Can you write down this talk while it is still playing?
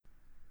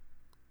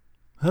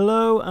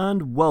Hello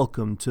and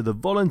welcome to the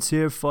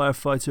Volunteer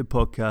Firefighter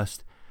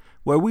Podcast,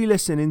 where we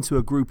listen into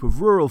a group of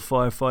rural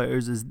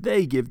firefighters as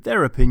they give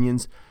their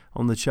opinions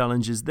on the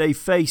challenges they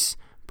face,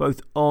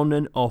 both on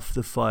and off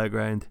the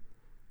fireground.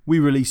 We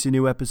release a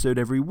new episode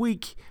every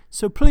week,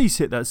 so please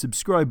hit that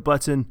subscribe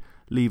button,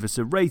 leave us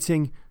a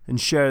rating,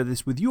 and share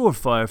this with your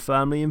fire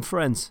family and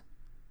friends.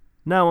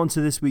 Now on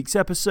to this week's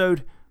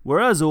episode, where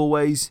as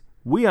always,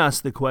 we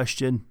ask the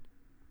question,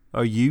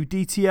 are you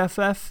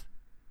DTFF?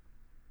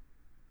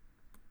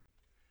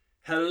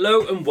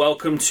 Hello and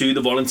welcome to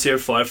the Volunteer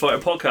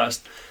Firefighter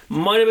Podcast.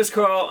 My name is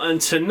Carl and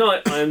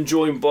tonight I am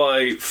joined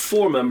by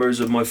four members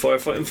of my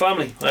firefighting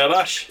family. I have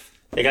Ash.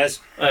 Hey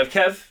guys. I have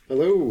Kev.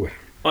 Hello.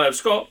 I have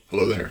Scott.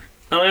 Hello there.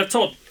 And I have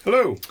Todd.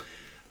 Hello.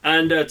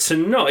 And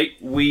tonight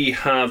we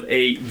have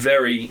a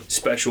very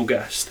special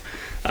guest.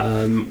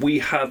 We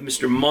have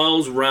Mr.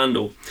 Miles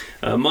Randall.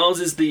 Miles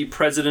is the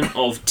president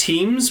of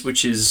TEAMS,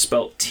 which is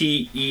spelled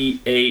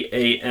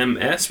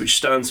TEAAMS, which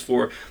stands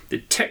for the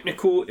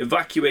Technical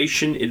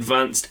Evacuation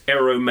Advanced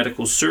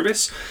Aeromedical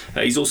Service.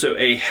 He's also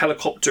a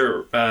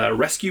helicopter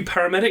rescue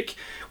paramedic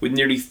with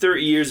nearly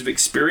 30 years of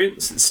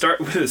experience. It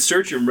started with a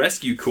search and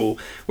rescue call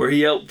where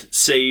he helped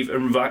save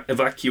and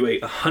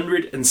evacuate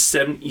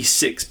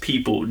 176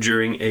 people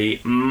during a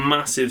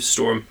massive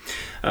storm.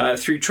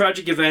 Through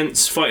tragic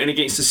events, fighting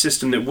against a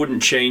system that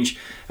wouldn't change,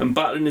 and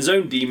battling his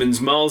own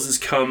demons, Miles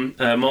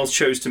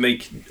chose to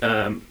make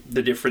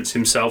the difference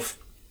himself.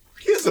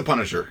 He is the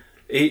Punisher.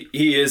 He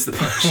is the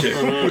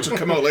Punisher. Which will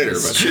come out later.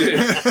 But. True.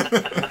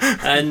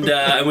 And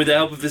with the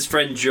help of his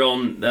friend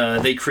John,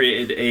 they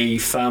created a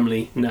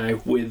family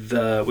now with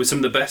some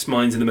of the best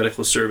minds in the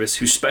medical service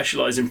who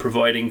specialise in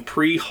providing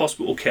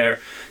pre-hospital care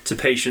to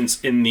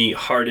patients in the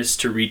hardest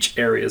to reach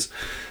areas.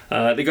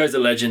 The guy's a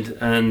legend,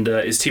 and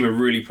his team are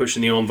really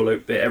pushing the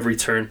envelope at every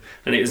turn,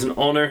 and it is an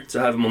honour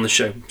to have him on the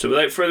show. So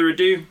without further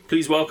ado,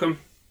 please welcome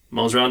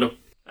Miles Randall.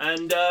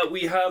 And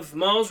we have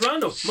Miles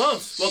Randall.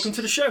 Miles, welcome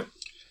to the show.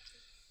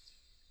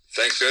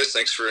 Thanks, guys.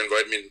 Thanks for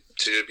inviting me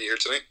to be here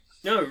tonight.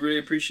 No, I really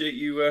appreciate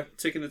you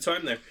taking the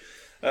time there.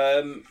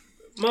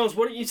 Miles,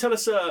 why don't you tell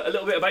us a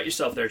little bit about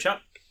yourself there,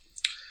 chap?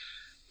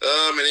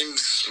 My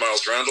name's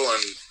Miles Randall.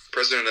 I'm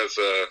president of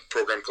a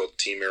program called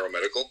Team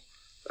Aeromedical,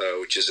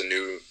 which is a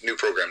new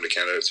program to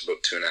Canada. It's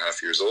about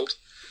 2.5 years old.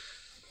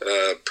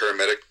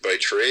 Paramedic by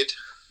trade,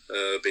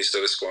 based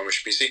out of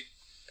Squamish, BC.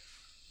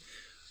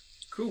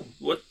 Cool.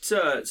 What?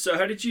 So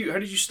how did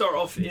you start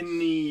off in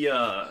the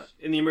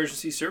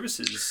emergency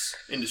services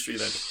industry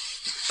then?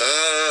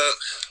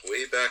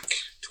 Way back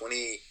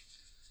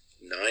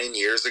 29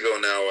 years ago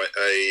now,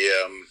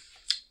 I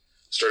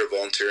started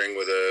volunteering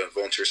with a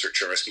volunteer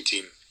search and rescue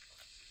team,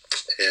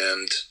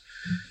 and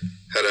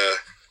had a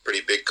pretty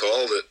big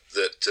call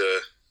that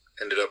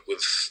ended up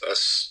with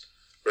us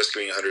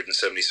rescuing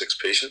 176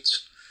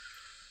 patients.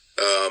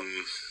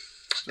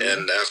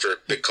 And after a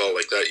big call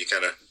like that,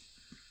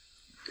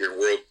 your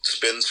world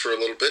spins for a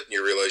little bit, and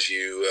you realize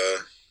you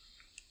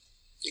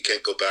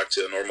can't go back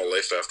to a normal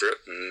life after it.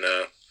 And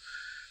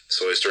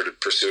so I started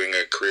pursuing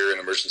a career in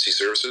emergency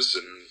services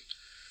and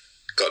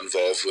got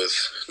involved with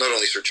not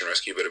only search and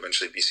rescue, but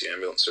eventually BC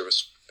Ambulance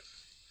Service.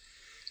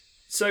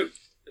 So,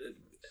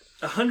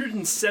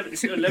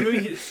 170. let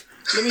me.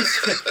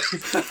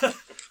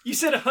 You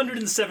said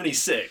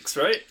 176,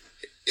 right?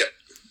 Yep.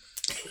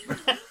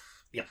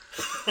 Yeah.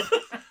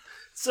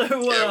 So,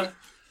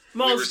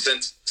 Miles, we were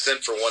sent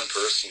for one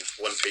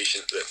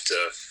patient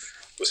that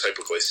was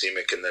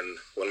hypoglycemic, and then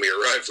when we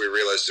arrived, we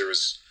realized there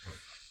was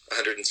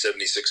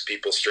 176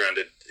 people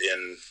stranded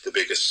in the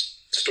biggest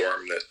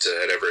storm that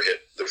had ever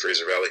hit the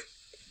Fraser Valley.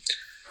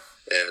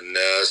 And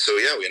so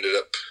we ended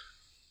up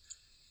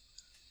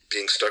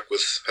being stuck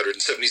with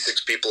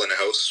 176 people in a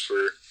house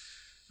for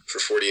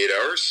 48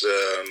 hours.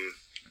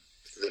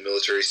 The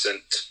military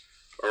sent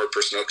armored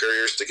personnel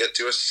carriers to get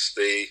to us.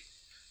 They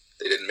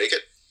didn't make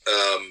it.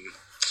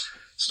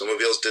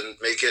 Snowmobiles didn't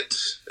make it,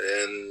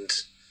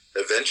 and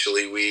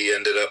eventually we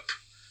ended up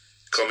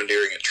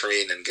commandeering a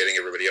train and getting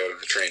everybody out on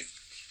the train.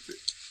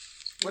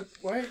 What?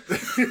 Why?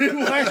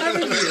 Why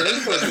haven't you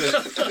input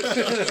this?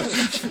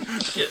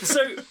 Yeah,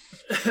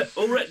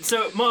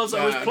 so Miles,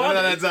 I was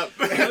planning. That adds up.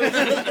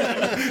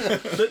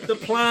 The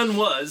plan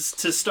was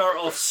to start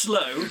off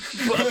slow,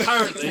 but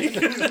apparently,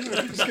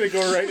 I'm just gonna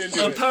go right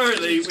into it.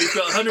 Apparently, we've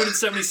got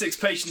 176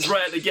 patients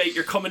right at the gate.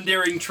 You're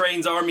commandeering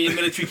trains, army and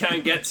military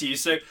can't get to you.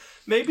 So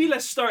maybe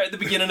let's start at the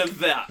beginning of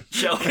that,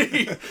 shall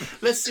we?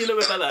 Let's see a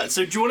little bit about that.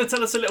 So do you want to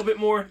tell us a little bit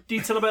more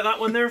detail about that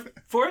one there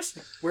for us?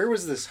 Where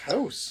was this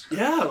house?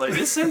 Yeah,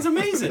 this sounds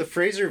amazing. The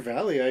Fraser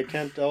Valley. I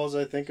think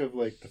of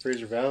the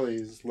Fraser Valley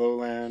is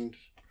lowland,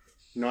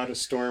 not a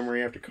storm where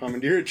you have to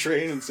commandeer a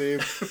train and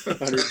save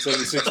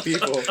 176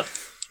 people.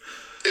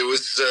 It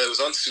was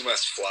on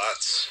Sumas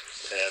Flats,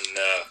 and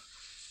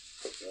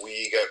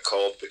we got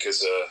called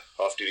because a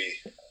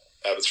off-duty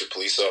Abbotsford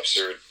police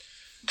officer had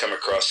come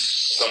across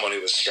someone who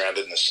was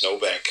stranded in a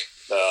snowbank.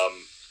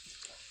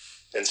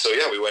 And so,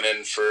 we went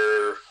in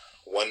for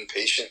one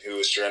patient who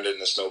was stranded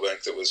in a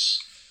snowbank that was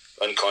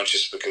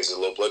unconscious because of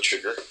low blood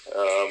sugar.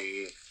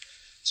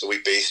 So we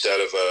based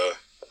out of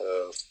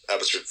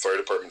Abbotsford Fire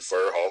Department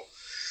Fire Hall,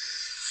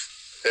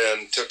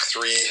 and took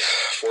 3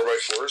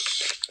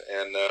 4x4s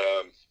and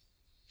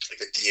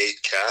like a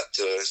D8 cat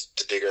to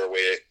dig our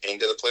way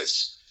into the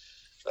place.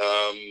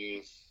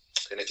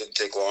 And it didn't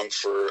take long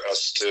for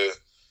us to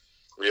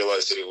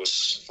realize that it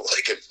was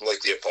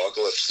like the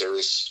apocalypse. There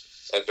was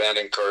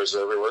abandoned cars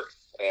everywhere.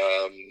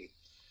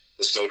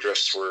 The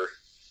snowdrifts were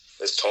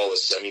as tall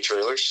as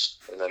semi-trailers,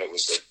 and then it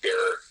was like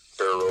bare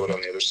road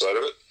on the other side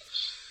of it.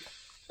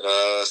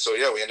 So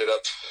yeah, we ended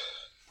up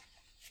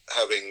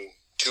having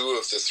 2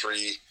 of the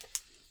 3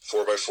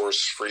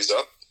 4x4s freeze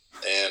up,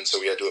 and so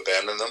we had to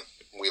abandon them.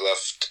 We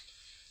left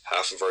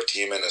half of our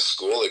team in a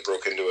school. They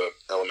broke into an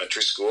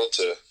elementary school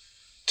to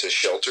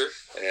shelter,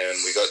 and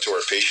we got to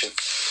our patient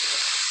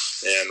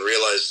and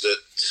realized that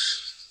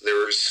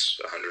there was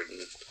 100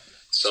 and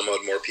some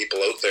odd more people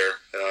out there.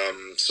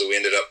 So we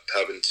ended up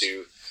having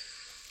to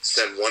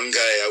send one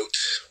guy out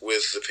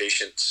with the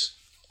patient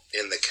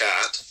in the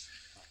cat,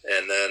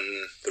 and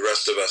then the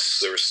rest of us,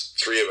 there was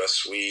 3 of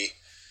us, we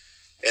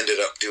ended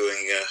up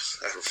doing a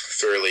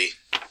fairly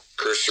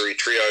cursory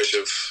triage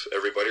of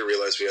everybody.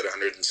 Realized we had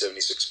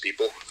 176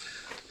 people,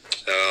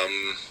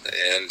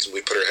 and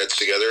we put our heads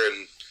together,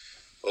 and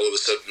all of a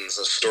sudden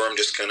the storm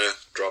just kind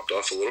of dropped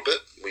off a little bit.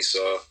 We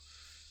saw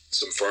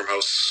some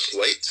farmhouse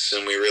lights,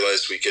 and we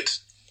realized we could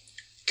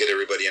get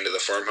everybody into the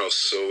farmhouse.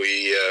 So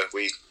we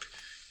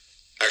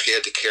actually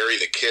had to carry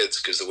the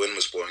kids because the wind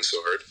was blowing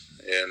so hard,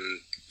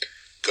 and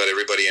got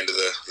everybody into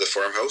the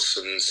farmhouse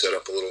and set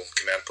up a little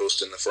command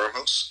post in the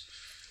farmhouse.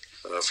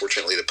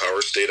 Fortunately, the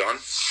power stayed on,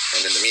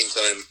 and in the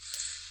meantime,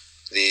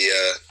 the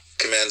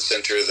command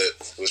center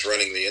that was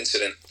running the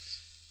incident,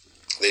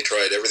 they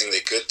tried everything they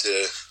could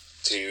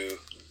to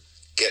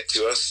get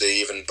to us. They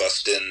even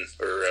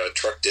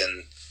trucked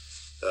in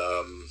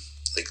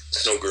like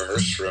snow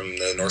groomers from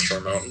the North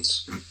Shore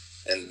Mountains,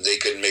 and they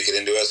couldn't make it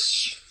into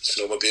us.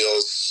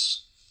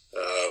 Snowmobiles,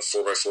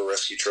 4x4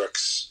 rescue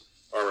trucks,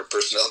 armored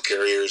personnel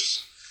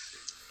carriers,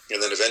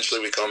 and then eventually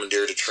we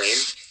commandeered a train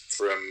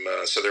from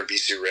Southern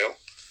BC Rail,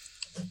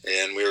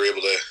 and we were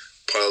able to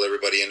pile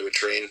everybody into a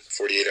train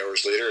 48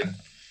 hours later and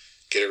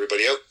get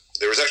everybody out.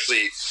 It was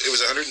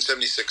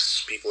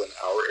 176 people in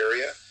our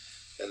area,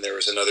 and there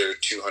was another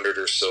 200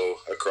 or so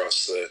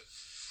across the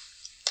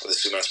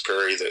Sumas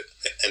Prairie that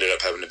ended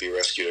up having to be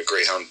rescued. A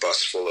Greyhound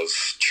bus full of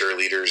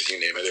cheerleaders, you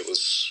name it. It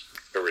was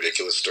a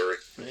ridiculous story.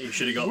 Yeah, you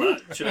should have got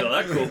that. Should have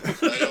got that cool.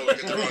 I know, we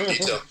got the wrong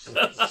detail.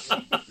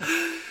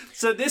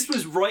 So this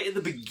was right at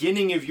the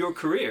beginning of your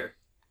career?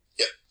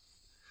 Yep.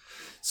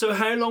 So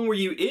how long were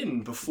you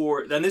in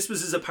before? Then this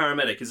was as a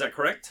paramedic, is that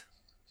correct?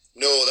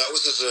 No, that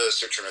was as a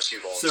search and rescue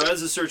volunteer. So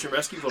as a search and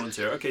rescue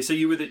volunteer, okay. So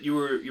you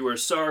were a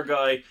SAR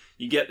guy.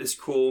 You get this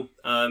call,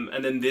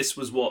 and then this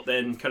was what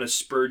then kind of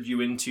spurred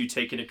you into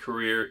taking a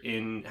career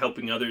in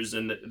helping others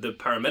and the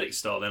paramedic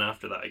style. Then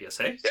after that, I guess,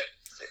 hey? Yeah,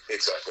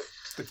 exactly.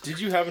 But did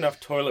you have enough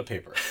toilet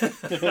paper?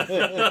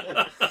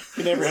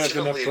 You never have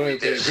enough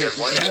toilet paper. We had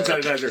one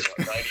 90-meter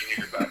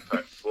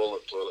backpack full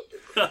of toilet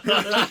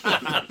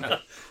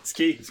paper. It's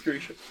key. It's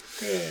crucial.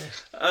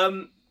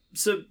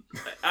 So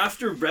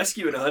after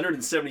rescuing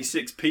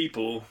 176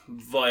 people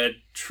via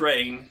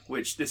train,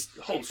 which this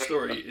whole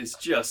story is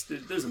just,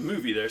 there's a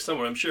movie there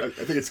somewhere, I'm sure. I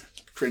think it's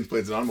trains,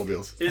 planes, and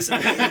automobiles. It's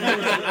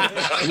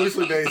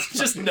Loosely based.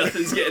 just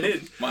nothing's getting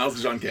in. Miles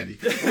to John Candy.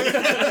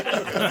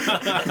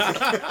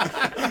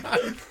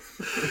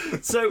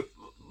 So,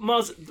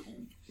 Miles,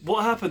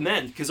 what happened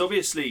then? Because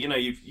obviously,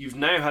 you've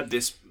now had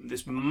this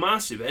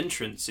massive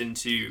entrance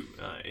into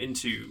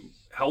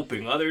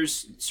helping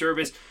others,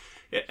 service.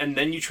 And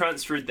then you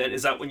transferred then,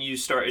 is that when you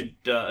started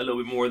a little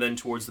bit more then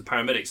towards the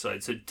paramedic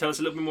side? So tell us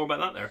a little bit more about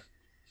that there.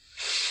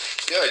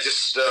 Yeah,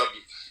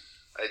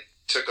 I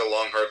took a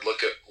long, hard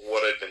look at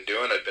what I'd been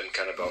doing. I'd been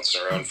kind of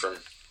bouncing around from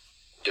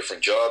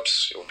different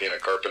jobs, being a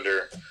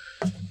carpenter,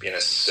 being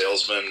a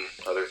salesman,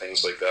 other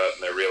things like that.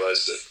 And I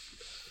realized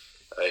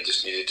that I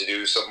just needed to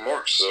do something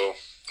more. So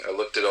I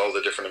looked at all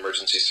the different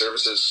emergency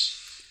services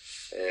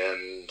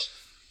and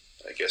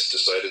I guess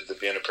decided that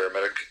being a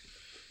paramedic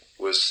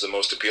was the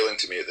most appealing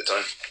to me at the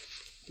time.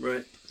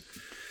 Right.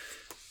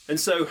 And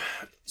so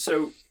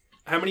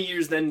how many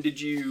years then did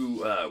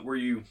you were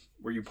you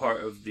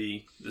part of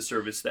the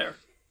service there?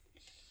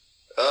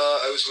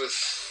 I was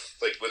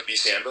with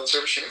BC Ambulance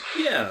Service, you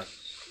mean? Yeah.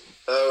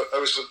 I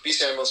was with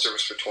BC Ambulance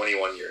Service for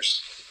 21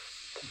 years.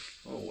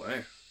 Oh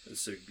wow.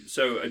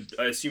 So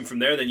I assume from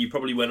there then you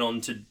probably went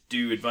on to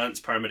do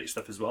advanced paramedic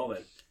stuff as well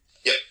then.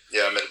 Yep.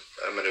 Yeah,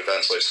 I'm an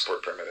advanced life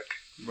support paramedic.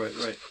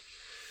 Right.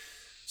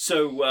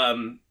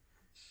 So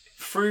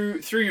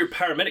through your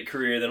paramedic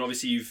career, then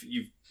obviously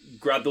you've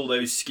grabbed all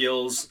those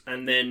skills,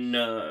 and then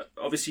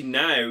obviously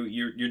now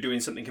you're doing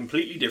something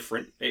completely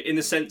different in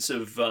the sense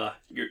of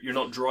you're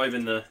not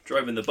driving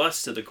the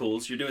bus to the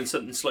calls. You're doing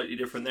something slightly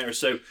different there.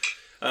 So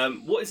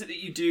what is it that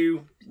you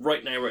do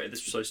right now, right at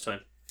this precise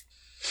time?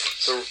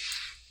 So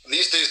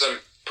these days I'm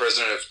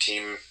president of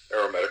Team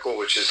Aeromedical,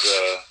 which is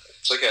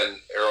it's like an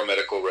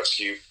aeromedical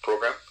rescue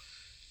program.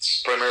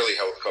 it's primarily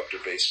helicopter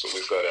based, but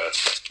we've got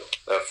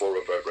a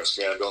four-wheel drive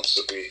rescue ambulance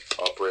that we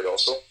operate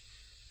also.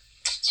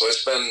 So I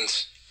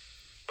spend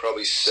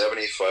probably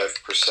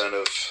 75%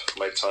 of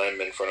my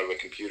time in front of a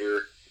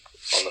computer,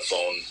 on the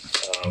phone,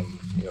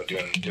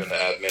 doing the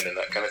admin and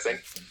that kind of thing.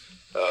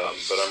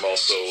 But I'm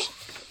also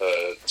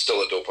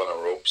still a dope on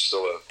a rope,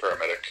 still a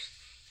paramedic.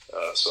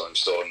 So I'm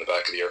still in the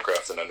back of the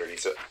aircraft and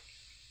underneath it.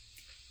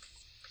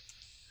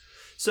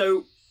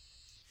 So,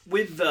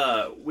 with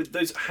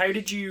those, how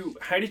did you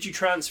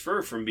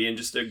transfer from being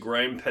just a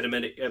ground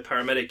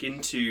paramedic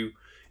into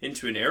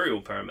an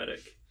aerial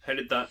paramedic? How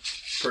did that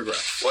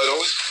progress? Well,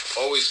 I'd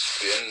always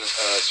been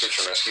a search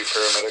and rescue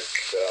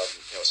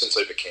paramedic. Since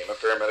I became a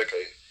paramedic,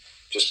 I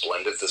just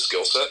blended the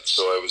skill set.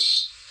 So I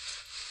was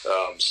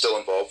still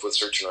involved with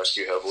search and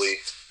rescue heavily,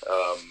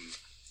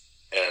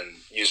 and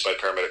used my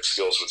paramedic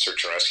skills with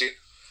search and rescue.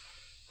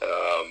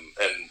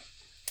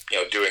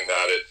 Doing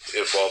that, it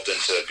evolved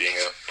into being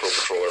a pro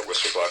patroller at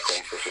Whistler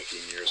Blackcomb for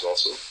 15 years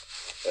also.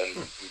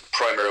 And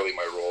primarily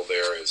my role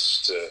there is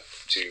to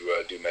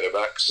do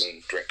medevacs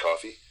and drink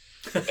coffee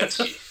and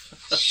ski.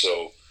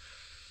 So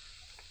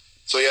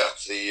yeah,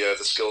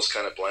 the skills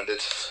kind of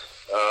blended.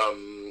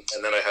 And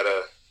then I had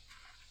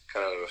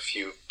a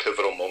few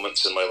pivotal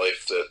moments in my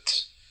life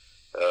that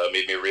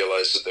made me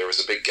realize that there was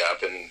a big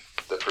gap in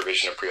the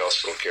provision of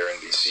pre-hospital care in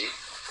BC.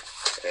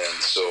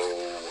 And so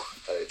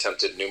I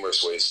attempted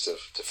numerous ways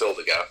to fill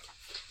the gap.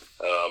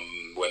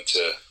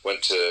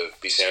 Went to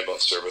BC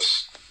Ambulance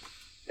Service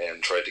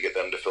and tried to get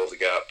them to fill the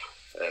gap,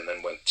 and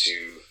then went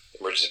to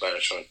Emergency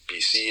Management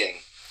BC and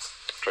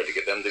tried to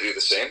get them to do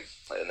the same,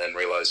 and then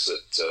realized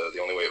that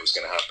the only way it was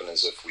going to happen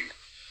is if we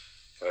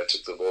kind of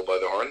took the bull by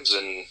the horns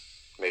and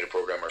made a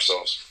program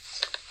ourselves.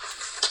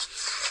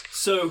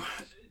 So,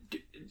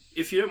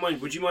 if you don't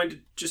mind, would you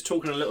mind just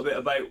talking a little bit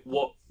about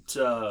what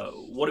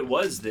it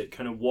was that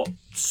kind of what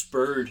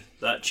spurred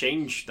that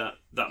change, that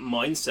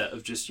mindset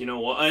of just,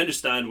 I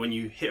understand when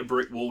you hit a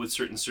brick wall with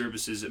certain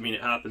services, I mean,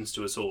 it happens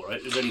to us all,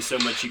 right? There's only so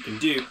much you can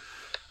do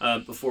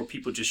before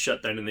people just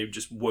shut down and they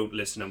just won't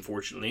listen,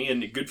 unfortunately.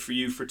 And good for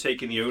you for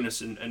taking the onus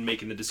and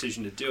making the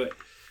decision to do it.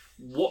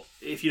 What,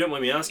 if you don't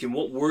mind me asking,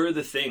 what were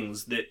the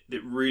things that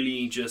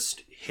really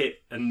just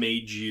hit and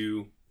made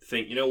you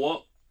think, you know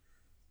what?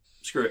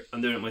 Screw it,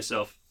 I'm doing it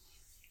myself.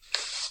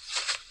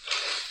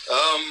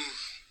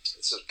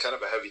 It's a kind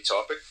of a heavy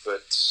topic,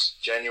 but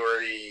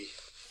January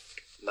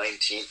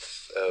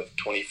 19th of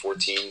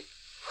 2014,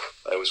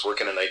 I was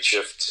working a night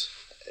shift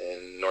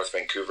in North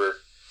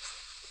Vancouver,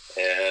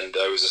 and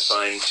I was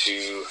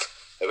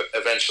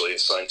eventually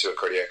assigned to a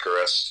cardiac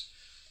arrest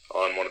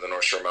on one of the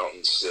North Shore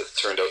Mountains that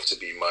turned out to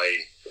be my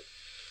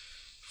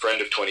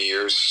friend of 20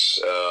 years,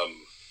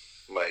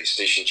 my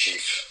station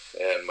chief,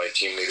 and my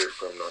team leader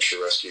from North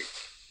Shore Rescue.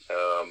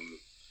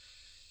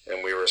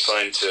 And we were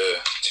assigned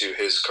to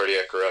his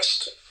cardiac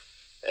arrest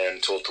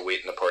and told to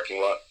wait in the parking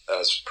lot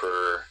as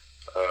per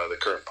the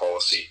current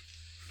policy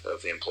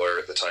of the employer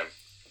at the time.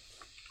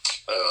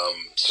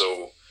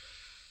 So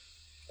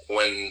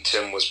when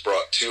Tim was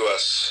brought to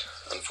us,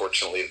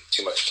 unfortunately,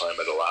 too much time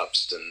had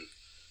elapsed and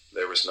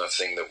there was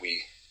nothing that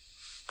we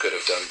could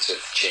have done to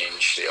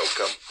change the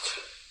outcome.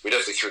 We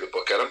definitely threw the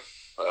book at him.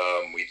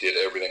 We did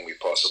everything we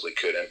possibly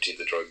could, emptied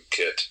the drug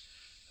kit,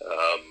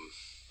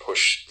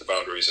 pushed the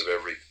boundaries of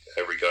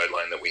every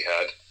guideline that we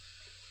had.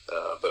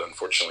 But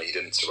unfortunately, he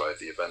didn't survive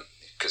the event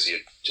because he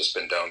had just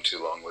been down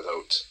too long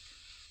without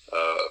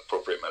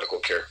appropriate medical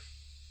care.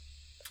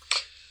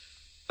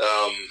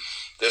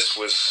 This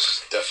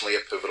was definitely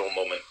a pivotal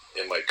moment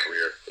in my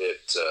career.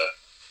 It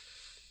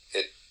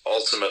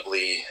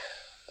ultimately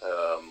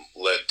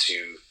led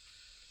to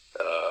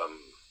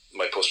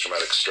my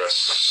post-traumatic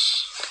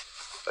stress.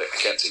 I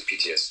can't say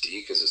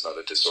PTSD because it's not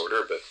a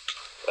disorder, but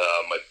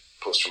my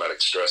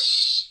post-traumatic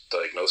stress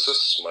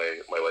diagnosis.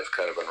 My life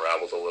kind of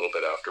unraveled a little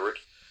bit afterward.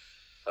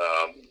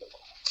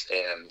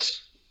 And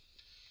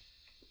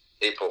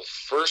April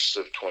 1st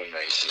of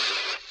 2019,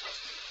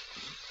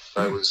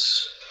 I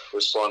was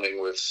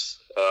responding with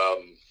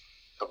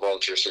a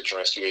volunteer search and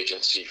rescue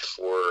agency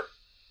for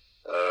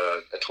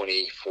a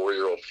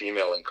 24-year-old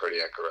female in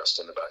cardiac arrest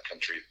in the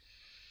backcountry.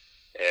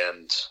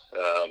 And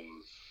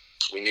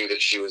we knew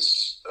that she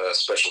was a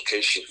special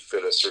case. She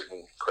fit a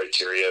certain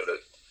criteria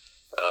that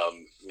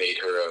made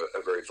her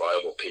a very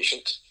viable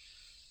patient.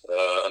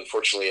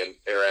 Unfortunately, an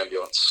air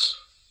ambulance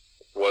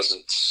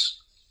wasn't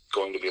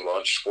going to be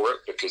launched for it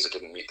because it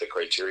didn't meet the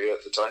criteria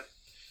at the time.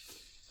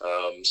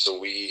 So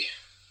we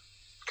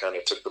kind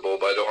of took the bull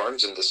by the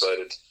horns and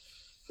decided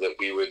that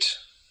we would,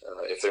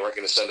 if they weren't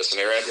going to send us an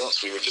air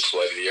ambulance, we would just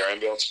fly to the air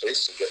ambulance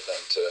base and get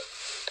them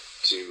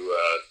to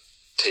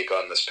take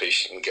on this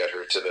patient and get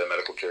her to the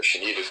medical care she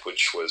needed,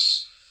 which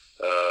was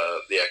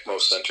the ECMO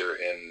Center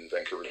in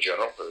Vancouver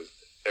General, or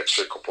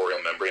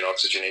extracorporeal membrane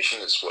oxygenation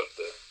is what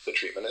the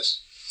treatment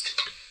is.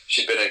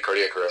 She'd been in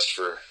cardiac arrest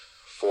for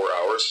 4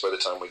 hours by the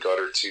time we got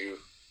her to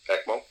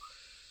ECMO.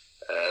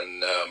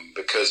 And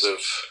because of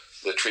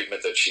the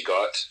treatment that she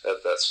got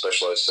at that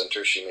specialized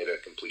center, she made a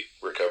complete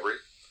recovery,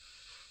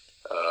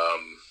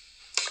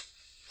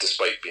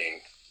 despite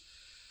being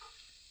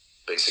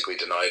basically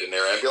denied an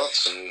air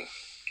ambulance and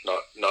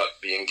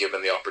not being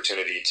given the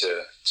opportunity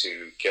to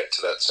get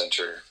to that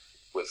center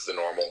with the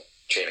normal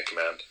chain of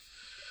command.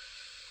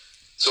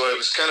 So I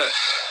was kind of,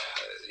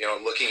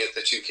 looking at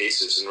the two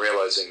cases and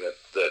realizing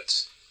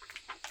that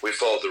we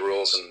followed the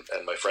rules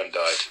and my friend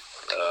died.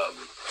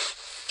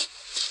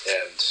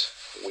 And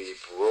we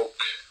broke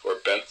or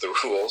bent the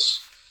rules,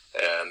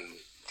 and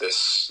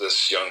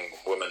this young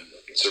woman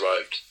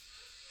survived.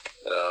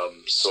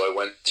 So I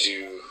went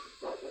to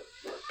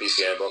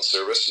BC Ambulance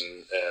Service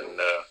and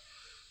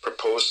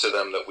proposed to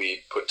them that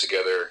we put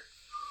together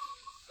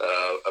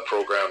a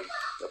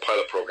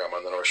pilot program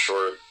on the North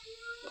Shore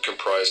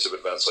comprised of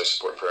advanced life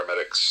support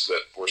paramedics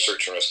that were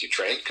search and rescue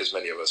trained, because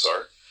many of us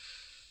are,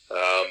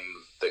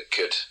 that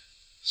could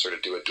sort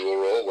of do a dual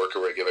role, work a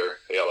regular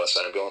ALS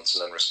ambulance,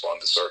 and then respond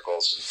to SAR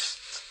calls and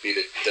be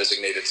the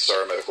designated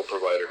SAR medical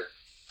provider.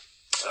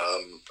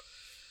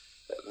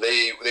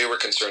 They were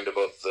concerned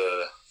about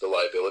the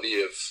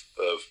liability of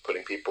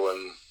putting people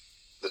in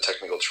the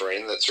technical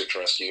terrain that search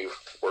and rescue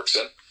works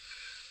in.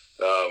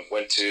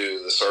 Went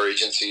to the SAR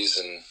agencies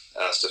and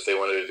asked if they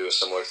wanted to do a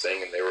similar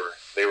thing, and they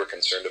were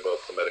concerned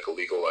about the medical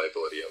legal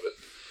liability of it.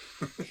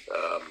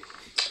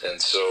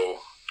 And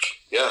so,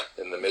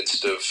 in the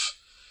midst of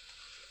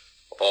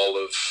all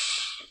of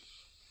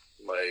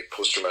my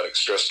post-traumatic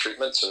stress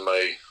treatments and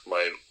my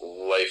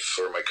life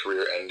or my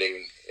career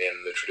ending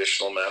in the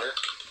traditional manner,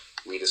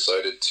 we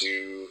decided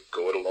to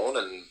go it alone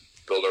and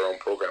build our own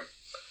program.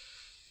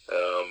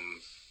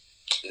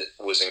 It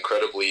was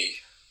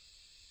incredibly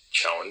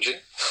challenging,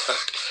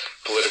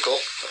 political,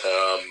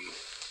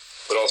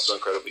 but also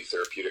incredibly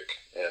therapeutic,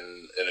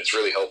 and it's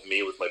really helped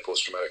me with my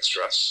post-traumatic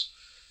stress,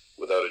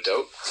 without a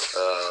doubt,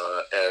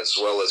 as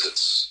well as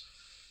it's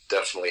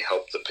definitely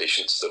helped the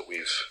patients that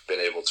we've been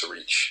able to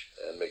reach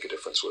and make a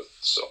difference with.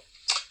 So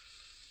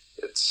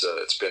it's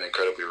been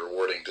incredibly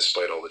rewarding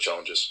despite all the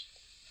challenges.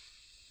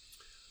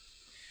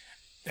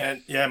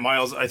 And yeah,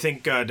 Miles, I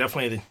think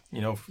definitely,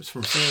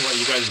 from seeing what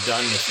you guys have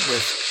done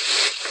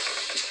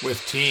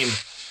with Team,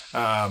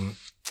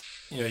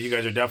 you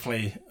guys are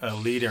definitely a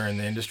leader in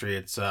the industry.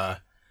 It's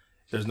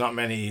there's not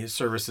many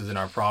services in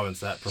our province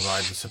that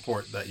provide the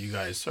support that you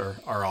guys are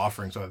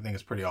offering, so I think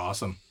it's pretty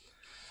awesome.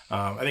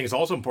 I think it's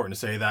also important to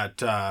say that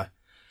that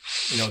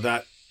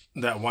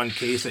one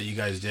case that you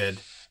guys did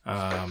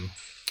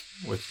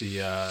with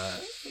the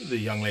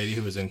young lady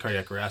who was in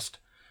cardiac arrest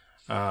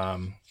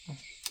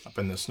up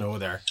in the snow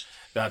there.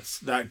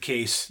 That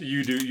case,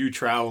 you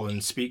travel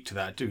and speak to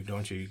that too,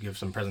 don't you? You give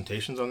some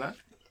presentations on that?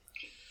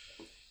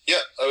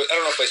 Yeah, I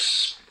don't know if I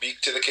speak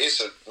to the case.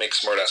 I make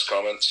smart-ass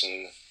comments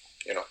and,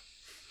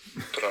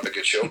 put on a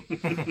good show.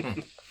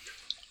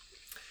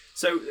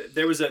 So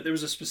there was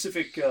a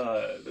specific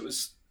there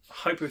was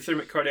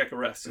hypothermic cardiac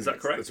arrest. Is that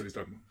correct? That's what he's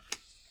talking about.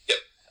 Yep.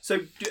 So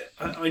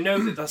I know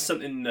that's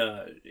something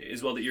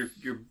as well that you're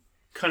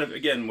kind of,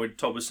 again, what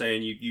Todd was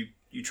saying, you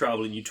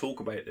travel and you talk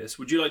about this.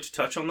 Would you like to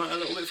touch on that a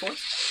little bit for us?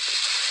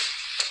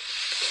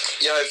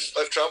 Yeah,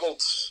 I've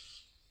traveled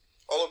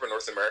all over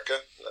North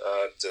America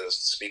to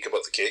speak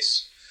about the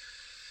case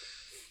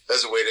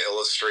as a way to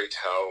illustrate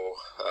how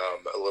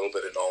a little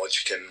bit of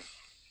knowledge can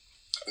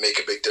make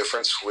a big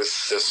difference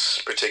with this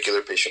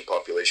particular patient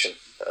population.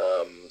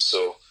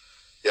 So,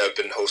 yeah, I've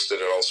been hosted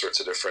at all sorts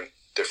of different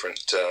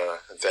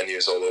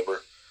venues all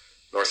over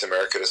North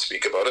America to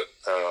speak about it.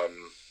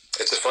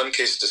 It's a fun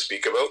case to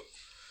speak about,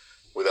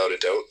 without a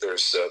doubt.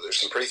 There's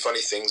some pretty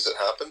funny things that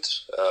happened,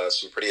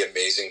 some pretty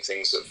amazing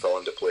things that fell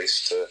into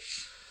place to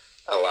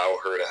allow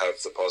her to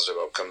have the positive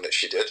outcome that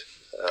she did,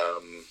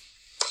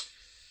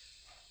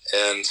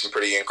 and some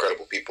pretty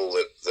incredible people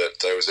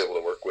that I was able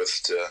to work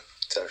with to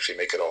actually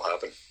make it all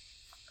happen.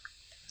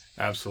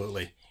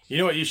 Absolutely. You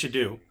know what you should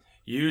do?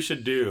 You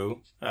should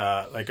do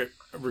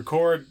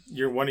record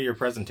one of your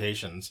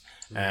presentations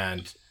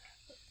and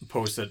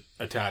post it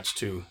attached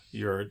to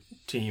your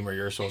team or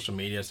your social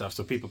media stuff,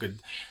 so people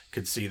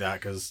could see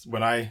that. Because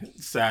when I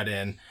sat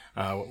in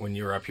when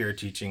you were up here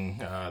teaching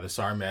the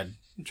SARMed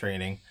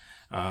training,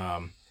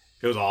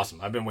 it was awesome.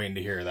 I've been waiting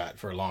to hear that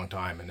for a long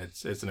time, and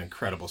it's an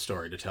incredible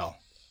story to tell.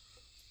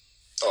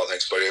 Oh,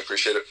 thanks, buddy. I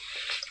appreciate it.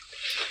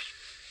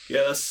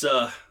 Yeah, that's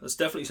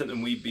definitely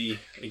something we'd be,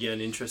 again,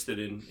 interested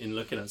in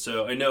looking at.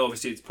 So I know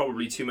obviously it's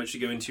probably too much to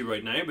go into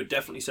right now, but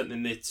definitely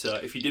something that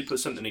if you did put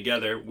something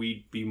together,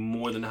 we'd be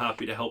more than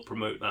happy to help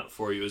promote that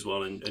for you as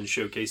well, and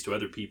showcase to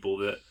other people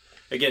that,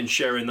 again,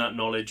 sharing that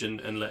knowledge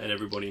and letting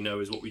everybody know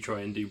is what we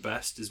try and do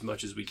best as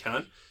much as we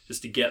can,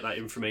 just to get that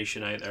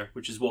information out there,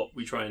 which is what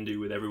we try and do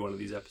with every one of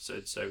these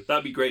episodes. So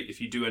that'd be great.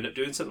 If you do end up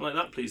doing something like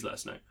that, please let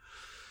us know.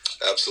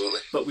 Absolutely.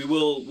 But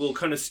we'll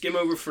kind of skim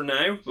over for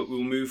now, but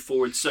we'll move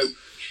forward. So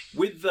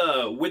with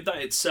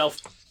that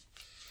itself,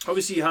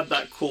 obviously you had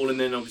that call, and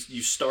then obviously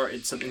you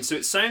started something. So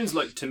it sounds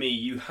like to me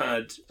you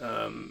had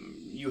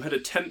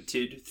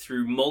attempted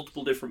through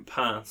multiple different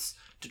paths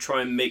to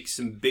try and make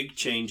some big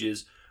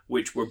changes,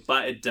 which were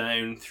batted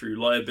down through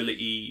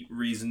liability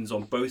reasons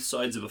on both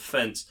sides of a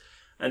fence.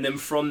 And then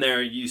from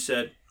there you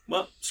said,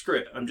 well, screw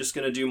it, I'm just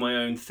going to do my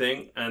own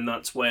thing. And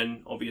that's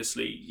when,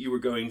 obviously, you were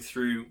going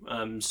through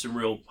some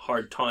real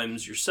hard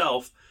times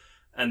yourself,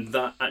 and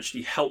that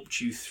actually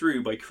helped you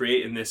through by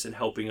creating this and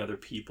helping other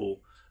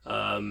people,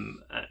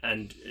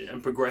 and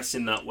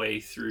progressing that way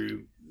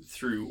through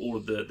all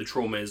of the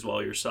trauma as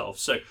well yourself.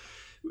 So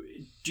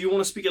do you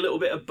want to speak a little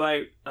bit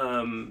about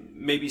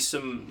maybe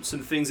some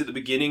things at the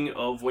beginning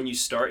of when you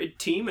started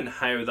Team and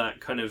how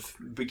that kind of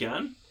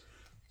began?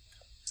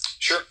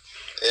 Sure.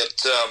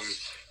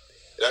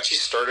 It actually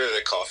started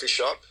at a coffee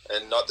shop,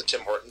 and not the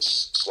Tim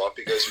Hortons slop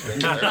you guys are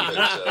drinking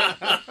there,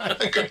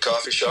 but a good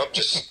coffee shop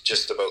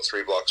just about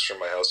 3 blocks from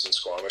my house in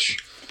Squamish.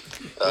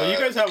 Well, you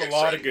guys have a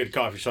lot of good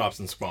coffee shops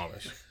in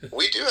Squamish.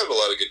 We do have a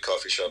lot of good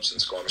coffee shops in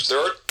Squamish. There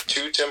are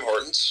 2 Tim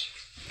Hortons.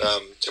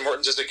 Tim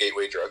Hortons is a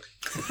gateway drug.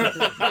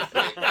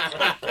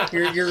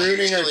 You're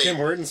ruining our Tim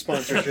Hortons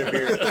sponsorship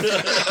here.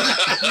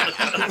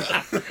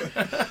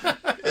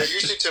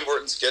 Usually Tim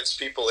Hortons gets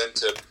people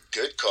into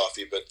good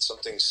coffee, but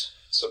something's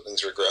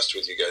regressed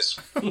with you guys.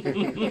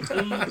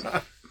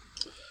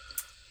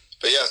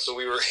 But yeah, so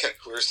we were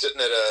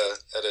sitting at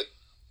a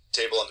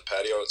table on the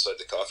patio outside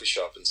the coffee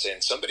shop and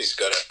saying somebody's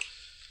got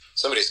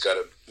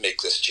to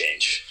make this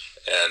change.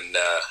 And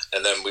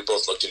then we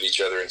both looked at each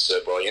other and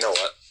said, well, you know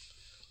what?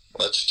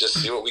 Let's just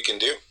see what we can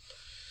do.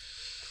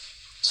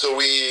 So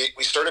we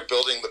started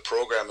building the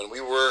program, and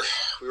we were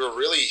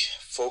really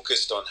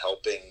focused on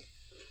helping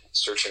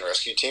search and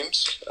rescue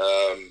teams.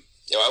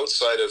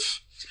 Outside of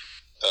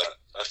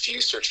a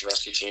few search and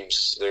rescue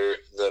teams,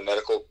 the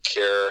medical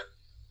care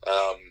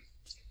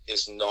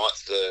is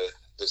not the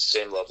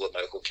same level of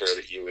medical care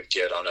that you would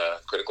get on a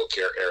critical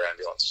care air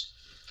ambulance.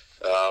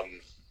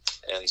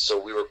 And so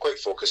we were quite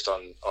focused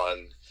on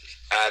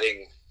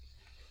adding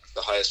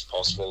the highest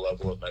possible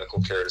level of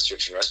medical care to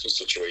search and rescue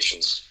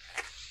situations.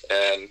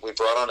 And we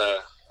brought on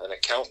an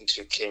accountant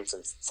who came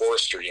from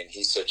forestry, and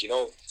he said,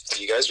 you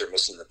guys are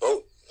missing the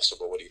boat. I said,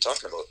 well, what are you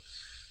talking about?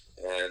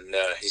 And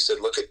he said,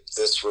 look at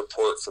this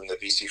report from the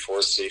BC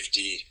Forest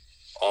Safety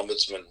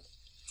Ombudsman.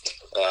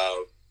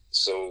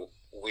 So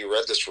we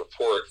read this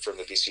report from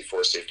the BC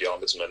Forest Safety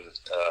Ombudsman.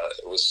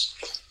 It was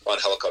on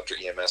helicopter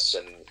EMS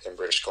in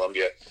British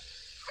Columbia.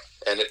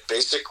 And it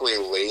basically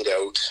laid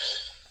out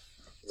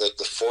that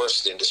the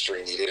forest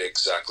industry needed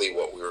exactly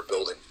what we were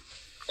building.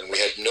 And we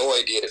had no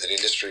idea that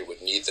industry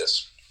would need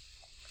this.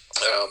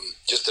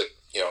 Just a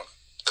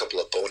couple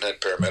of bonehead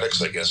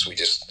paramedics, I guess. We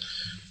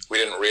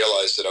didn't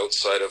realize that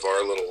outside of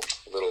our little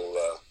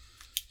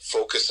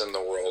focus in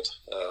the world,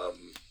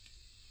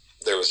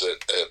 there was a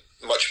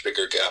much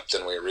bigger gap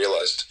than we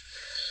realized.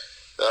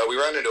 We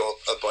ran into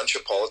a bunch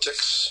of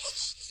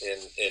politics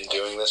in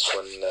doing this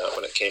when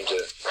it came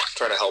to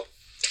trying to help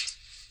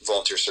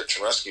volunteer search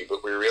and rescue,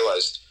 but we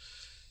realized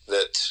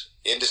that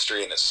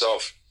industry in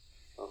itself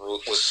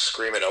was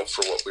screaming out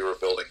for what we were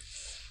building.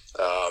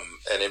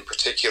 And in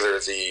particular,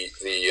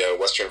 the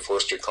Western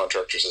Forestry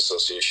Contractors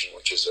Association,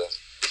 which is a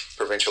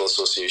provincial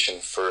association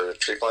for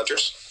tree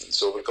planters and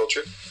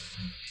silviculture,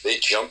 they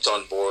jumped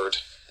on board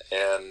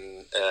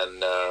and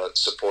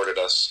supported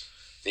us.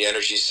 The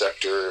energy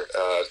sector,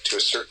 to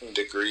a certain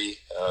degree,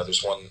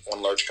 there's one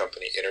large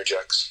company,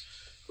 Intergex,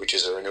 which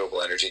is a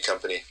renewable energy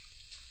company.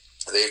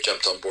 They've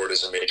jumped on board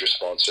as a major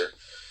sponsor,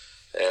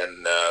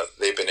 and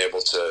they've been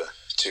able to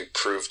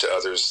prove to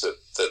others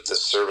that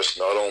this service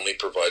not only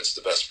provides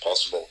the best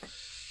possible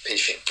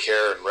patient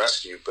care and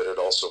rescue, but it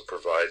also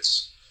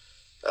provides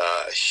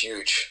a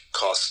huge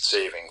cost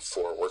saving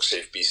for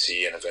WorkSafe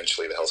BC and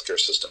eventually the healthcare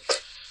system.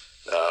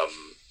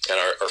 And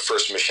our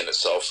first mission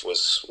itself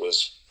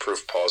was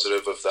proof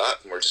positive of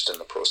that, and we're just in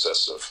the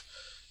process of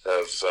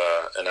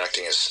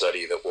enacting a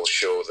study that will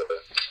show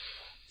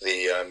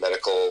the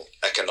medical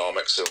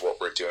economics of what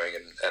we're doing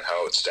and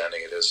how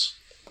outstanding it is,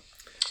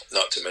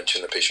 not to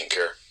mention the patient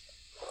care.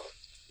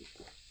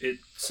 It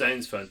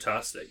sounds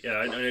fantastic. Yeah,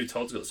 I know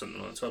Todd's got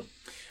something on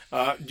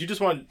that. Do you just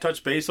want to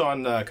touch base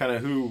on kind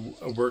of who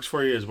works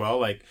for you as well?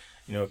 Like,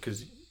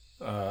 because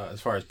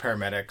as far as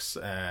paramedics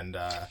and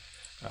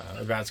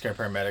advanced care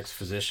paramedics,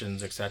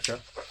 physicians, etc.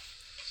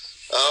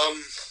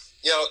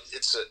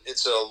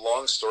 It's a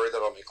long story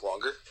that I'll make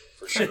longer,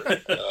 for sure.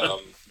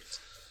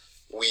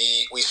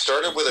 We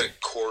started with a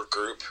core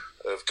group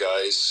of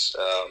guys,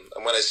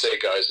 and when I say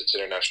guys, it's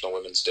International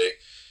Women's Day.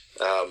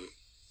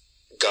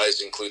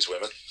 Guys includes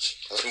women.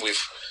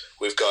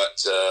 We've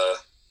got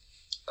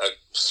a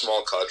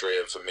small cadre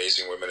of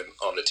amazing women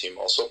on the team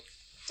also.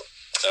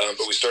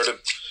 But we started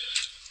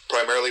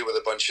primarily with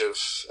a bunch of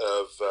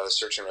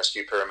search and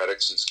rescue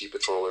paramedics and ski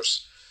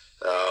patrollers.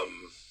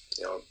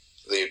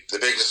 The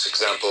biggest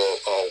example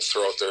I'll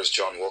throw out there is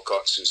John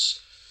Wilcox, who's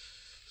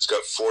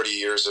got 40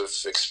 years of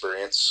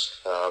experience,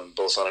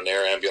 both on an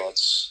air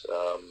ambulance,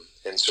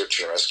 in search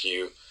and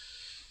rescue,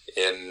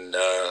 in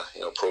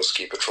pro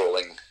ski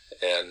patrolling,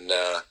 and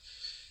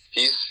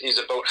he's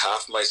about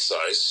half my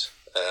size,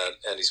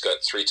 and he's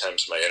got 3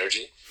 times my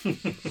energy.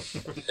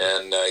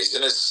 And he's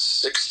in his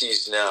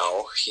 60s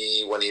now.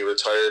 When he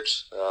retired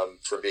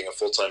from being a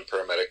full-time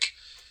paramedic,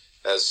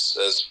 as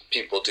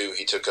people do,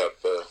 he took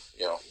up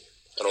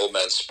an old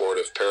man's sport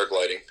of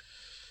paragliding,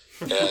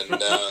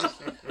 and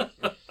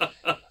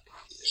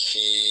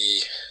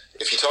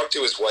if you talk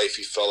to his wife,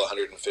 he fell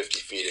 150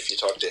 feet. If you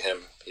talk to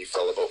him, he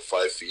fell about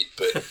 5 feet.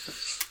 But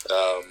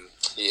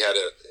he had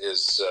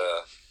his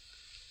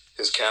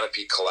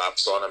canopy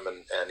collapsed on him,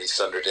 and he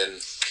thundered in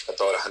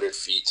about 100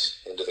 feet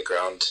into the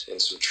ground in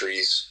some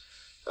trees.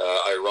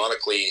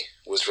 Ironically,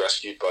 was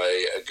rescued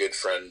by a good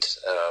friend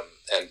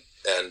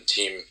and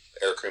team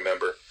aircrew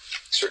member,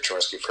 search and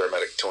rescue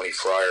paramedic Tony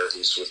Fryer,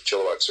 who's with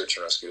Chilliwack Search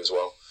and Rescue as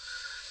well.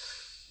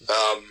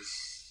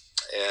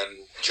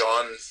 And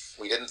John,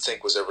 we didn't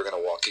think was ever going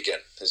to walk again.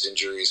 His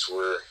injuries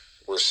were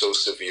so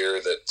severe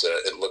that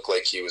it looked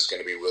like he was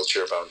going to be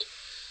wheelchair bound.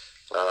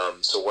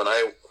 So when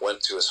I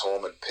went to his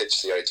home and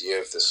pitched the idea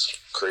of this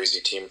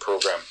crazy team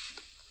program,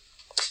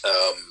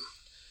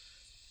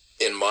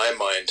 in my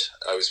mind,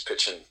 I was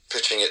pitching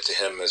it to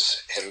him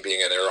as him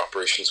being an air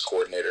operations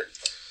coordinator.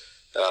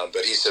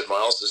 But he said,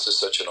 Miles, this is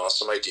such an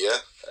awesome idea,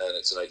 and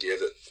it's an idea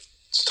that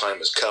its time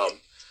has come.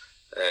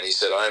 And he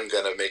said, I'm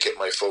going to make it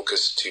my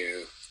focus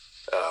to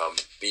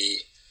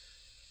be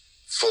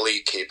fully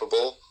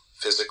capable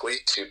physically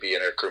to be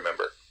an aircrew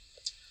member.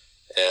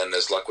 And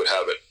as luck would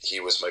have it, he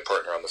was my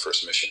partner on the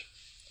first mission.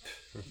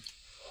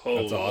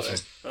 Oh, That's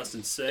awesome. That's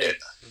insane.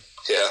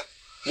 Yeah.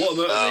 What a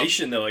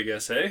motivation, though, I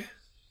guess, eh?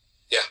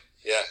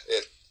 Yeah.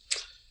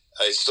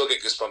 I still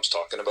get goosebumps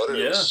talking about it.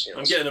 Yeah, It was,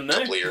 I'm getting them now. A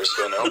couple of years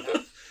ago now.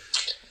 But,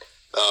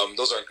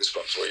 those aren't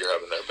goosebumps what you're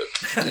having there,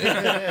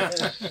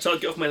 but So I'll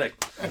get off my leg.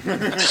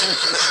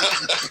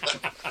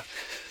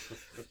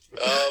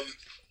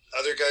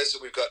 Other guys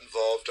that we've got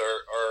involved,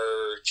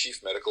 our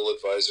chief medical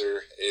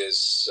advisor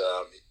is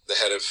the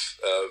head of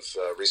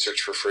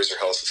research for Fraser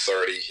Health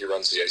Authority. He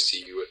runs the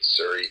ICU at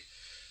Surrey,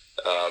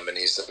 and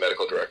he's the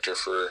medical director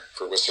for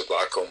Whistler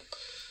Blackcomb.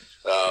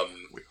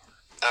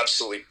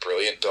 Absolutely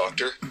brilliant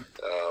doctor,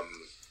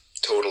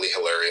 totally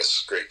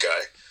hilarious, great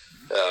guy.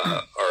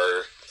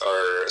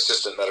 Our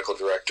assistant medical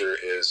director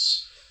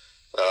is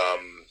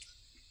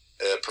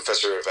a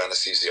professor of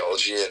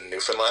anesthesiology in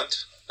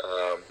Newfoundland.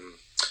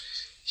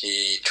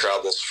 He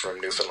travels from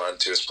Newfoundland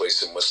to his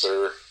place in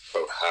Whistler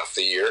about half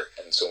the year,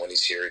 and so when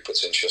he's here, he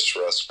puts in shifts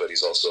for us, but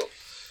he's also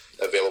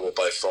available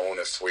by phone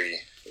if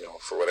we,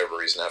 for whatever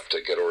reason, have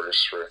to get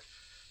orders for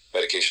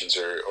medications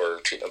or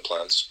treatment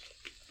plans.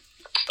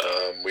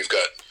 We've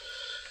got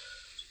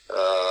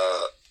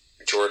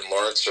Jordan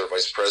Lawrence, our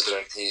vice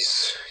president.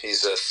 He's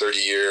a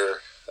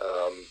 30-year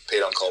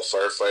paid-on-call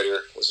firefighter,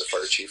 was a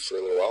fire chief for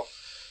a little while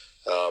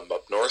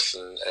up north,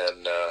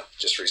 and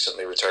just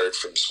recently retired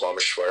from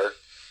Squamish Fire.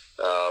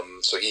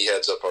 So he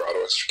heads up our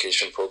auto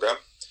extrication program.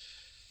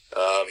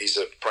 He's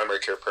a primary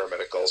care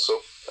paramedic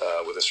also,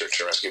 with a search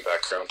and rescue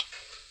background.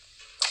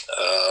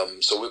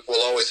 So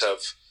we'll always have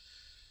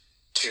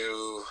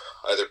two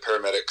either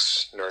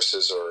paramedics,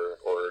 nurses,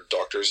 or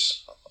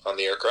doctors on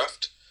the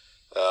aircraft.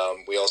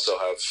 We also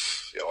have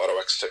auto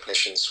X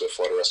technicians, swift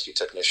water rescue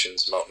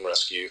technicians, mountain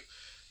rescue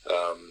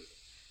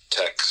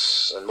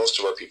techs, and most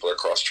of our people are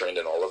cross-trained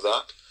in all of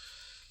that.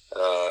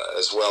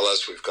 As well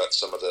as we've got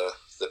some of the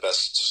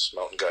best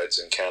mountain guides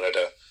in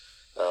Canada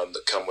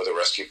that come with a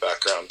rescue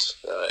background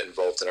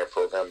involved in our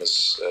program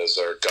as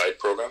our guide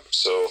program.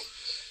 So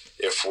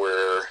if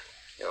we're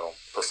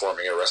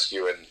performing a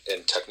rescue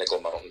in technical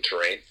mountain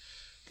terrain,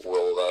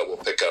 we'll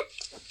pick up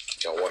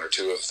one or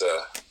two of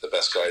the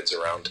best guides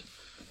around,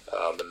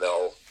 and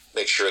they'll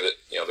make sure that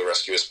the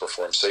rescue is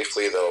performed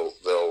safely. They'll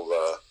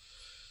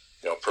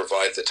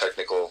provide the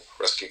technical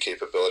rescue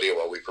capability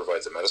while we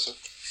provide the medicine.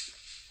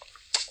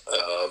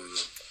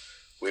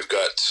 We've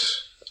got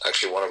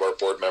actually one of our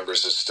board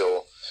members is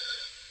still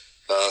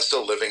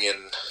living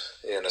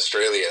in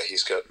Australia.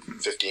 He's got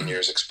 15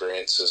 years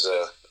experience as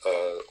a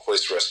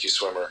hoist rescue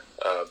swimmer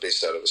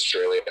based out of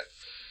Australia.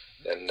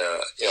 And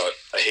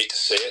I hate to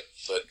say it,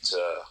 but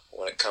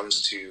when it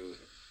comes to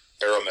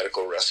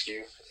aeromedical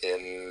rescue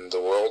in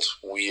the world,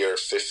 we are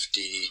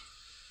 50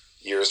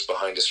 years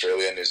behind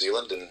Australia and New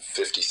Zealand, and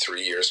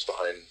 53 years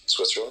behind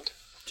Switzerland.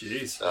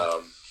 Jeez.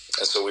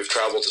 And so we've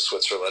traveled to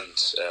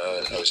Switzerland.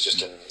 I was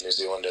just in New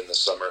Zealand in the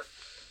summer,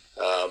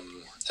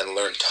 and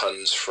learned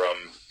tons from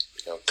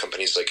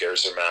companies like Air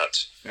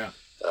Zermatt,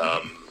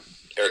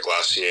 Air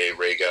Glacier,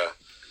 Rega,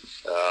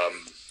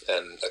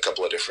 and a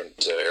couple of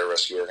different air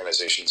rescue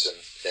organizations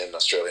in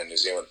Australia and New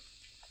Zealand.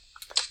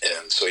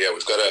 And so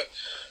we've got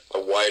a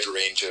wide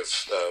range of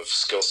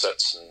skill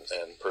sets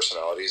and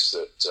personalities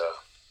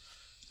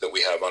that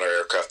we have on our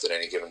aircraft at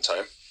any given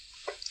time.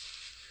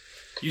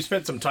 You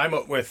spent some time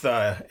out with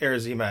Air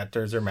Zermatt,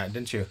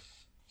 didn't you?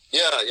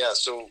 Yeah.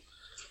 So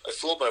I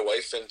fooled my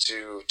wife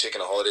into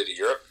taking a holiday to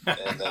Europe,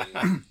 and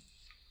then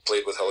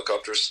played with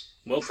helicopters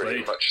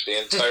pretty much the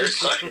entire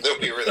time that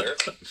we were there.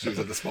 She was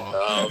at the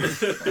spa. And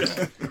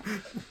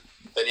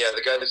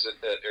the guys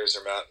at Air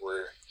Zermatt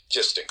were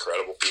just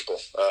incredible people.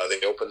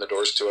 They opened the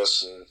doors to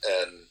us,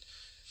 and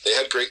they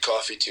had great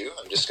coffee too.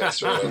 I'm just going to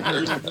throw it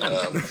out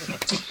there.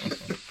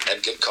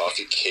 And good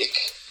coffee cake.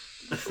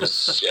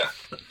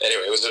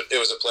 Anyway, it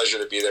was a pleasure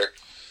to be there.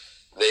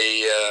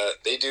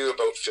 They do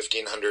about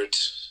 1,500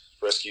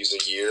 rescues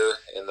a year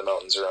in the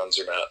mountains around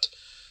Zermatt.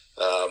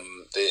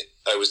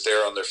 I was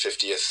there on their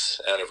 50th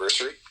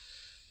anniversary,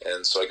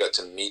 and so I got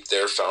to meet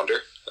their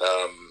founder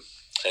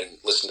and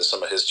listen to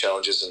some of his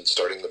challenges in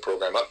starting the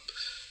program up.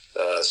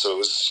 So it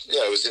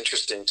was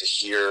interesting to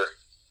hear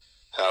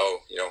how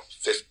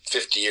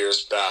 50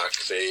 years back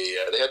they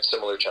had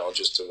similar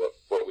challenges to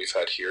what we've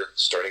had here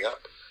starting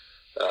up.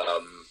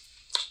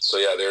 So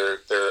yeah,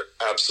 they're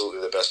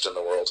absolutely the best in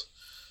the world,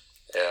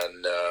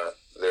 and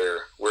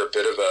we're a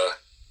bit of a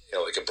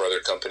like a brother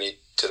company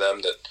to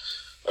them. That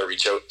I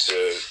reach out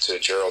to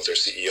Gerald, their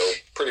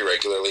CEO, pretty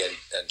regularly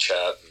and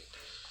chat,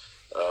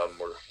 and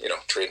we're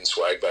trading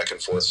swag back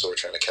and forth. So we're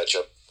trying to catch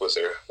up with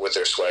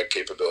their swag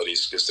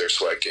capabilities, because their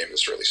swag game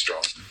is really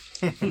strong.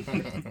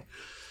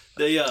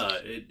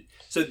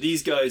 So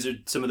these guys are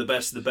some of the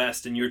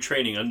best, and you're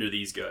training under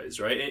these guys,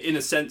 right? In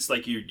a sense,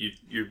 like you're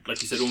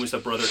like you said, almost a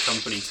brother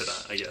company to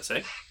that, I guess,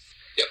 eh?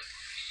 Yep.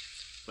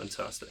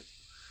 Fantastic.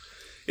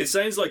 It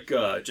sounds like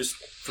just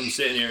from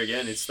sitting here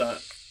again, it's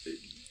that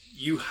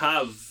you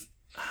have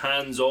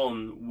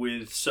hands-on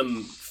with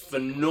some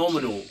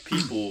phenomenal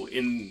people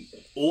in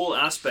all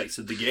aspects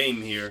of the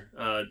game here,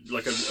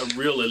 like a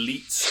real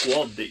elite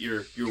squad that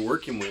you're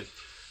working with.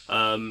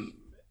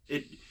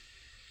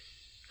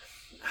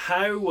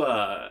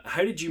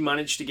 How did you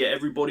manage to get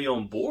everybody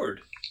on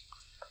board?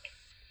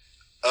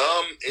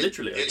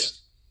 Literally,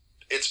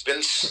 it's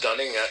been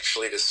stunning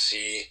actually to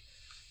see.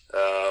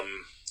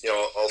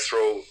 I'll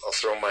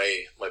throw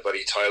my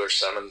buddy Tyler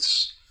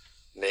Simmons'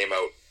 name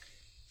out.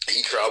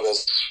 He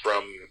travels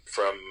from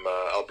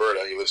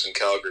Alberta. He lives in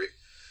Calgary.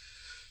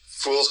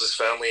 Fools his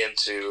family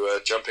into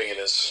jumping in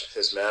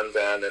his man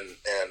van and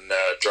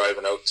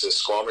driving out to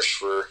Squamish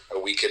for a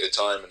week at a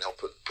time, and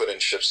help put in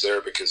shifts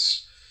there,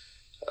 because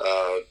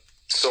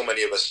so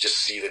many of us just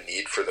see the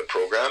need for the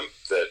program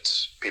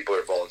that people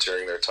are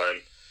volunteering their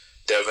time.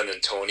 Devin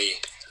and Tony,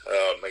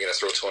 I'm going to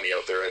throw Tony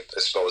out there. I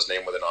spell his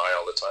name with an I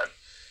all the time.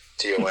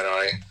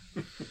 Toni.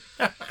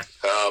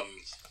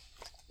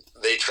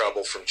 They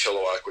travel from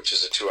Chilliwack, which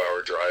is a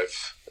 2-hour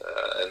drive,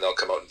 and they'll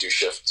come out and do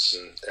shifts,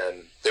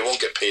 and they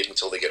won't get paid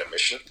until they get a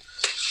mission.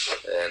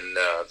 And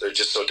they're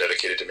just so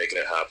dedicated to making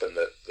it happen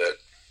that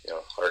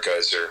our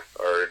guys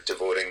are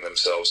devoting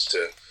themselves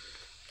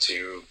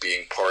to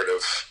being part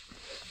of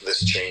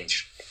this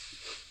change.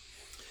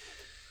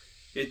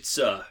 It's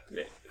I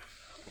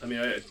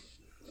don't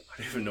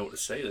even know what to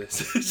say to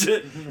this.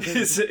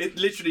 It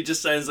literally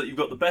just sounds like you've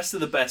got the best of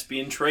the best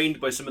being trained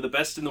by some of the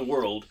best in the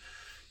world,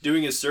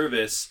 doing a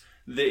service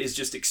that is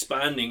just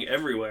expanding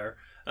everywhere.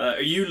 Are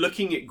you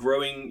looking at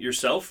growing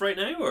yourself right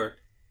now, or?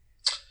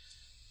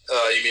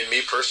 You mean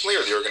me personally,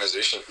 or the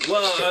organization?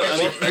 Well,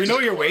 we know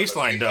your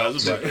waistline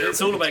does, but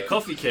it's all about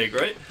Coffee Cake,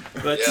 right?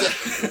 But yeah.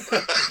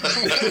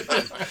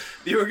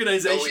 the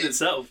organization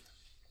itself.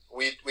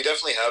 We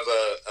definitely have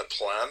a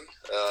plan.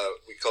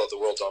 We call it the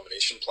World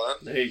Domination Plan.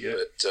 There you go.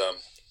 But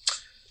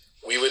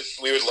we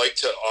would like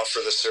to offer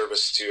the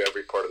service to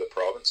every part of the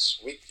province.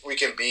 We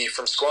can be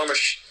from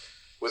Squamish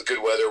with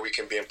good weather. We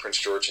can be in Prince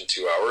George in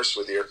 2 hours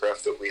with the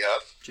aircraft that we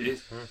have.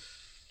 Jeez.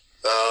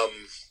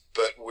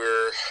 But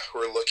we're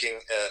looking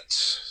at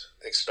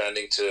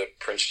expanding to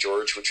Prince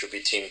George, which would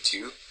be Team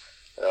 2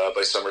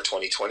 by summer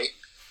 2020.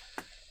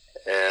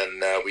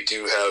 And we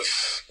do have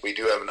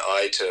an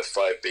eye to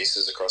 5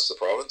 bases across the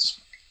province.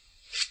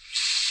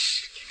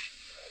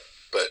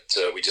 But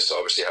we just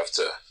obviously have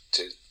to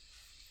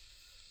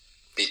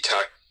be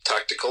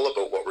tactical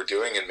about what we're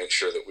doing and make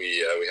sure that we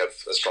have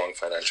a strong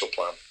financial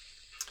plan.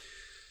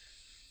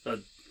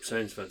 That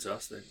sounds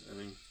fantastic. I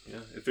mean,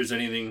 yeah, if there's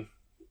anything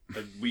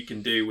that we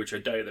can do, which I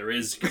doubt there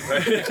is,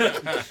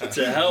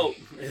 to help,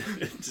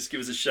 just give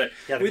us a shout.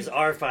 Yeah, because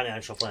our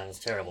financial plan is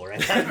terrible,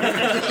 right?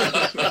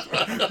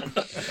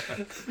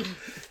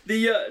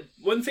 The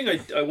one thing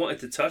I wanted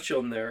to touch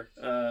on there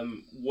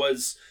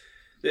was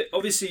that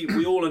obviously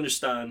we all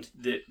understand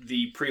that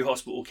the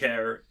pre-hospital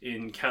care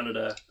in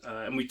Canada,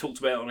 and we talked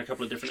about it on a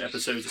couple of different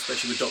episodes,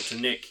 especially with Dr.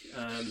 Nick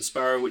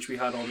Sparrow, which we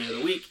had on the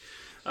other week.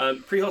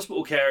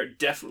 Pre-hospital care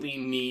definitely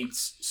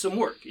needs some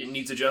work. It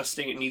needs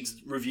adjusting, it needs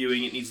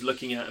reviewing, it needs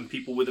looking at, and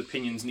people with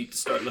opinions need to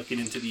start looking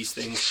into these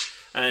things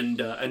and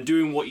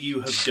doing what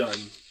you have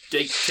done,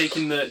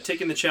 taking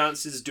the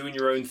chances, doing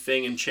your own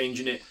thing, and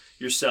changing it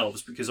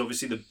yourselves, because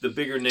obviously the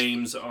bigger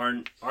names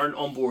aren't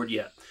on board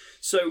yet.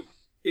 So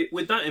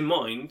with that in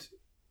mind,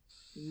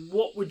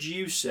 what would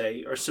you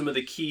say are some of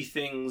the key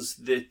things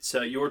that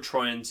you're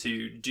trying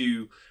to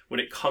do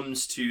when it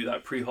comes to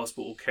that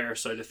pre-hospital care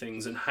side of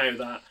things, and how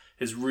that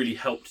has really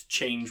helped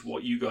change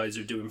what you guys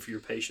are doing for your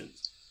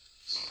patients?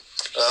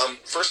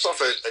 First off,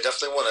 I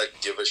definitely want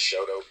to give a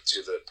shout out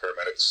to the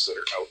paramedics that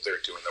are out there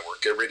doing the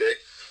work every day.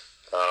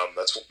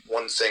 That's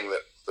one thing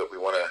that we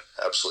want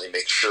to absolutely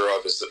make sure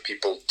of, is that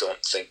people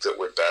don't think that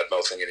we're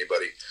bad-mouthing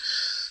anybody.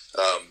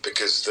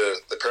 Because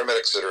the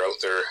paramedics that are out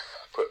there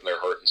putting their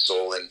heart and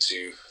soul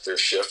into their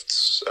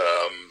shifts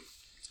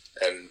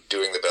and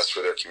doing the best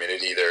for their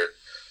community, they're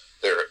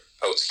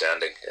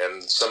outstanding.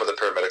 And some of the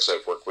paramedics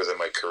I've worked with in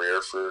my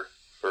career for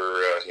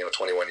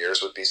 21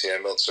 years with BC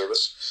Ambulance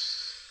Service,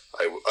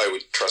 I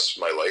would trust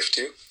my life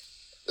to.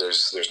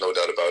 There's no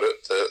doubt about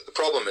it. The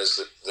problem is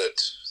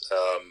that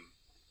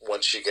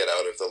once you get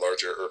out of the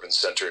larger urban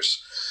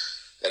centers,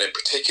 and in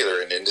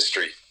particular in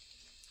industry,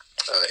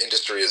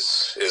 industry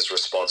is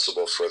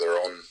responsible for their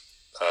own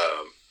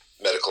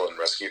medical and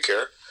rescue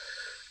care,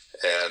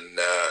 and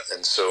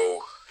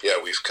so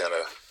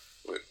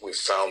we've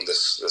found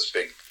this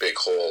big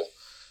hole,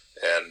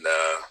 and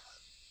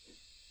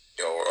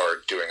are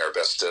doing our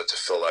best to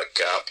fill that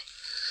gap.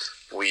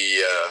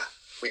 We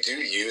do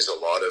use a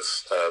lot of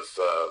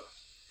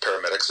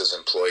paramedics as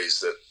employees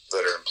that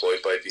are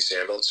employed by BC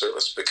Ambulance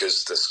Service,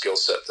 because the skill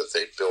set that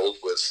they build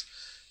with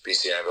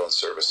BC Ambulance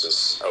Service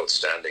is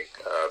outstanding.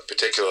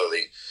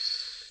 Particularly,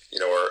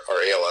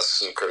 our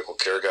ALS and critical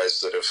care guys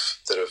that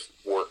have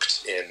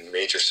worked in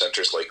major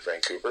centers like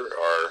Vancouver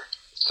are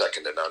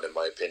second to none, in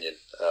my opinion.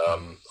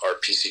 Our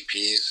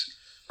PCPs,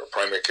 our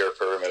primary care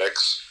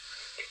paramedics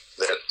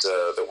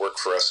that work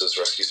for us as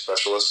rescue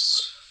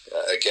specialists,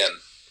 again,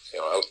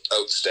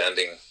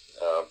 outstanding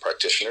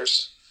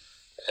practitioners,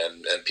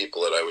 and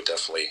people that I would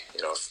definitely,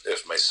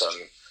 if my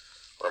son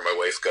or my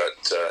wife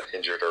got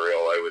injured or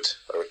ill, I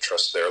would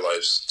trust their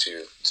lives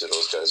to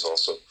those guys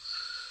also.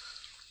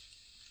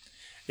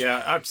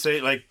 Yeah, I'd say,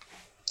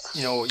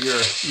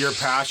 your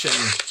passion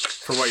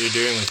for what you're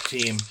doing with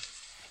team,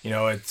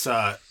 it's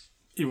I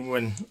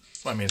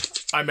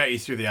met you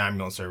through the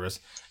ambulance service,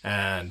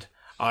 and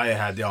I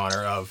had the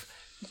honor of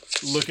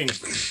looking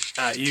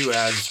at you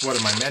as one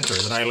of my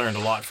mentors, and I learned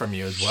a lot from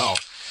you as well.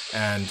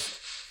 And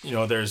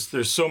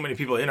there's so many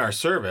people in our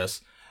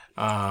service,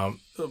 a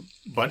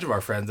bunch of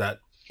our friends that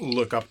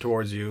look up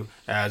towards you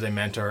as a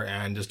mentor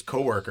and just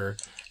coworker.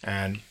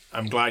 And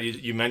I'm glad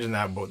you mentioned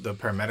that about the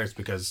paramedics,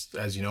 because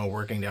as you know,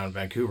 working down in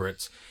Vancouver,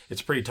 it's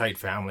a pretty tight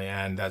family,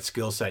 and that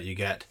skill set you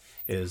get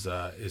is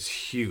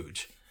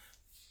huge.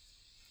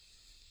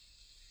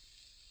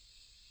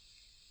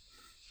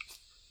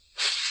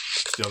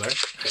 Still there?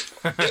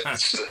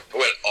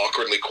 Went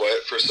awkwardly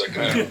quiet for a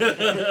second.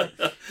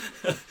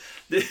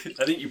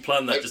 I think you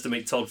planned that just to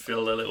make Todd feel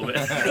a little bit.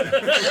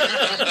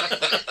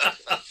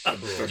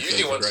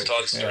 Usually once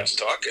Todd starts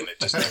talking, it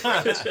just...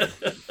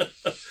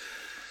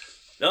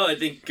 No, I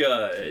think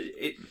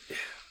it.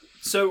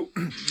 So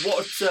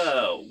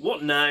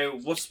what now?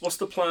 What's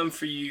the plan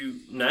for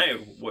you now?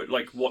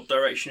 What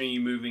direction are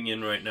you moving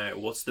in right now?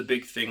 What's the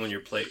big thing on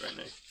your plate right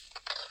now?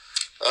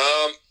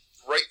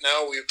 Right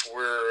now we've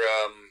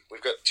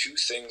got two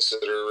things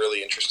that are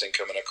really interesting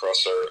coming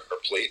across our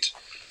plate.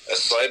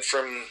 Aside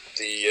from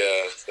the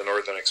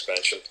Northern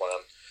Expansion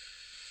Plan,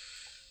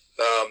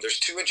 there's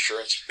two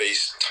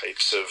insurance-based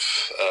types of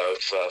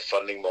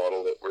funding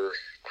model that we're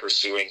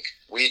pursuing.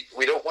 We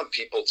don't want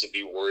people to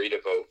be worried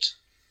about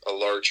a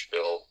large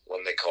bill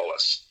when they call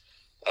us.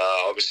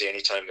 Obviously,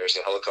 anytime there's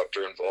a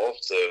helicopter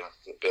involved, the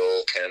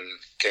bill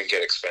can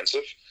get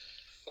expensive.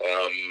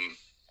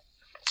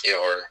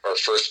 Our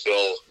first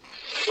bill.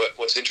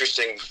 What's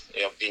interesting,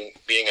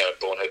 being a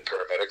bonehead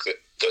paramedic that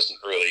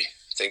doesn't really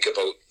think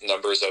about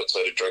numbers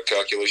outside of drug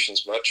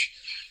calculations much.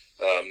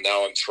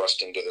 Now I'm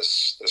thrust into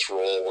this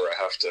role where I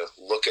have to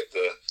look at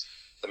the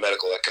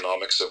medical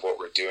economics of what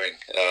we're doing.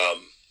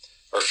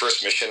 Our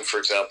first mission, for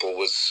example,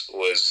 was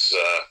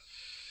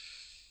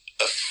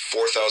a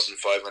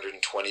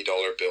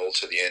 $4,520 bill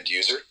to the end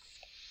user,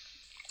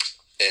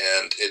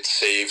 and it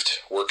saved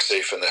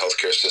WorkSafe and the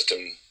healthcare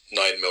system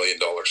 $9 million.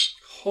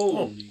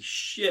 Holy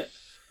shit!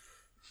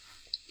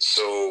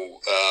 So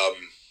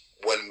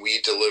when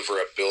we deliver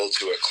a bill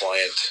to a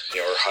client,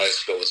 our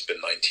highest bill has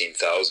been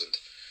 $19,000.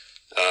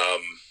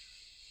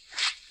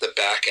 The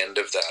back end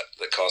of that,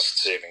 the cost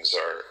savings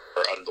are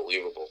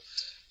unbelievable.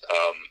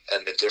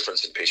 And the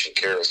difference in patient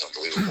care is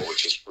unbelievable,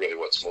 which is really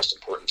what's most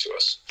important to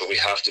us. But we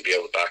have to be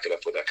able to back it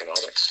up with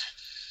economics.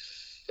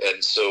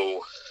 And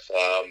so,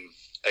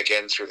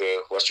 again, through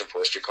the Western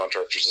Forestry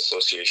Contractors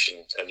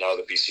Association and now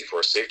the BC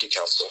Forest Safety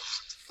Council,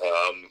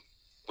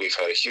 we've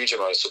had a huge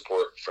amount of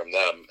support from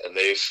them, and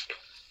they've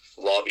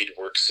lobbied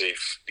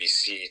WorkSafe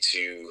BC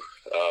to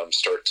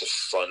start to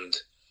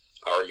fund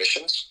our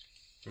missions.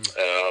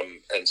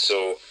 And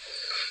so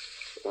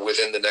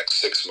within the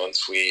next 6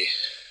 months, we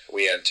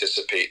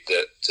anticipate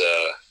that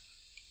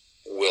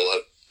we'll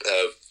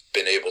have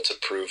been able to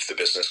prove the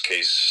business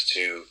case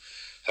to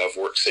have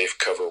WorkSafe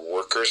cover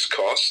workers'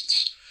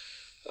 costs.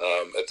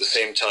 At the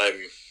same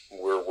time,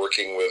 we're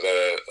working with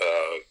a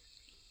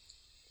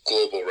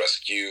global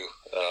rescue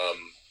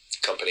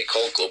company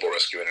called Global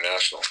Rescue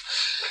International,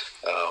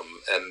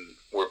 and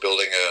we're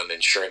building an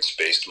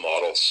insurance-based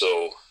model.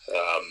 So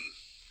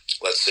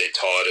let's say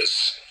Todd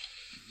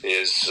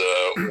is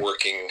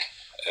working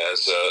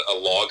as a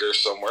logger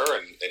somewhere,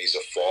 and he's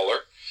a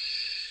faller.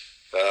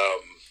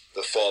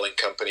 The logging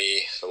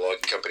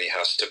company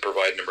has to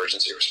provide an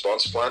emergency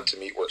response plan to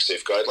meet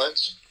WorkSafe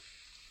guidelines,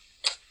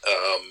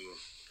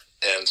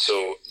 and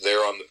so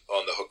they're on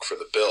the hook for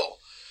the bill.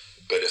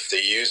 But if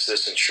they use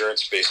this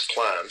insurance-based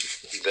plan,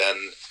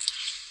 then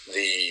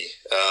the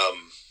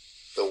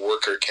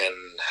worker can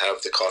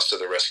have the cost of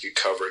the rescue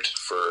covered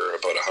for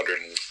about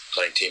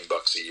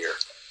 $119 a year.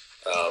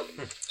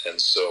 And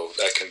so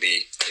that can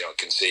be,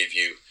 can save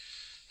you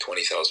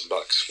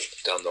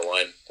 $20,000 down the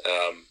line,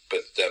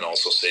 but then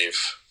also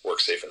work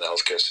safe in the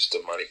healthcare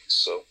system money.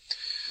 So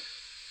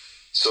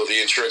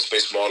the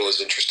insurance-based model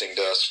is interesting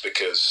to us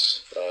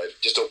because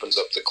it just opens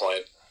up the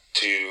client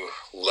to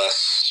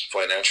less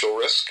financial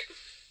risk.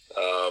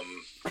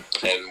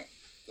 And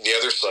the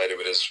other side of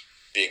it is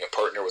being a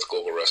partner with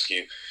Global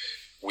Rescue.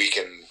 We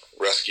can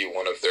rescue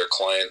one of their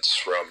clients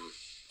from,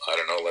 I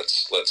don't know,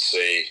 let's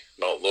say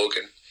Mount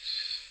Logan,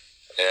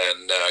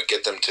 and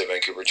get them to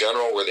Vancouver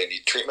General where they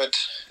need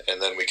treatment,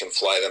 and then we can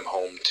fly them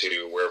home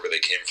to wherever they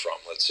came from.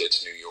 Let's say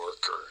it's New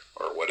York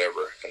or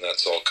whatever, and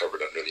that's all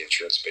covered under the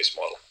insurance-based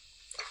model.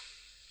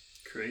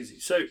 Crazy.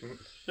 So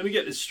let me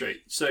get this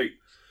straight. So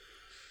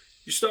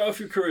you start off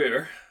your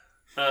career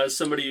as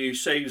somebody who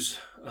saves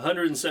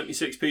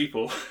 176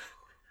 people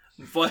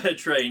via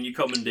train you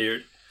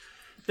commandeered.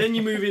 Then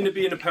you move into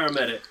being a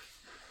paramedic.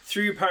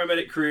 Through your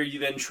paramedic career, you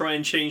then try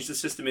and change the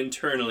system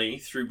internally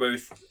through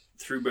both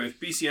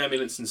BC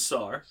Ambulance and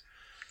SAR.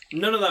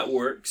 None of that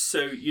works,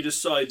 so you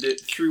decide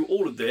that through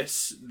all of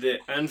this,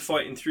 and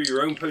fighting through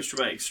your own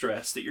post-traumatic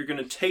stress, that you're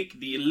going to take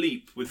the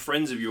leap with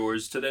friends of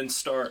yours to then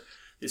start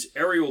this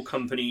aerial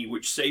company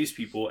which saves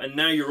people. And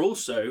now you're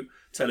also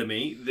telling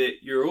me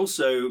that you're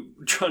also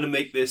trying to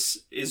make this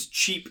as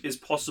cheap as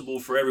possible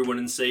for everyone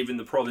and saving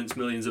the province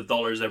millions of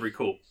dollars every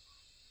call.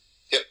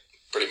 Yep,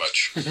 pretty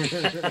much.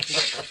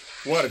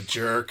 What a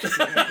jerk. We're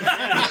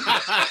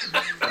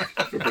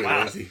pretty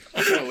lazy.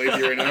 I'm kind of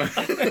lazy right now.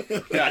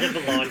 I did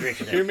the laundry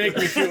today. You make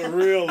me feel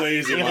real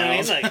lazy, You know what I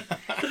mean? Miles. Like,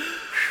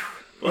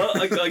 Well,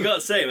 I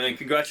gotta say, man,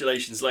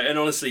 congratulations! And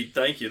honestly,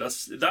 thank you.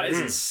 That is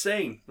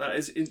insane.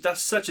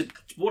 That's such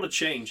what a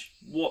change.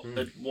 What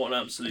an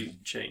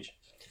absolute change.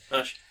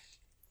 Ash.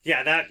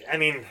 yeah,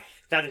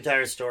 that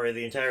entire story,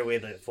 the entire way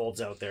that it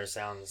folds out there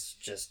sounds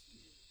just...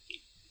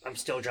 I'm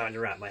still trying to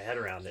wrap my head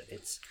around it.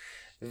 It's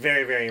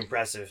very, very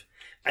impressive.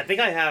 I think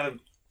I have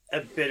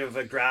a bit of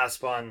a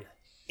grasp on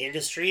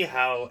industry,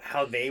 how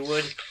they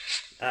would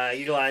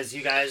utilize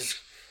you guys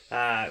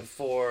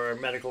for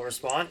medical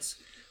response.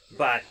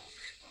 But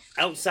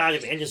outside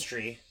of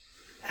industry,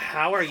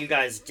 how are you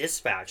guys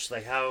dispatched?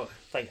 How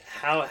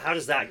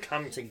does that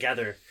come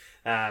together?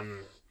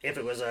 If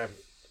it was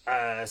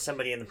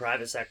somebody in the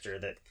private sector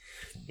that,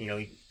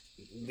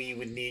 we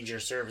would need your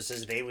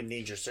services, they would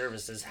need your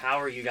services. How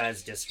are you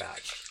guys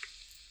dispatched?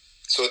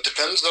 So it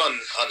depends on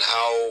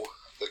how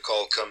the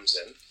call comes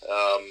in.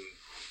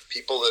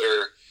 People that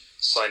are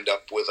signed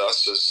up with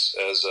us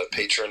as a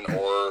patron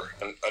or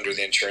under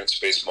the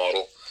insurance-based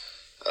model,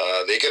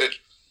 they get a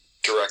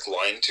direct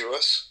line to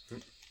us.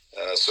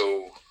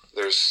 So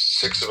there's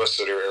 6 of us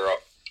that are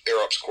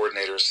Air Ops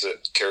coordinators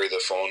that carry the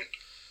phone.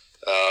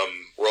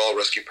 We're all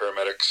rescue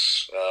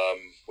paramedics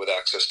with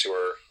access to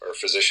our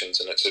physicians,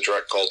 and it's a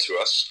direct call to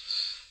us.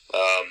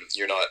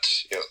 You're not,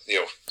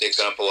 the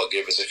example I'll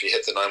give is if you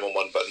hit the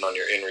 911 button on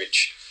your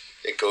InReach,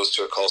 it goes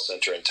to a call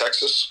center in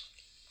Texas,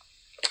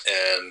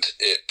 and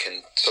it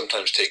can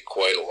sometimes take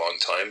quite a long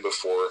time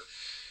before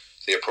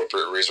the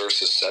appropriate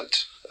resource is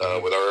sent.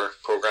 With our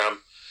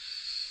program,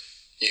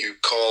 you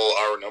call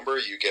our number,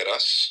 you get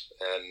us,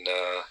 and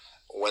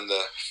when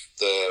the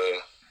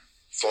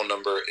phone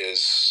number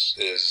is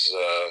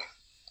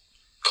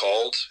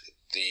called,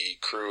 the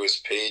crew is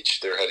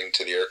paged, they're heading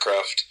to the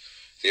aircraft.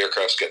 The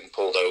aircraft's getting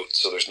pulled out,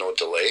 so there's no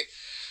delay.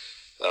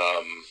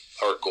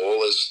 Our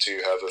goal is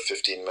to have a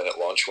 15-minute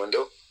launch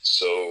window,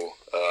 so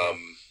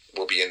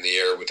we'll be in the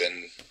air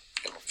within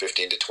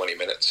 15 to 20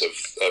 minutes of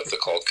the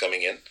call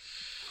coming in.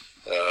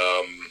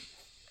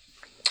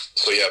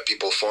 So yeah,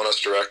 people phone us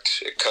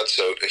direct. It cuts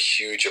out a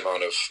huge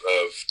amount of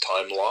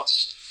time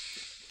loss.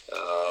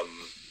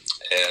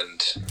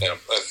 And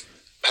I've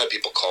had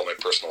people call my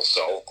personal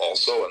cell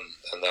also,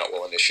 and that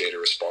will initiate a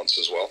response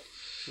as well.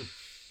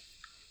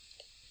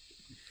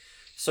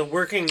 So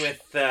working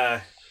with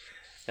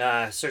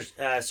search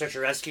and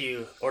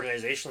rescue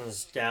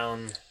organizations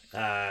down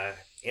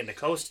in the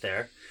coast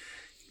there,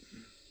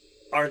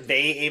 are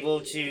they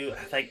able to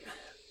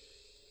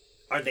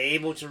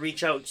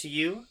reach out to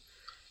you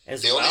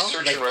as well? The only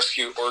search and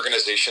rescue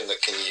organization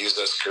that can use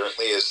us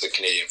currently is the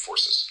Canadian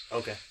Forces.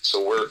 Okay.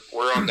 So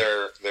we're on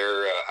their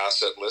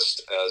asset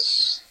list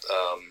as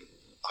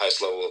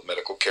highest level of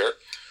medical care,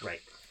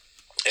 Right.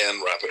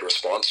 and rapid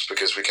response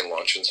because we can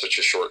launch in such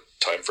a short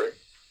time frame.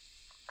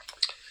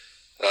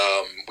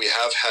 We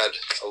have had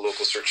a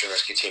local search and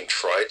rescue team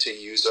try to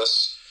use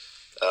us,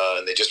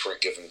 and they just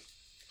weren't given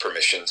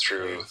permission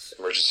through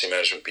Emergency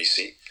Management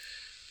BC.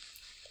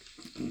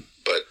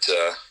 But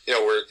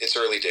it's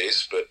early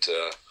days, but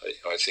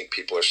I think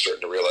people are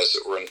starting to realize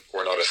that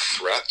we're not a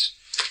threat,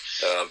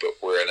 but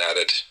we're an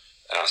added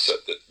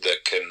asset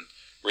that can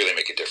really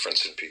make a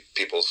difference in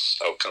people's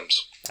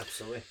outcomes.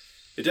 Absolutely.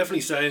 It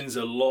definitely sounds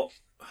a lot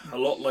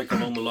like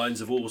along the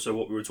lines of also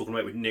what we were talking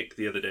about with Nick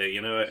the other day.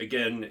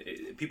 Again,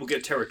 people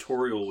get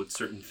territorial with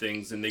certain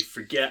things and they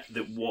forget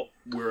that what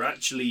we're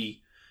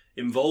actually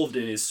involved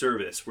in is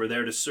service. We're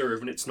there to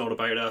serve, and it's not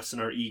about us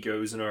and our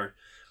egos and our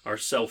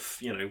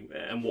ourself,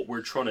 and what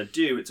we're trying to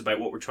do. It's about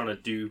what we're trying to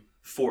do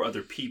for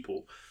other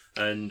people.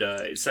 And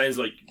it sounds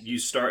like you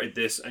started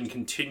this and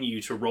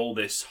continue to roll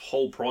this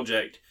whole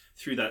project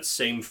through that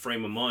same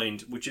frame of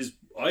mind, which is,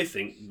 I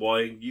think,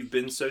 why you've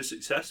been so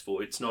successful.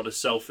 It's not a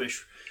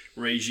selfish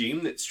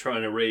regime that's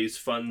trying to raise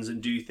funds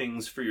and do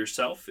things for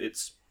yourself.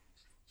 It's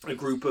a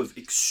group of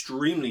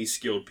extremely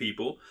skilled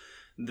people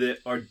that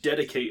are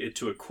dedicated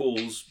to a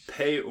cause,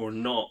 pay or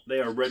not. They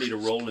are ready to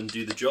roll and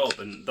do the job,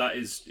 and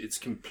it's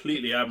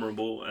completely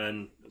admirable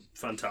and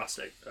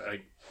fantastic.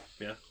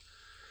 Yeah.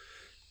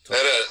 I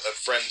had a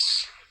friend,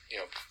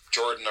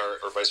 Jordan,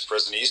 our vice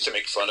president, he used to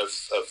make fun of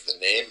the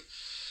name.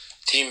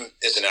 TEAM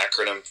is an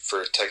acronym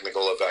for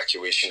Technical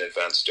Evacuation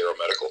Advanced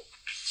Aeromedical.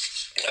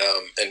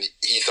 And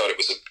he thought it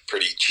was a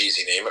pretty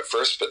cheesy name at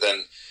first, but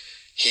then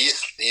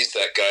he's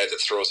that guy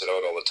that throws it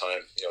out all the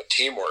time.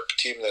 Teamwork,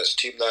 team this,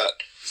 team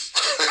that.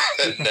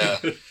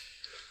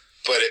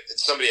 But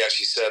somebody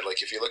actually said,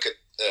 like, if you look at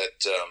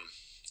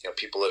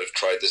people that have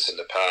tried this in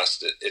the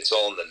past, it's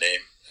all in the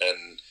name,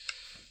 and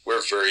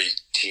we're very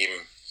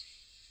team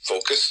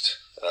focused,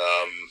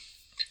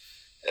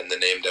 and the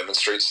name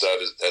demonstrates that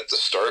at the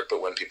start.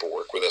 But when people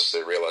work with us,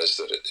 they realize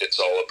that it's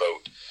all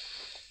about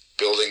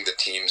building the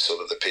team so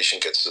that the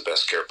patient gets the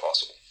best care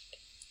possible.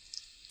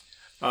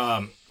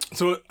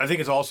 So I think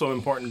it's also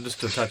important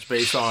just to touch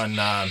base on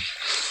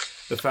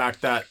the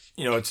fact that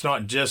it's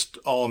not just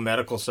all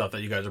medical stuff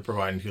that you guys are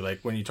providing to.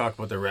 Like, when you talk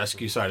about the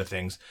rescue side of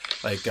things,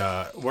 like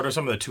what are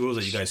some of the tools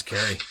that you guys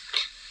carry?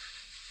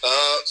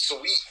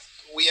 So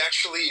we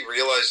actually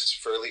realized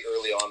fairly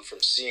early on from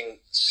seeing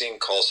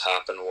calls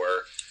happen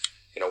where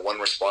one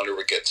responder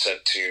would get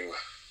sent to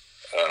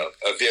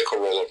a vehicle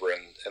rollover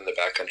in the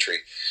backcountry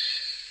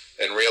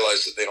and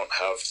realize that they don't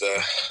have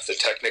the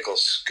technical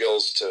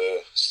skills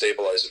to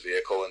stabilize a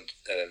vehicle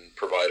and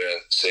provide a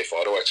safe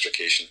auto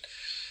extrication.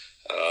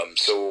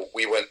 So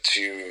we went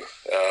to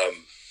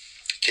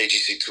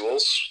KGC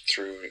Tools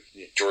through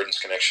Jordan's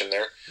connection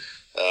there,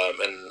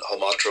 and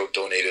Holmatro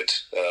donated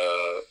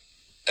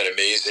an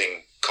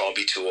amazing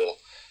combi tool.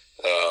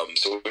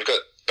 So we've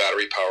got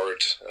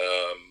battery-powered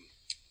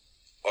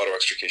auto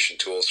extrication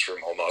tools from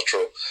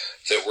Holmatro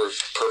that were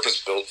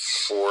purpose-built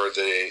for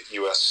the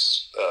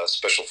U.S.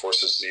 Special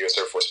Forces, the U.S.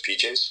 Air Force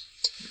PJs.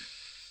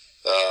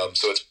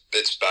 So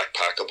it's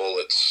backpackable.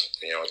 It's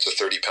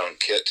a 30-pound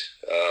kit.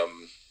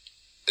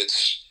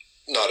 It's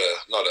not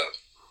a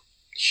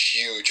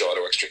huge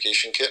auto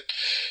extrication kit,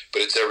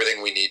 but it's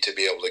everything we need to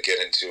be able to get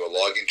into a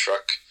logging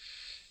truck,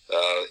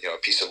 a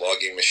piece of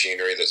logging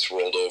machinery that's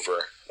rolled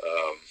over.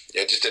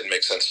 It just didn't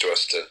make sense to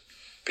us to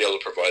be able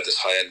to provide this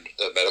high-end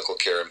medical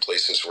care in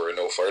places where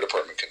no fire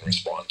department can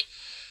respond,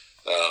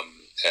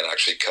 and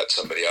actually cut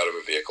somebody out of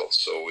a vehicle.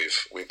 So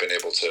we've been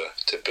able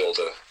to build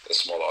a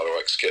small auto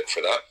X kit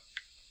for that.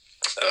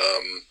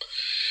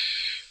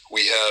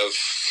 We have,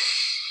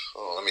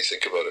 let me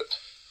think about it,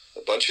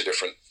 a bunch of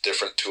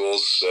different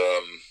tools,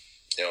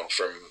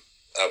 from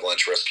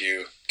avalanche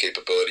rescue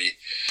capability.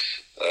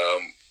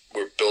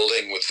 We're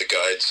building with the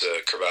guides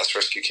crevasse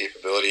rescue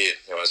capability.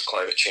 As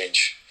climate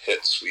change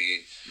hits,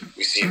 we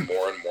see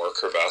more and more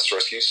crevasse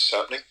rescues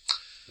happening,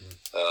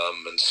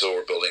 and so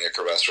we're building a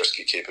crevasse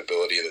rescue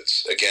capability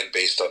that's again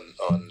based on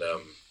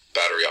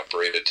battery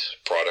operated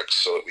products,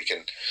 so that we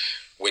can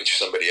winch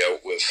somebody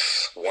out with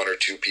one or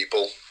two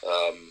people,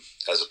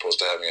 as opposed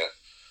to having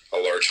a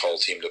large haul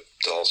team to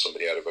haul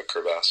somebody out of a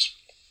crevasse.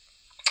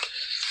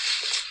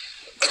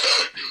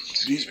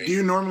 Do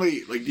you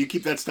normally, do you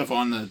keep that stuff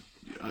on the,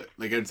 I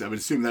would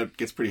assume that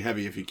gets pretty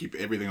heavy if you keep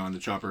everything on the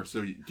chopper.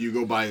 So do you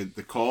go by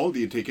the call? Do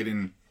you take it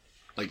in,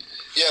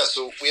 Yeah,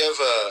 so we have,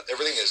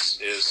 everything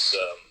is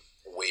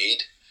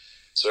weighed.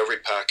 So every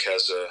pack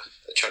has a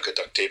chunk of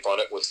duct tape on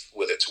it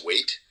with its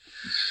weight.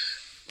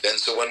 And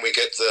so when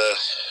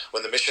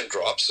the mission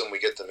drops and we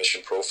get the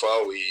mission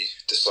profile, we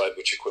decide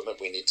which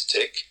equipment we need to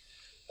take.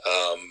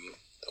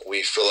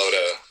 We fill out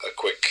a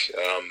quick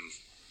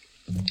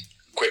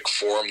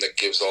form that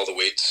gives all the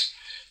weights.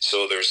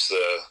 So there's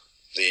the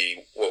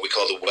what we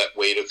call the wet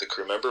weight of the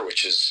crew member,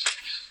 which is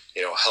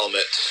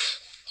helmet,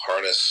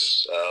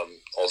 harness,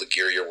 all the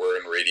gear you're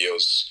wearing,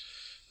 radios,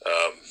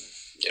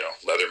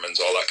 Leathermans,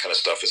 all that kind of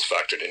stuff is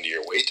factored into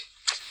your weight.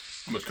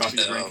 How much coffee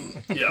you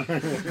drink? Yeah.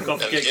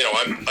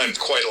 And, I'm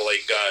quite a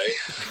late guy.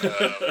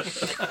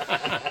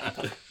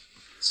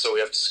 So we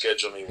have to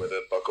schedule me with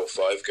a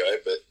 $1.05 guy,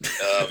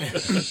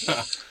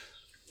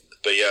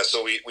 but yeah,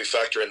 so we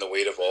factor in the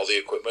weight of all the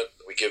equipment.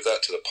 We give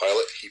that to the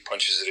pilot. He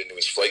punches it into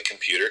his flight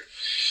computer.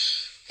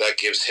 That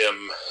gives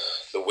him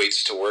the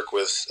weights to work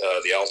with,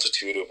 the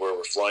altitude of where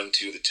we're flying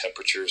to, the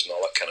temperatures, and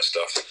all that kind of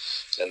stuff.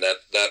 And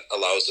that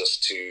allows us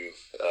to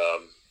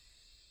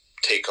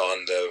take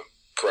on the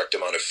correct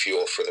amount of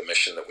fuel for the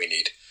mission that we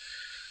need.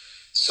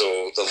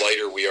 So the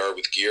lighter we are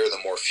with gear, the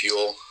more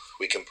fuel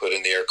we can put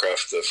in the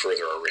aircraft, the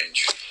further our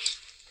range.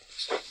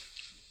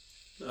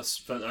 That's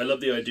fun. I love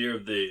the idea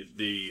of the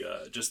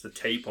just the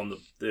tape on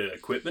the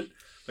equipment.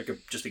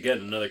 Just again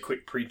another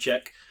quick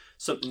pre-check.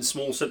 something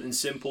small, something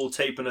simple,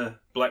 tape and a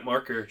black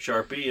marker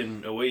Sharpie,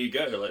 and away you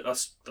go. Like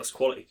that's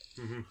quality.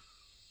 Mm-hmm.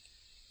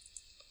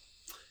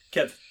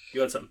 Kev, you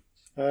had something?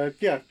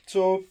 Yeah,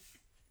 so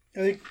I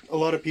think a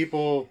lot of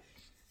people,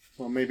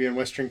 well, maybe in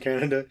Western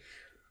Canada,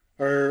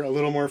 are a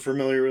little more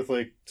familiar with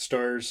like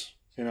Stars,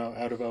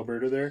 out of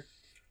Alberta there.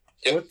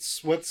 Yep.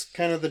 What's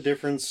kind of the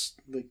difference?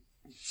 Like,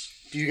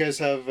 do you guys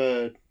have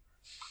a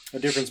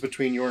difference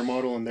between your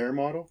model and their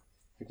model?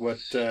 Like, what?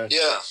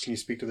 Yeah. Can you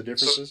speak to the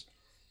differences?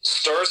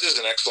 Stars is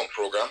an excellent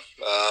program.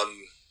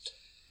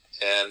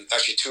 And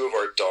actually, two of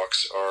our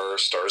docks are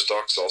Stars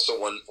docks also.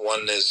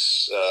 One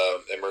is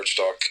Emerge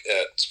dock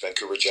at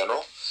Vancouver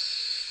General,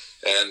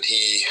 and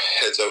he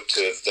heads out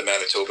to the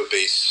Manitoba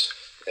base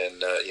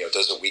and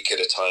does a week at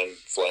a time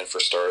flying for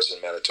Stars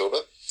in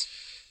Manitoba.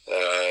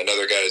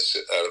 Another guy's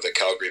out of the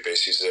Calgary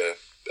base. He's a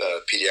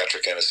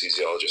pediatric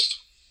anesthesiologist,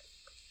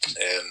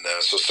 and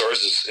so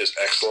Stars is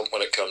excellent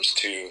when it comes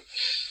to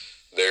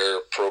their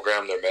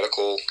program, their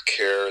medical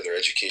care, their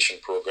education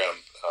program,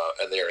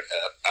 and they're an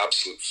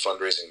absolute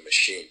fundraising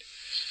machine.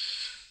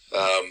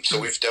 So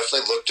we've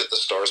definitely looked at the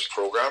Stars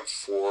program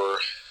for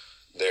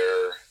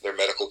their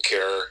medical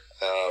care,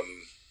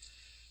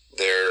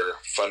 their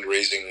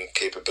fundraising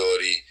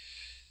capability,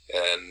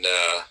 and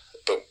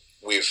but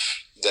we've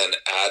then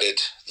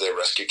added the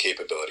rescue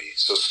capability.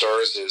 So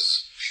Stars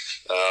is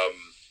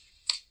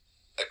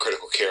a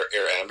critical care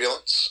air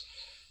ambulance,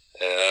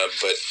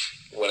 but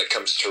when it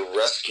comes to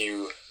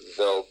rescue,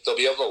 they'll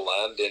be able to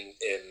land in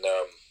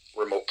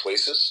remote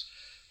places,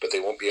 but they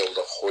won't be able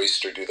to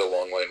hoist or do the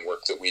long line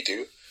work that we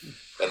do,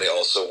 and they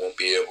also won't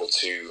be able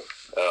to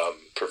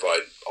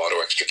provide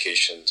auto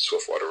extrication,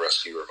 swift water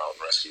rescue, or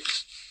mountain rescue.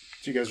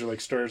 So you guys are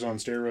like Stars on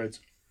steroids.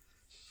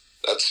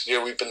 That's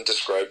we've been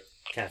described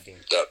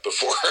Caffeine. that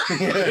before.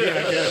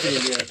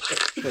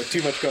 Yeah.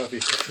 Too much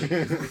coffee.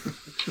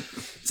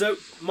 So,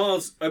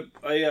 Miles,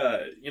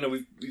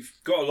 we've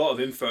got a lot of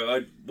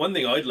info. One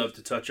thing I'd love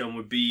to touch on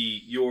would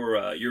be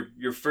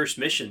your first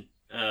mission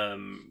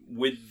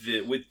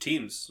with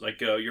teams,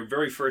 like your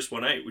very first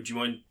one out. Would you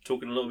mind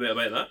talking a little bit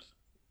about that?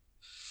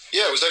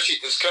 Yeah, it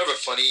was kind of a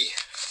funny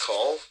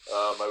call.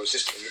 I was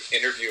just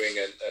interviewing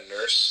a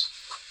nurse,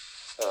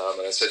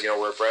 and I said,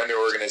 we're a brand new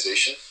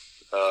organization,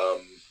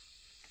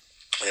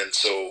 and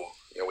so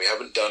we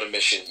haven't done a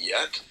mission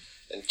yet.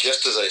 And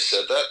just as I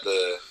said that,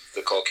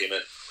 the call came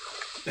in.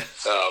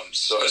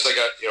 So I was like,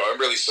 I'm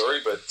really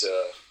sorry, but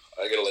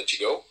I got to let you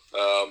go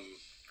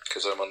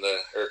because I'm on the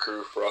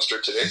aircrew roster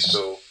today.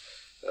 So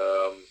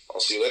I'll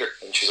see you later.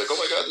 And she's like, oh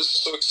my God, this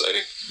is so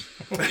exciting.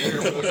 Being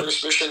here for the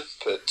first mission.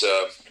 But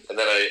and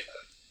then I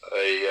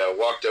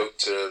walked out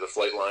to the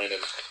flight line,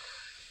 and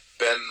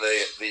Ben,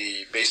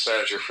 the base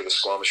manager for the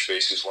Squamish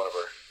base, who's one of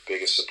our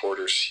biggest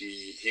supporters,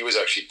 he was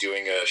actually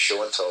doing a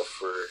show and tell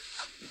for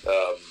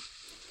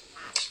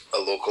a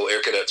local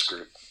air cadets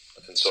group.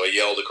 And so I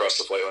yelled across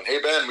the flight line,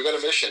 hey Ben, we got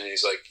a mission. And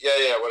he's like,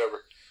 yeah,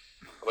 whatever.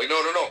 I'm like,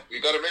 no, we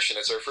got a mission.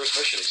 It's our first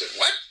mission. He's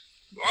like,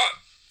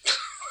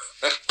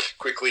 what?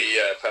 Quickly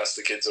passed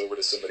the kids over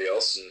to somebody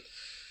else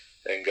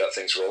and got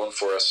things rolling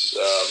for us.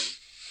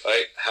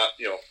 I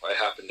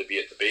happened to be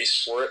at the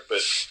base for it,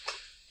 but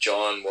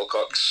John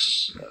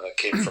Wilcox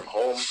came from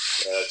home.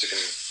 Took him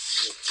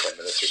 10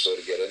 minutes or so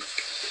to get in.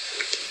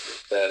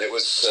 And it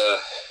was,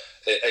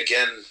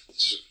 again,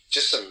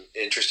 just some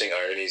interesting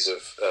ironies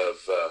of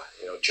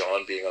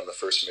John being on the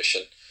first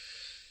mission.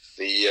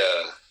 The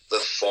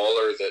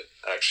faller that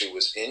actually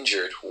was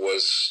injured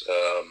was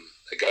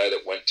a guy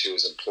that went to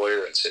his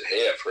employer and said,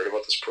 hey, I've heard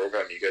about this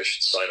program. You guys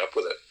should sign up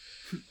with it.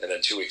 And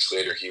then 2 weeks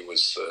later, he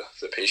was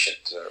the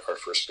patient, our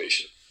first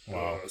patient.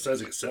 Wow, that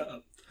sounds like a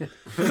setup.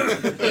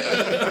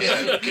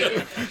 Yeah,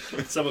 okay.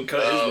 Someone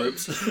cut his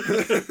ropes.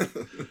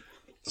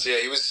 So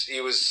yeah, he was.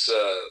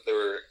 They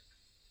were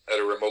at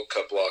a remote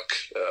cut block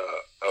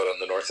out on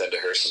the north end of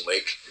Harrison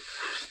Lake,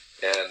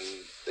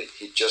 and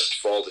he just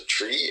felled a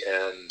tree,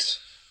 and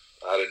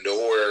out of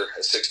nowhere,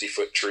 a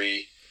 60-foot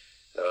tree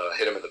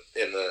hit him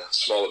in the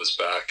small of his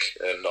back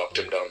and knocked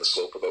him down the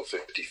slope about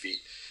 50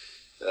 feet.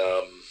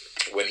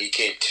 When he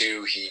came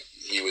to,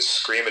 he was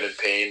screaming in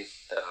pain.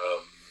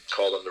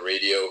 Called on the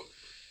radio,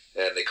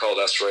 and they called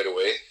us right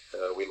away.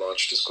 We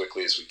launched as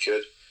quickly as we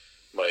could.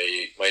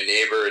 My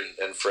neighbor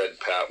and friend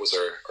Pat was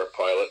our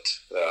pilot.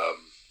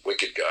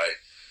 Wicked guy.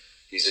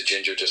 He's a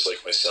ginger just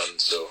like my son,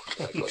 so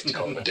I'd like to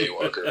call him a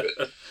daywalker,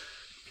 but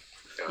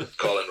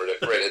calling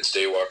redheads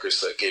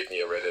daywalkers, that gave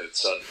me a redheaded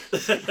son.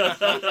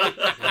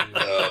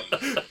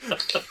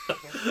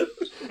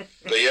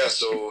 But yeah,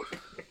 so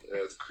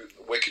the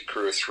Wicked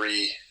crew of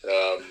 3,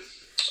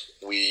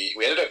 we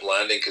ended up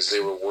landing because they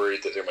were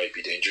worried that there might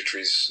be danger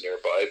trees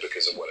nearby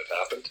because of what had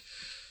happened.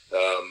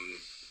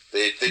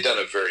 They'd done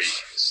a very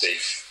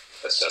safe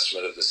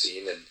assessment of the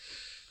scene, and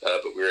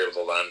but we were able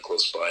to land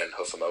close by and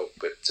hoof him out.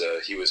 But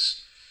he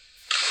was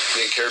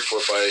being cared for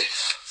by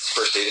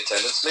first aid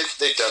attendants.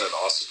 They'd done an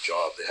awesome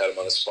job. They had him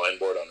on a spine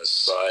board on his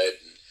side,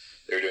 and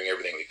they were doing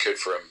everything they could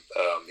for him.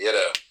 He had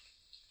a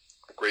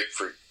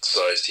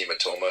grapefruit-sized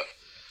hematoma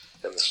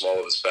in the small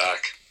of his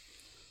back.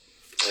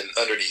 And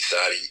underneath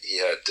that, he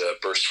had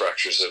burst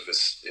fractures of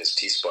his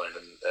T-spine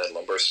and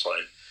lumbar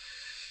spine.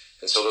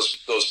 And so those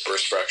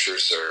burst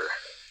fractures are,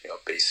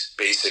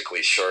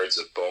 basically shards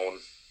of bone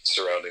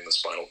surrounding the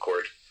spinal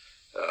cord.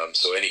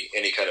 So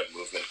any kind of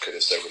movement could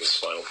have severed the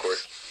spinal cord.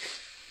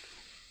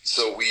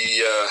 So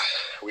we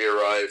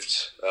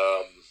arrived.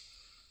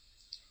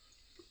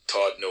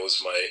 Todd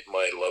knows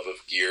my love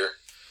of gear,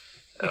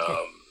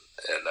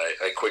 and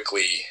I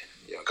quickly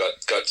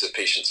got to the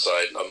patient's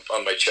side.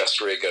 On my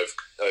chest rig,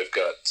 I've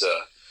got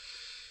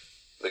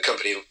the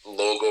company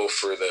logo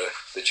for the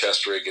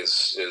chest rig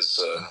is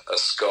a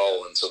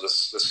skull, and so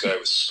this guy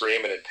was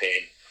screaming in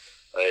pain.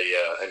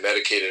 I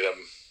medicated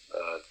him,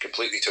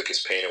 completely took his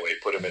pain away,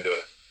 put him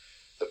into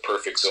the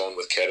perfect zone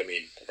with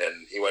ketamine,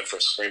 and he went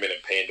from screaming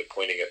in pain to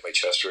pointing at my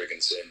chest rig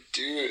and saying,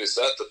 "Dude, is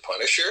that the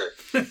Punisher?"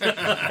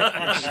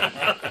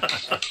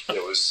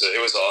 It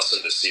was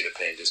awesome to see the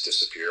pain just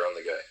disappear on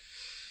the guy.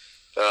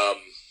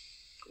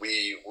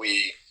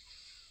 We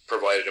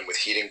provided him with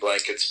heating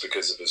blankets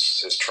because of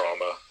his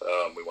trauma.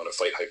 We want to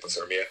fight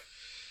hypothermia,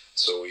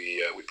 so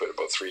we put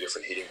about 3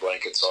 different heating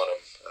blankets on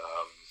him,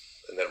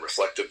 and then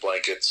reflective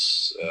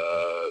blankets.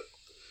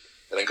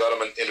 And then got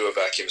him into a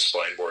vacuum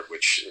spine board,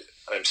 which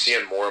I'm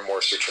seeing more and more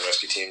search and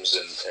rescue teams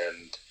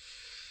and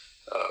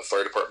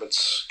fire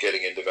departments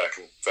getting into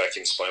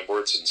vacuum spine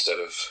boards instead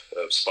of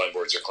spine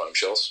boards or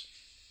clamshells.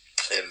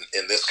 And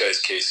in this guy's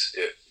case,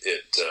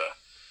 it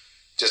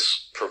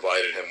just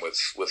provided him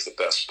with the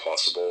best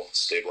possible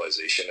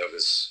stabilization of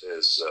his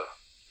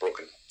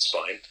broken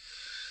spine.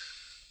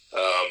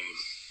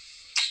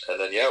 And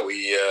then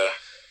we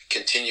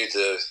continued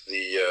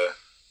the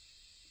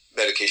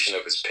medication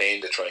of his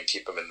pain to try and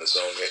keep him in the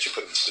zone. We actually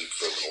put him to sleep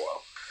for a little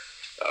while,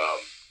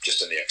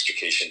 just in the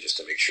extrication, just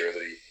to make sure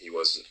that he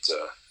wasn't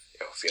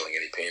feeling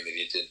any pain that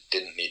he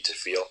didn't need to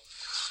feel.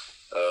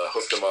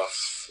 Hoofed him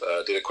off,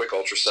 did a quick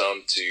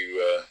ultrasound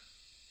to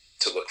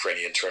look for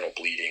any internal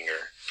bleeding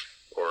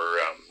or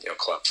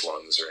collapsed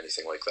lungs or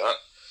anything like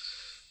that.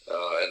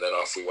 And then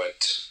off we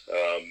went.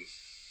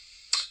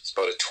 It's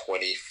about a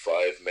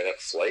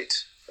 25-minute flight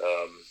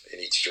in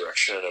each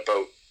direction, and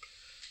about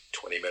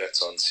 20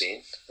 minutes on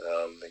scene,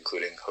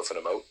 including hoofing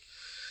him out.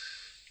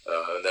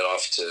 And then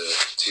off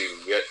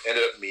we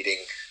ended up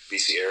meeting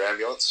BC Air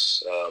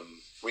Ambulance.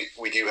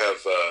 We do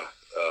have a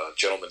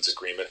gentleman's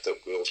agreement that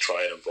we'll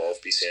try and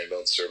involve BC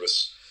Ambulance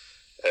Service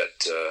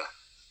at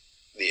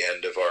the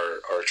end of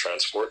our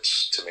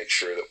transports to make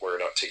sure that we're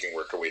not taking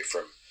work away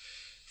from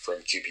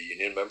QP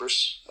Union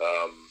members.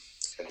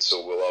 And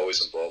so we'll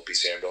always involve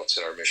BC Ambulance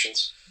in our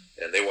missions.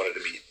 And they wanted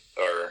to meet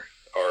our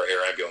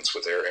air ambulance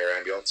with their air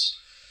ambulance.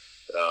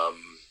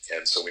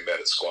 And so we met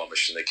at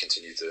Squamish, and they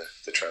continued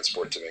the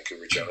transport to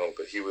Vancouver General.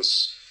 But he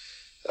was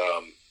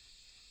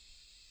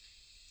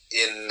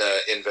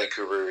in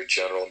Vancouver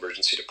General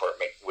Emergency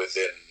Department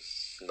within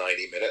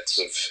 90 minutes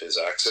of his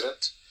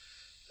accident.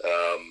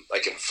 I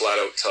can flat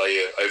out tell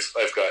you,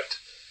 I've got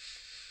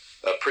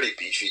a pretty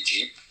beefy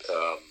Jeep.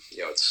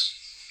 It's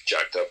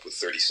jacked up with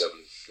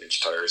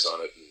 37-inch tires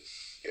on it, and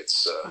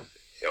it's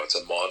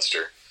a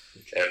monster.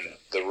 And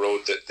the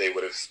road that they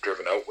would have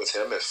driven out with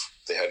him if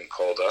they hadn't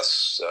called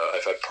us,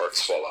 I've had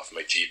parts fall off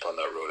my Jeep on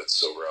that road. It's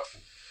so rough.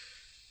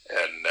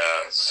 And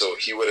so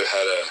he would have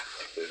had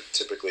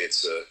typically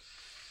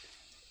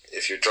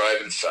if you're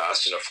driving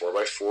fast in a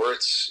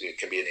 4x4, it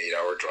can be an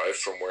 8-hour drive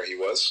from where he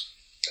was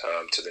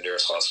to the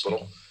nearest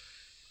hospital.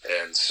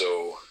 And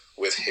so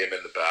with him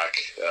in the back,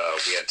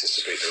 we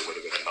anticipate there would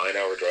have been a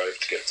 9-hour drive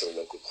to get to the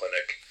local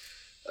clinic.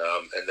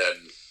 And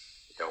then,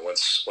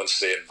 once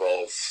they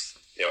involve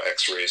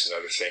x-rays and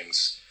other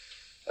things,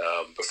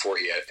 before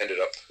he ended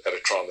up at a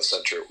trauma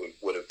center, it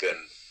would have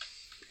been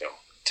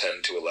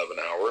 10 to 11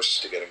 hours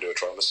to get him to a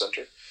trauma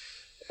center,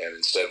 and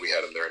instead we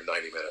had him there in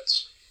 90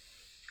 minutes.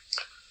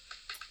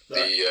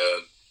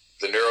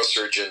 The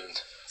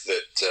neurosurgeon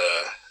that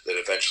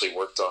eventually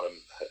worked on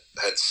him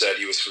had said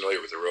he was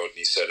familiar with the road, and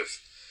he said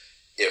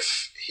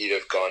if he'd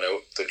have gone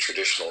out the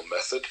traditional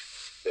method,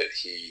 that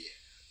he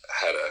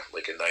had a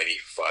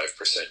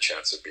 95%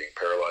 chance of being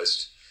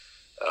paralyzed.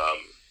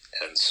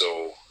 And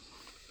so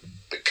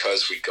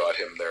because we got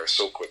him there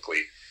so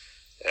quickly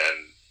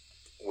and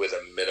with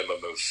a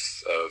minimum of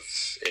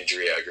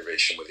injury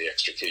aggravation with the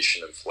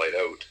extrication and flight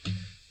out,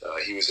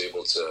 he was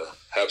able to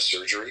have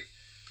surgery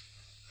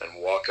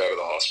and walk out of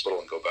the hospital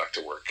and go back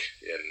to work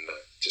in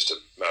just a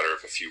matter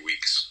of a few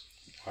weeks.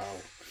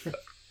 Wow.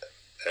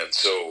 And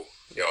so,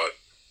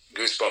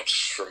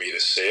 goosebumps for me to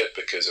say it,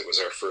 because it was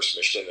our first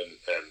mission,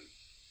 and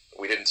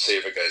we didn't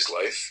save a guy's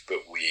life,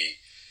 but we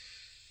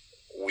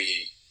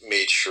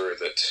made sure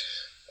that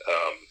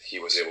he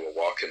was able to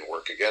walk and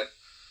work again.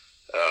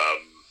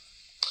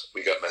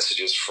 We got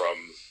messages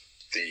from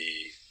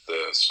the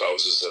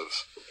spouses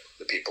of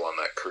the people on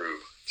that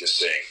crew just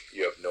saying,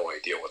 "You have no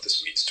idea what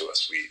this means to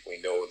us. We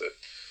know that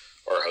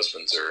our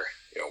husbands are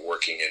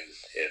working in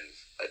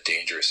a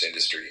dangerous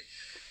industry,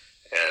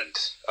 and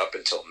up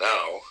until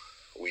now,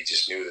 we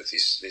just knew that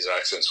these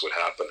accidents would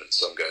happen, and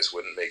some guys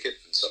wouldn't make it,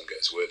 and some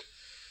guys would.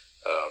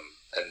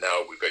 And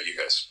now we've got you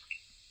guys."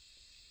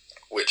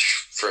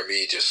 which for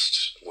me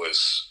just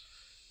was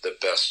the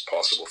best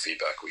possible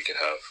feedback we could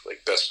have.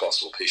 Like, best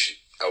possible patient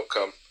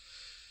outcome,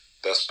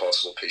 best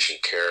possible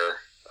patient care.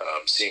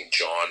 Seeing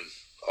John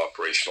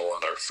operational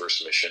on our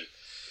first mission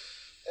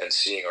and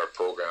seeing our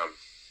program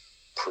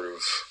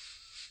prove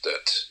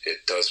that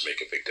it does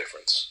make a big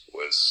difference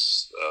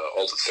was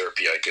all the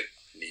therapy I could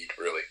need,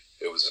 really.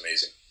 It was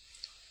amazing.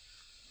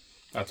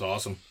 That's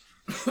awesome.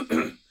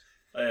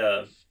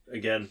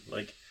 Again,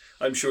 like,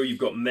 I'm sure you've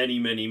got many,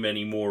 many,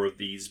 many more of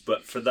these,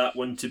 but for that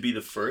one to be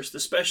the first,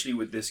 especially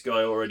with this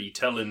guy already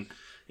telling,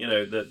 you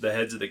know, the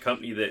heads of the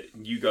company that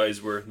you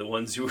guys were the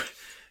ones who,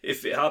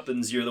 if it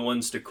happens, you're the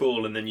ones to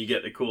call, and then you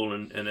get the call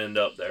and end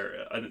up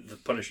there. The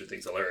Punisher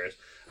thing's hilarious.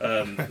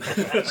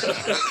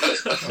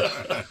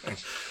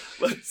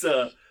 But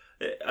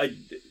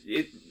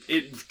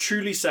it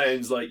truly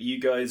sounds like you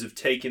guys have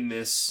taken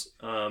this,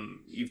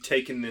 you've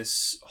taken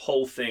this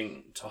whole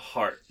thing to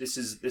heart. This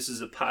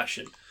is a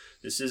passion.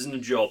 This isn't a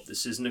job.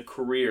 This isn't a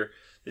career.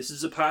 This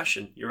is a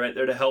passion. You're out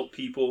there to help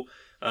people,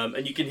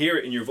 and you can hear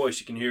it in your voice.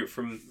 You can hear it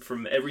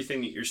from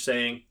everything that you're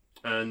saying,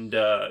 and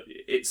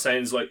it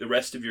sounds like the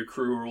rest of your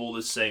crew are all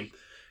the same,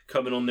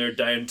 coming on their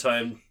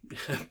downtime,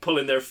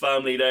 pulling their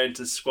family down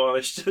to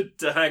Squamish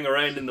to hang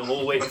around in the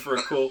hall waiting for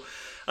a call.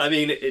 I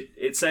mean,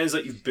 it sounds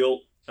like you've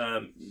built,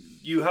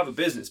 you have a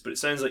business, but it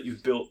sounds like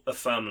you've built a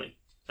family.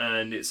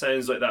 And it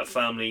sounds like that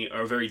family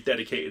are very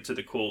dedicated to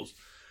the cause.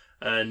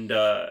 And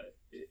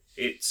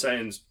it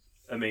sounds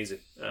amazing.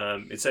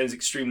 It sounds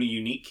extremely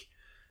unique.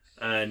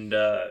 And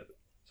I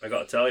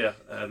got to tell you,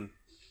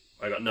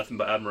 I got nothing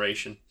but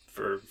admiration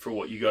for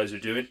what you guys are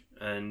doing.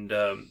 And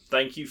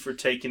thank you for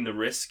taking the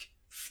risk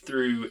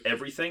through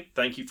everything.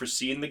 Thank you for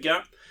seeing the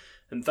gap.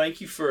 And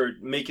thank you for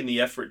making the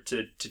effort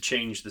to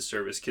change the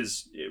service,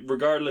 because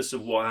regardless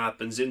of what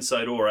happens,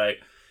 inside or out,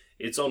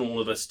 it's on all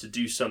of us to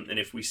do something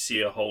if we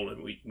see a hole,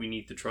 and we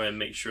need to try and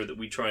make sure that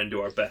we try and do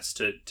our best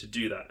to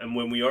do that. And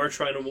when we are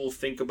trying to all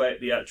think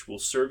about the actual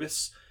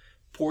service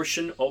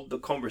portion of the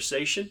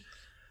conversation,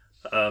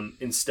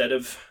 instead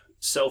of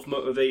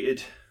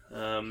self-motivated,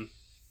 end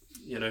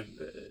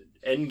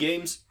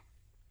games,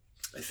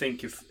 I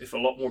think if a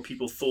lot more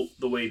people thought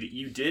the way that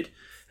you did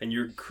and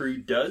your crew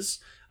does,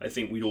 I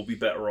think we'd all be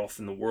better off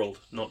in the world,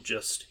 not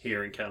just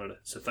here in Canada.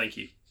 So thank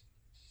you.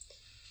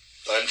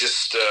 I'm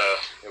just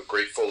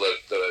grateful that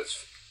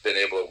I've been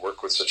able to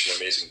work with such an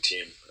amazing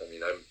team. I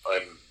mean,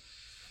 I'm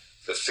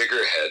the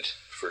figurehead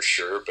for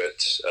sure, but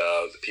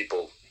the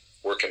people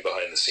working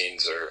behind the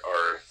scenes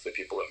are the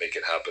people that make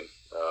it happen.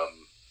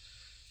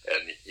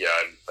 And yeah,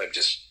 I'm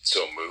just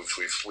so moved.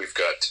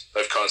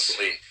 I've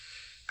constantly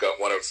got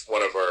one of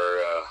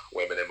our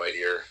women in my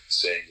ear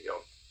saying,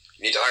 you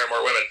need to hire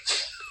more women.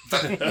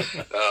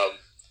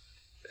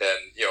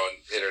 And on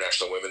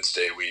International Women's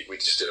Day, we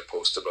just did a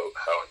post about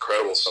how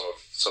incredible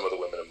some of the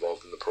women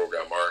involved in the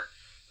program are,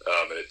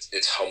 and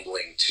it's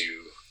humbling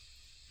to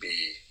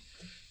be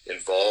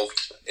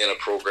involved in a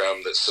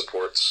program that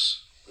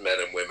supports men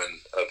and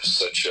women of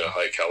such a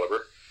high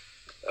caliber.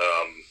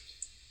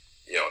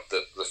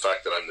 The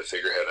fact that I'm the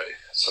figurehead, I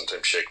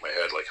sometimes shake my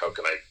head. Like, how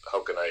can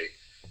I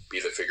be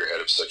the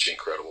figurehead of such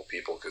incredible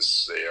people?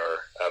 Because they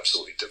are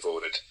absolutely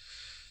devoted,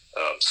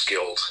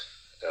 skilled,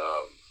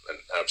 and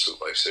absolute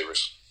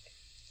lifesavers.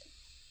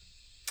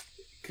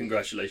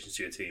 Congratulations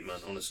to your team,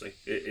 man. Honestly,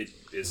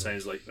 it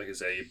sounds like I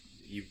say,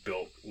 you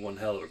built one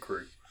hell of a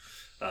crew.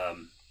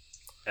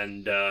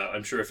 And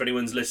I'm sure if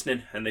anyone's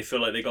listening and they feel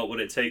like they got what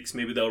it takes,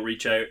 maybe they'll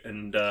reach out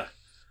and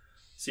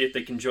see if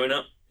they can join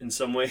up in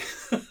some way.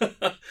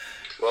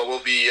 Well,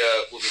 we'll be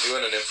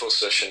doing an info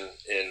session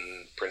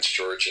in Prince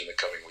George in the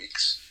coming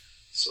weeks.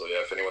 So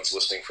yeah, if anyone's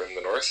listening from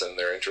the north and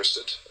they're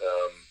interested,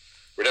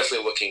 we're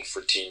definitely looking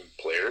for team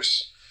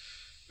players.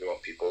 We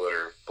want people that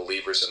are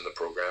believers in the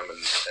program and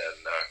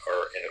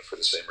are in it for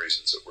the same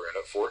reasons that we're in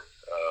it for.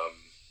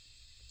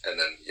 And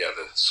then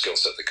the skill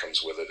set that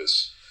comes with it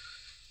is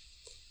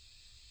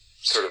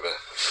sort of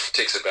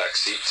takes a back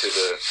seat to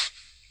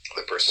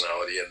the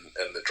personality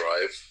and the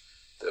drive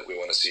that we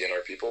want to see in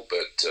our people.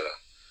 But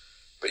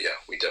yeah,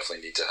 we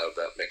definitely need to have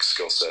that mixed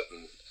skill set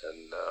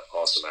and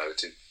awesome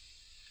attitude.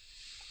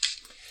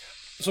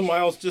 So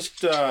Miles,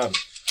 just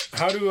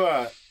how do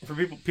for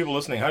people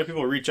listening, how do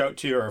people reach out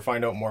to you or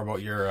find out more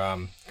about your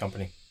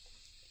company?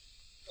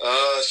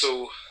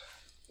 So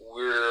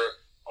we're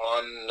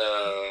on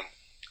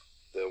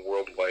the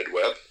World Wide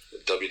Web,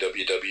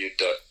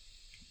 www.team.ca.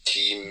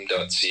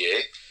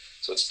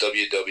 So it's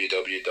www.teaam.ca.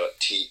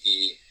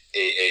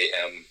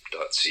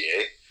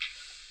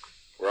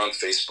 We're on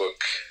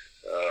Facebook,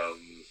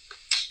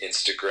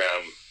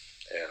 Instagram,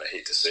 and I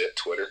hate to say it,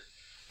 Twitter.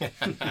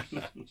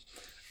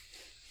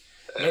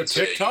 No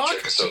so TikTok? Yeah, you can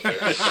check us out there.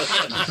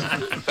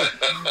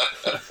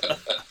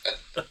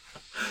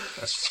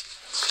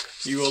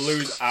 You will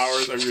lose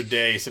hours of your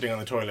day sitting on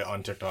the toilet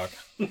on TikTok.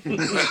 You talking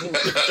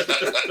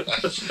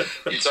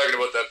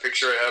about that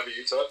picture I have of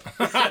you,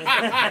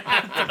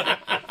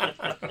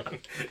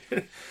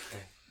 Todd?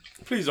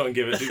 Please don't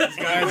give it to these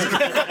guys.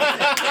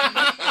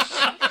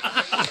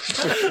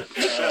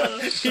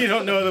 You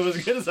don't know them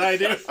as good as I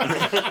do.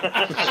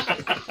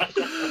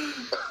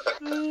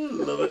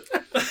 Love it.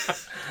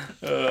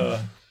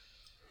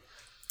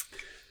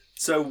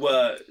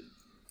 So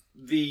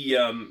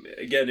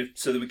again,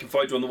 so that we can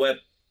find you on the web,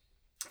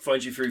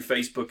 find you through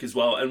Facebook as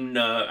well, and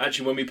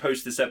actually when we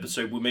post this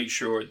episode, we'll make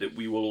sure that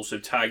we will also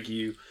tag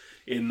you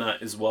in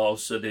that as well,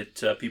 so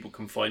that people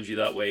can find you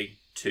that way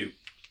too.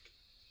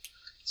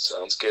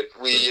 Sounds good.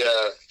 We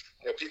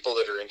people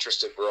that are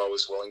interested, we're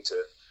always willing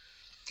to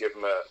give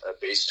them a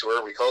base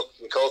tour. We call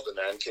it the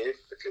Man Cave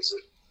because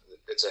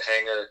it's a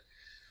hangar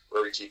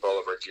where we keep all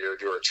of our gear,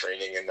 do our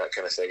training and that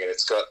kind of thing, and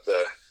it's got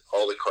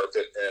all the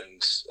carpet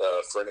and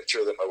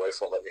furniture that my wife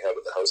won't let me have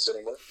at the house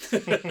anymore.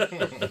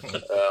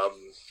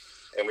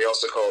 And we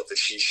also call it the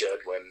she shed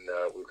when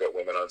we've got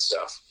women on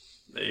staff.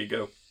 There you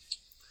go.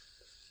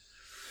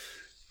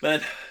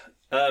 Man,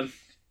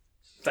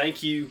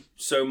 thank you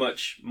so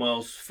much,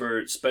 Miles,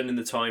 for spending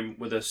the time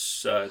with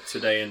us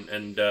today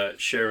and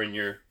sharing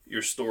your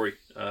story.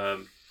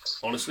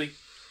 Honestly,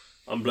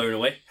 I'm blown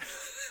away.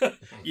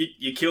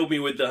 You killed me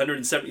with the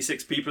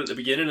 176 people at the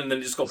beginning, and then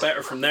it just got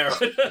better from there.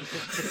 Yeah,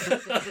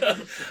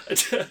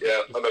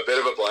 I'm a bit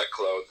of a black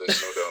cloud,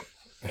 there's no doubt.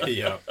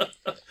 Yeah.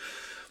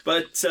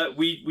 But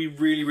we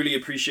really, really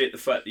appreciate the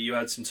fact that you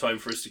had some time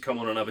for us to come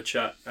on and have a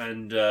chat.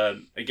 And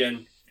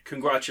again,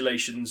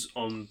 congratulations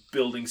on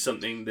building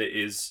something that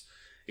is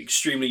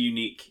extremely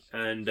unique.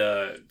 And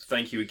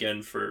thank you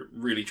again for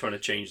really trying to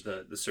change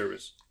the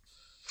service.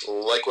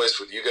 Likewise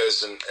with you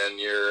guys and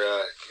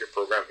your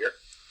program here.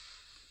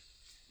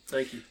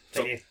 Thank you.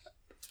 Thank you.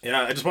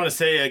 Yeah, I just want to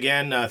say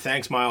again,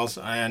 thanks, Miles.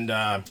 And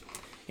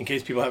in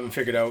case people haven't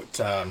figured out,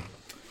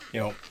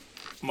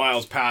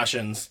 Miles'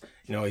 passions,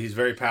 he's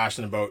very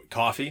passionate about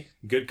coffee,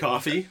 good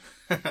coffee.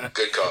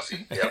 Good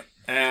coffee, yeah.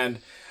 And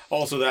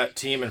also that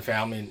team and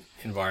family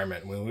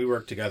environment. When we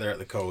worked together at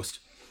the Coast,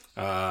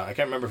 I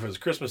can't remember if it was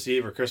Christmas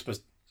Eve or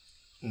Christmas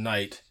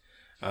night,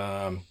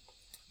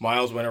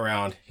 Miles went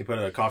around, he put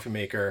a coffee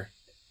maker,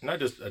 not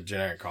just a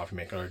generic coffee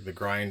maker, like the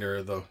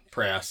grinder, the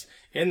press,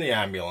 in the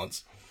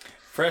ambulance,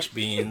 fresh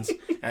beans,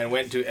 and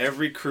went to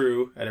every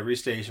crew at every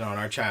station on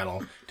our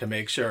channel to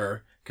make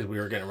sure, because we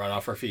were getting run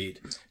off our feet,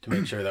 to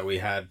make sure that we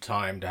had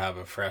time to have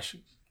a fresh,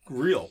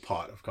 real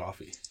pot of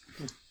coffee.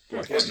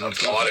 It wasn't a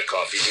pot of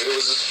coffee, dude. It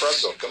was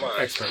espresso. Come on.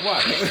 Expert.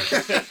 What?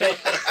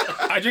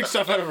 I drink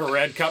stuff out of a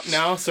red cup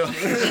now, so.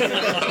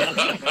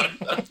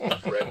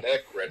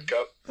 Redneck, red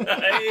cup.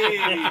 Hey!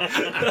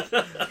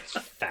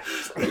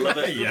 Facts. Love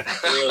it. Yeah.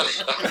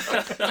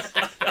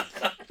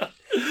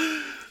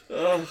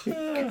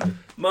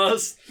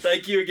 Miles,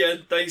 thank you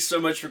again. Thanks so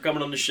much for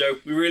coming on the show.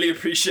 We really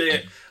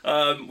appreciate it.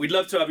 We'd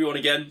love to have you on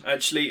again,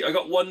 actually. I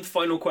got one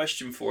final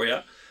question for you.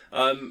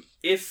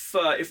 If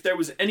there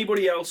was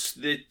anybody else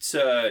that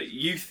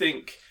you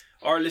think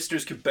our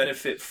listeners could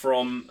benefit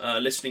from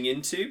listening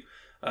into,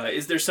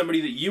 is there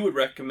somebody that you would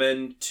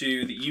recommend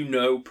to, that you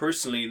know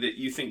personally, that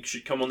you think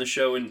should come on the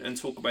show and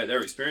talk about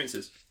their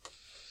experiences?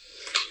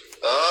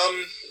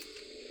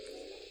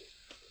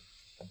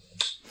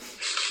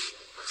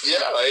 Yeah,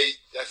 I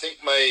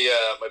think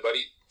my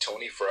buddy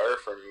Tony Fryer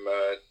from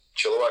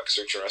Chilliwack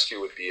Search and Rescue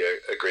would be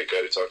a great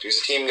guy to talk to.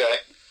 He's a team guy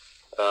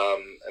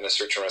and a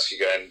search and rescue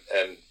guy,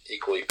 and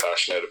equally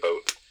passionate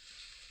about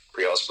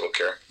pre-hospital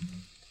care.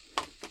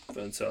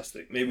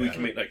 Fantastic. Maybe we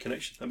can make that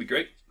connection. That'd be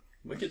great.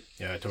 Wicked.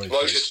 Yeah, Tony. As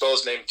long as you spell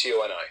his name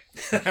T-O-N-I.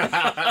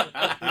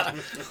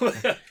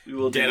 We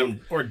will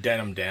Denim or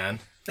Denim Dan.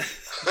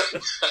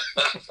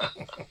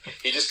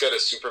 He just got a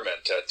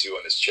Superman tattoo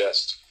on his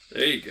chest.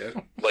 There you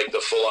go. Like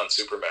the full-on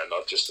Superman,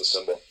 not just the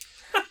symbol.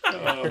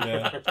 Oh,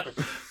 man.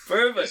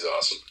 Perfect. He's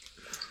awesome.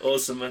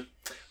 Awesome, man.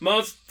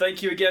 Miles,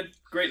 thank you again.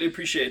 Greatly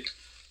appreciate it.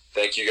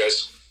 Thank you,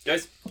 guys.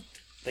 Guys,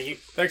 Thank you.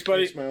 Thanks,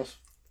 buddy. Thanks, Miles.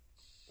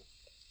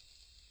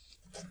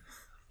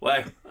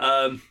 wow.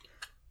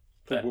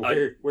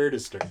 Where to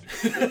start?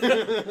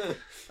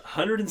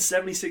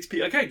 176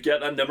 people. I can't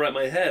get that number out of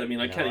my head. I mean,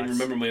 I can't even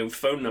remember my own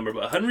phone number,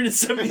 but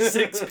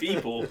 176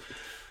 people.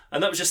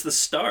 And that was just the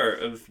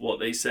start of what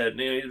they said.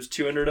 There was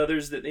 200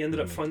 others that they ended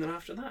up finding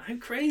after that. How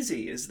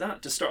crazy is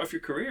that to start off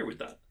your career with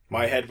that?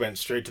 My head went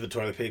straight to the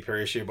toilet paper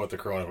issue about the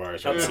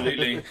coronavirus. Right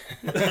Absolutely.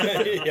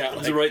 Yeah, It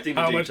was the right thing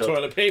to how do. much Todd.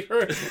 toilet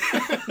paper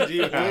do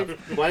you have?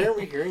 Why aren't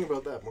we hearing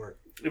about that more?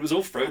 It was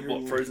all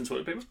frozen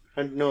toilet paper?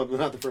 No,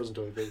 not the frozen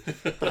toilet paper.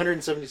 The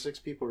 176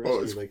 people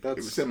rescued. It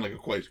was something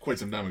like quite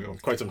some time ago.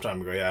 Quite some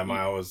time ago, yeah.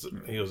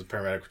 He was a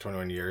paramedic for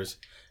 21 years.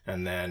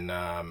 And then,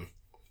 I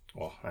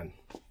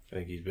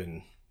think he's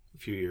been a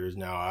few years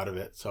now out of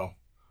it, so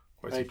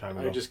quite some time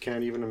ago. I just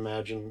can't even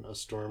imagine a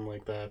storm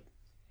like that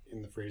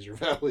in the Fraser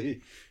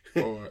Valley.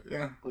 Oh,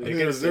 yeah.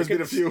 There's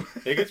been a few.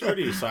 It gets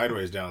pretty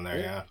sideways down there,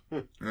 yeah.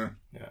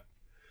 Yeah.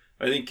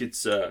 I think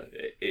it's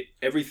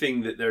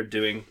everything that they're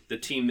doing, the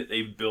team that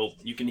they've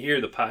built. You can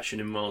hear the passion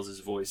in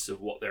Miles's voice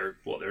of what they're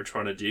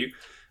trying to do,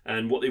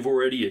 and what they've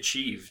already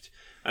achieved.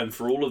 And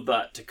for all of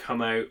that to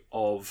come out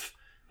of,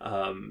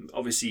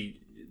 obviously,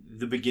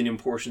 the beginning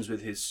portions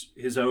with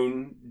his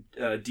own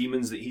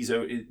demons that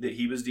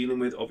he was dealing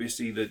with.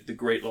 Obviously, the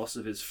great loss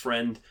of his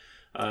friend,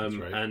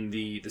 right. and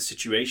the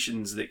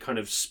situations that kind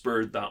of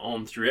spurred that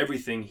on through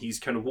everything. He's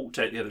kind of walked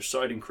out the other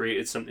side and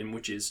created something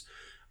which is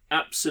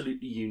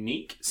absolutely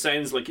unique.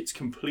 Sounds like it's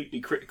completely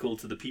critical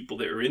to the people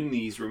that are in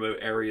these remote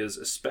areas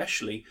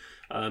especially,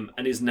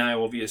 and is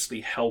now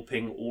obviously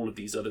helping all of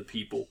these other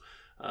people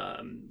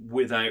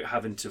without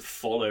having to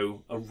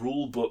follow a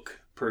rule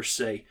book per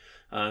se.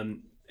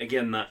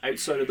 Again, that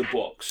outside of the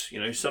box,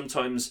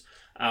 sometimes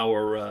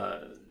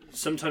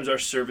our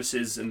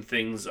services and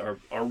things are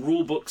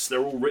rule books. They're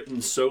all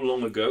written so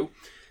long ago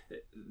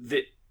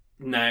that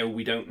now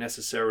we don't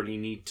necessarily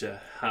need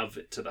to have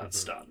it to that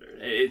standard.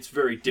 It's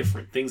very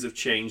different. Things have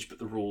changed, but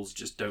the rules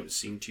just don't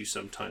seem to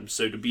sometimes.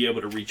 So to be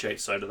able to reach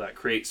outside of that,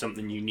 create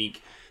something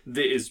unique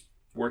that is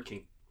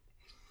working,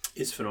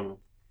 is phenomenal.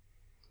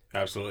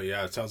 Absolutely,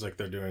 yeah. It sounds like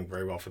they're doing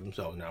very well for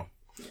themselves now.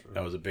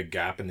 That was a big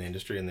gap in the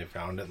industry, and they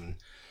found it. And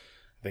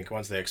I think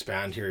once they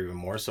expand here even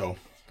more so,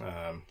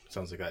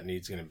 sounds like that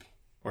need's going to,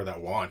 or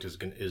that want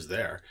is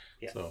there.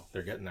 Yeah. So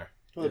they're getting there.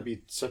 Well, it'd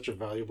be such a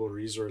valuable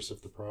resource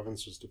if the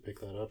province was to pick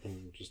that up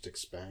and just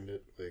expand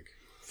it, like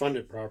fund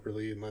it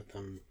properly and let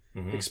them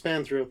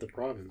expand throughout the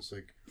province.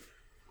 Like,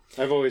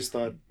 I've always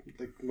thought,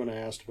 like when I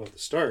asked about the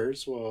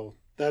stars, well,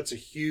 that's a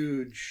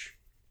huge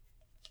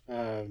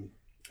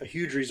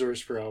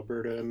resource for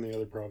Alberta and the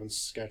other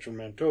provinces, Saskatchewan,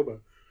 Manitoba.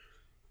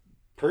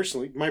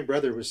 Personally, my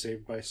brother was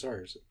saved by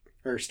stars.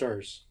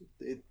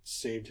 It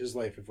saved his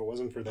life. If it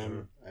wasn't for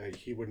them,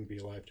 he wouldn't be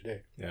alive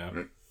today.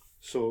 Yeah.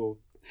 So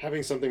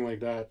having something like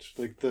that,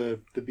 like the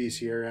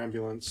BC Air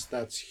Ambulance,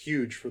 that's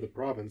huge for the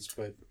province,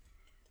 but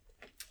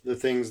the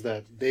things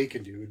that they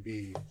can do would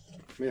be,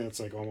 man, it's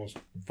like almost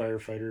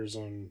firefighters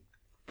on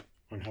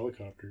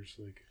helicopters,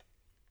 like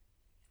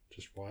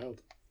just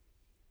wild.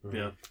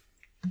 Yeah,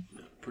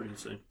 pretty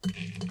insane.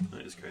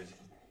 That is crazy.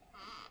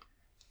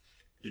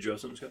 Did you have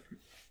something, Scott?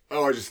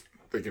 Oh, I was just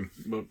thinking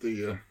about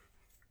the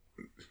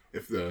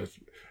if the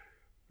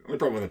only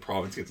problem when the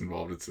province gets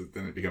involved,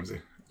 then it becomes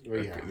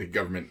the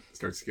government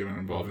starts getting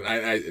involved.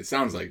 It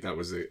sounds like that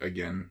was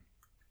again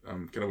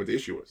kind of what the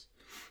issue was.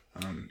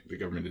 The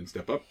government didn't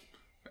step up,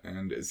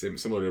 and it's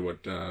similar to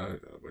what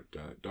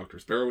Dr.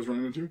 Sparrow was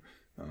running into,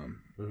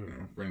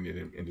 running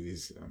into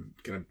these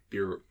kind of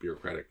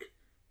bureaucratic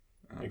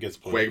it gets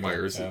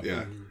quagmires.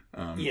 Yeah.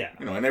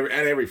 And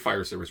every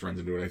fire service runs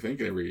into it. I think,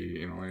 and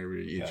every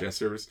EHS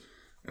service,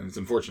 and it's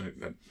unfortunate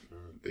that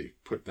they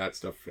put that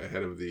stuff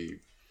ahead of the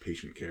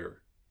patient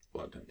care a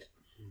lot of times.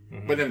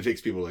 But then it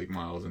takes people like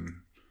Miles and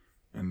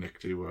Nick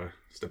to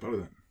step out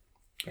of that.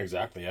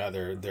 Exactly. Yeah,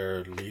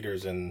 they're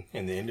leaders in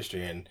the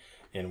industry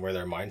and where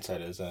their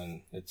mindset is,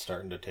 and it's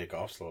starting to take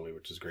off slowly,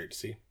 which is great to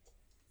see.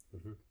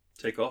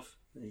 Take off.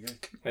 There you go.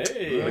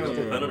 Hey, I don't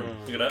know.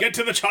 Look at that. get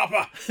to the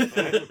chopper.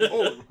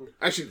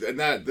 Actually, and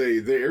that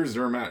the air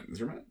Zermatt.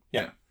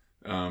 Yeah.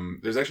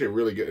 There's actually a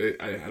really good.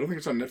 I don't think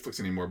it's on Netflix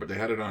anymore, but they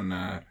had it on.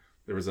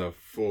 There was a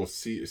full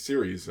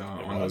series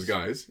on those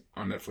guys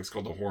on Netflix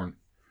called The Horn.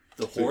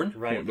 The Horn?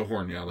 Right. The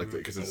Horn, yeah, like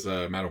because it's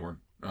Matterhorn,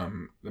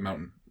 the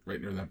mountain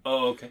right near them.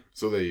 Oh, okay.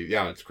 So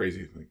it's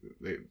crazy.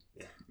 Like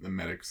the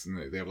medics, and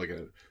they have they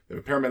have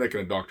a paramedic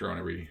and a doctor on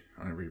every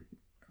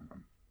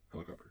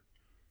helicopter.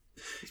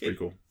 It's pretty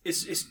cool.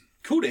 It's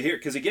cool to hear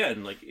because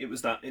again, like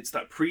it's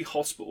that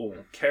pre-hospital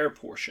care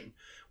portion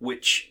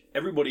which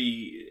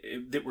everybody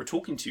that we're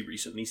talking to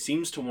recently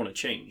seems to want to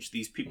change.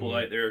 These people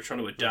out there are trying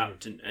to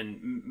adapt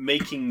and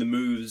making the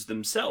moves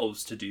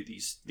themselves to do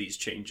these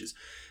changes.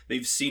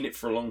 They've seen it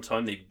for a long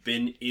time. They've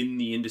been in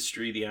the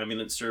industry, the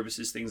ambulance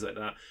services, things like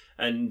that,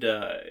 and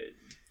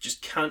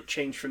just can't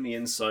change from the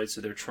inside. So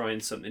they're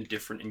trying something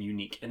different and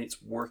unique, and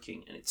it's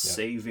working, and it's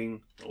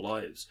saving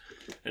lives.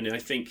 And I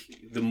think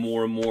the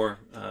more and more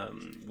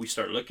we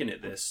start looking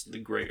at this, the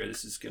greater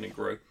this is going to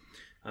grow.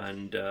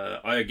 And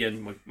I,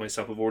 again,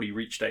 myself, have already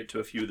reached out to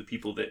a few of the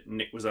people that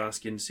Nick was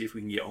asking to see if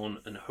we can get on,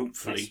 and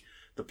hopefully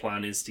the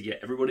plan is to get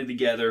everybody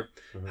together,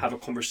 have a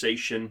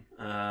conversation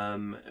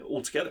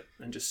all together,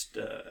 and just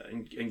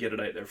and get it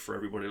out there for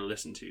everybody to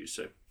listen to.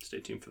 So stay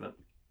tuned for that.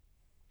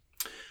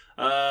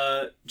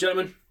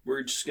 Gentlemen,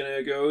 we're just going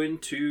to go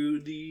into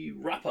the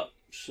wrap-up.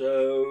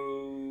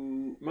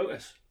 So,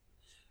 Motus.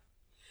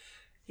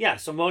 Yeah,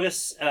 so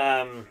Motus,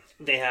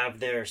 they have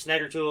their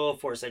snagger tool,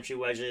 4th century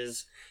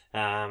wedges.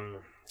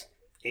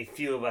 A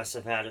few of us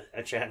have had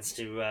a chance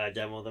to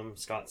demo them.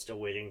 Scott's still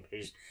waiting.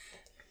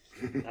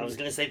 I was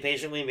going to say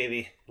patiently,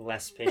 maybe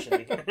less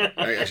patiently.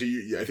 I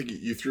think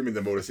you threw me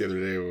the Motus the other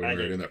day when we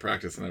were in that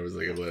practice, and I was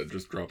able to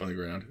just drop on the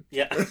ground.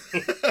 Yeah.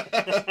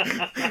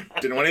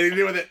 Didn't want anything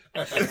to do with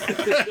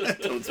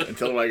it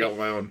until I got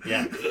my own.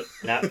 Yeah.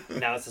 Now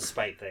it's a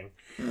spite thing.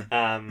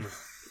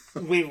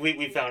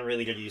 We found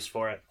really good use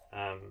for it.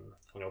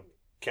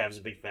 Kev's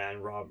a big fan.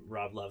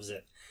 Rob loves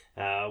it.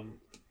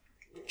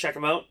 Check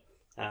them out.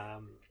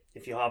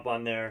 If you hop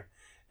on their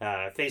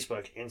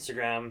Facebook,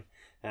 Instagram,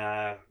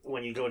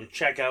 when you go to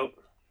checkout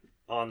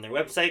on their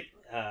website,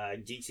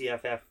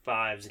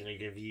 DTFF5 is going to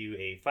give you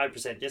a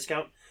 5%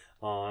 discount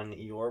on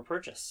your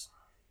purchase.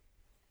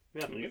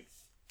 Yeah.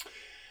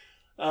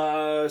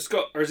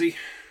 Scott, RZ.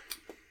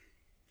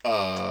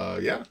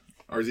 Yeah.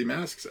 RZ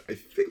masks. I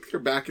think they're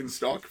back in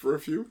stock for a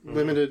few.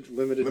 Limited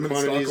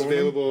quantities stock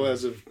available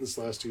as of this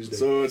last Tuesday.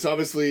 So it's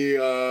obviously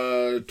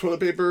toilet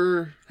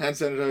paper, hand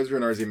sanitizer,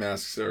 and RZ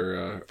masks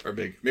are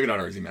big. Maybe not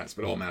RZ masks,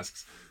 but all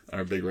masks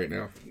are big right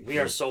now. We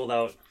are sold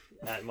out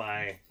at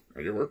my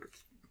At your work?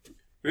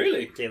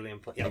 Really? daily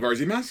employee. Of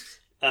RZ masks?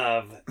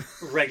 Of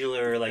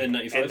regular like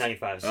N95s?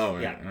 N95s. Oh,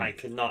 yeah. yeah. I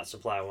could not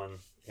supply one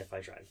if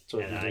I tried. So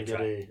if and you I can get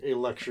tried. a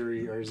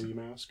luxury RZ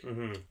mask,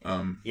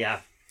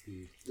 Yeah.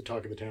 the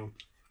talk of the town.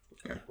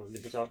 What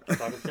did we talk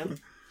about them?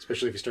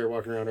 Especially if you start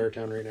walking around our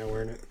town right now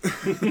wearing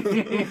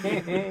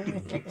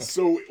it.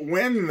 So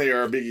when they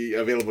are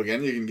available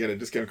again, you can get a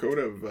discount code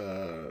of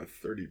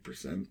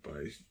 30%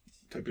 by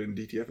typing in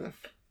DTFF.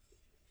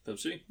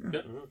 Absolutely.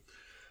 Yeah.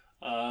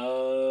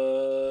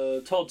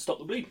 Todd, stop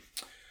the bleed.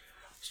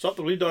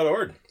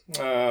 StopTheBleed.org.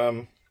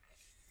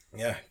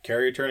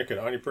 Carry a tourniquet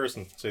on your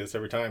person. Say this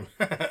every time.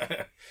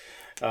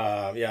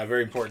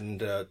 Very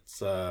important.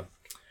 It's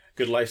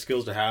good life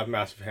skills to have.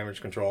 Massive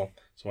hemorrhage control.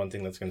 It's one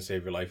thing that's going to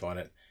save your life on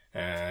it.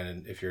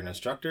 And if you're an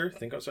instructor,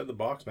 think outside the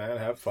box, man.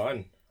 Have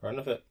fun. Run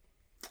with it.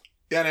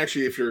 Yeah, and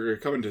actually, if you're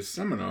coming to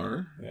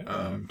seminar,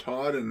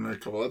 Todd and a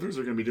couple others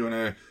are going to be doing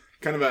a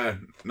kind of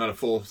not a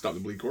full Stop the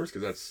Bleed course,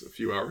 because that's a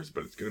few hours,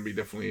 but it's going to be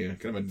definitely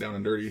kind of a down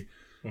and dirty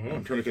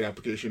tourniquet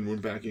application,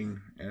 wound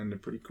packing, and a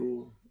pretty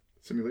cool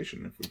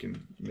simulation if we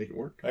can make it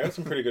work. I got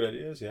some pretty good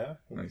ideas, yeah.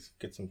 Nice.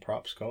 Get some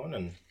props going,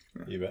 and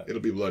you bet.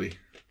 It'll be bloody.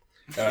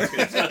 It's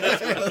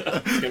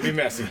going to be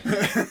messy.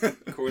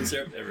 Corn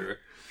syrup everywhere.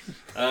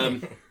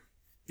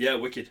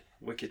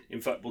 Wicked. In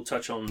fact, we'll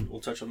touch on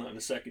that in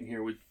a second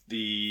here with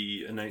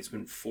the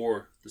announcement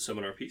for the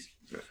seminar piece.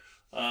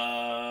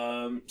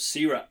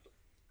 CRAT.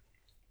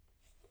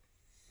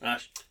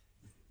 Ash.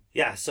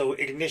 Yeah, so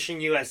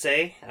Ignition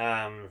USA,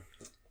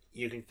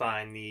 you can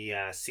find the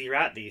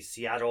CRAT, the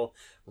Seattle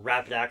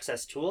Rapid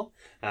Access Tool.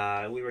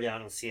 We were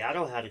down in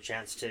Seattle, had a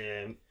chance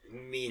to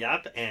meet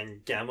up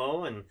and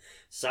demo and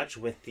such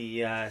with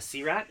the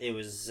CRAT. It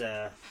was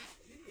a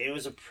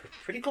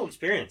pretty cool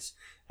experience.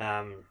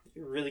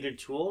 Really good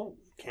tool.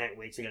 Can't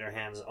wait to get our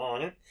hands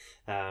on it.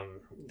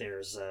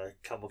 There's a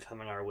couple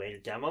coming our way to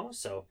demo,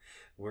 so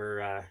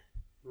we're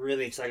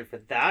really excited for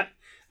that.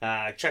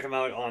 Check them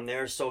out on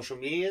their social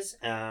medias.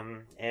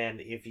 And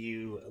if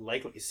you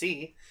like what you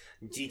see,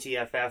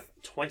 DTFF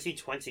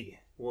 2020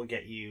 will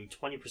get you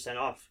 20%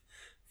 off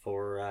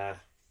for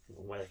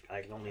what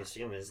I can only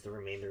assume is the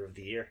remainder of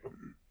the year.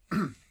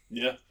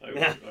 Yeah,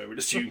 I would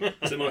assume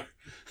similar.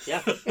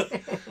 Yeah,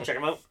 check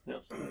them out. Yeah.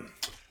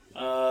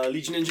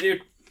 Legion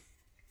Engineered.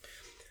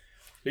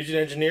 Legion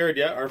Engineered,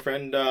 our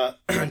friend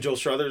Joel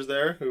Struthers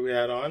there, who we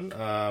had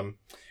on.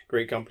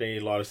 Great company,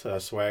 a lot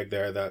of swag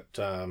there that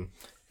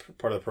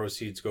part of the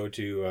proceeds go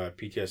to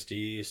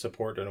PTSD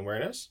support and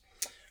awareness.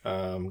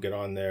 Get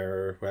on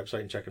their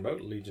website and check them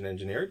out, Legion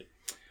Engineered.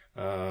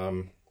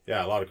 A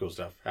lot of cool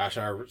stuff. Ash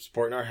and I are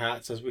sporting our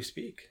hats as we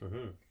speak.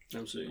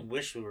 Absolutely.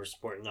 Wish we were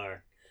sporting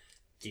our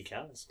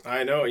decals.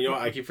 I know.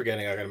 I keep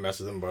forgetting I got to mess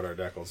with them about our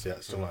decals. Yeah,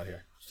 still not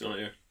here. Still not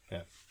here.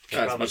 Yeah.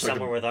 Probably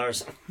somewhere with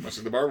ours. Much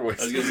like the Bar Boys.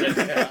 I was going to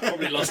say,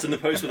 probably lost in the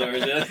post with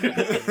ours, yeah.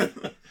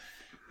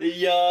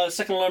 The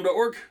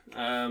secondalarm.org,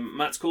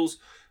 Matt's calls.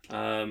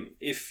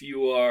 If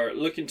you are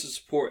looking to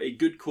support a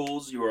good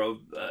cause, you are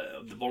of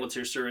the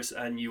volunteer service,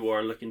 and you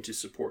are looking to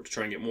support to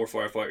try and get more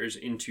firefighters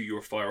into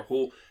your fire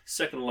hole,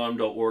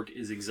 secondalarm.org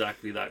is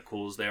exactly that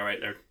cause. They are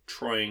out there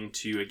trying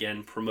to,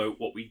 again, promote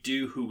what we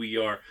do, who we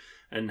are,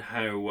 and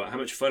how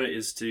much fun it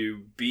is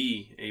to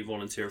be a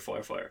volunteer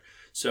firefighter.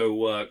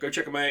 So go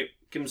check them out,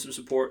 give them some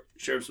support,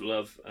 share them some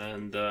love,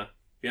 and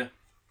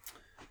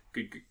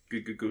good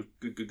calls.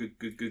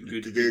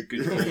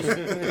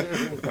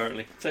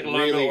 Apparently,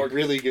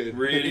 really good.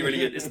 Really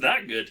good. It's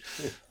that good.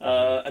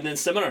 And then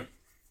seminar.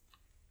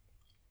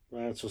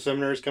 So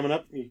seminars coming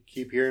up. You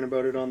keep hearing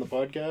about it on the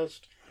podcast.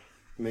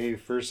 May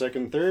 1st,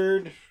 2nd,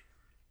 3rd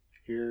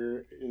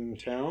here in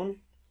town.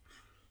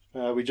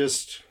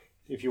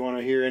 If you want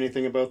to hear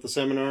anything about the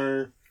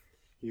seminar,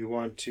 you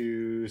want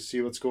to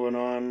see what's going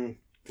on,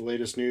 the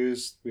latest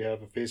news, we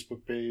have a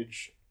Facebook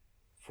page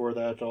for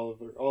that,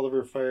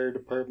 Oliver Fire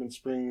Department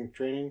spring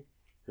training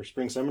or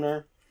spring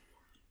seminar.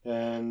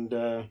 And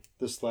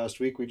this last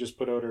week we just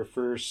put out our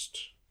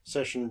first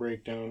session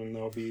breakdown, and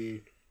there'll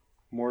be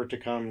more to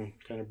come,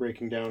 kind of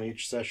breaking down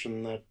each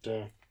session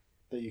that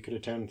you could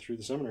attend through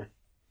the seminar.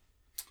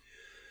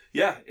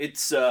 Yeah,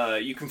 it's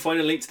you can find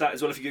a link to that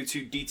as well if you go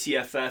to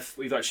DTFF.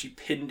 We've actually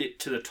pinned it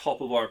to the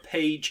top of our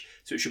page,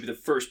 so it should be the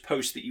first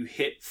post that you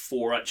hit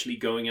for actually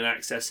going and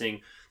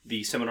accessing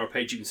the seminar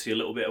page. You can see a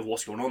little bit of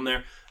what's going on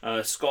there.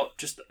 Scott,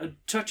 just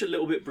touch a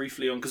little bit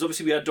briefly on, because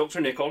obviously we had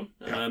Dr. Nick on,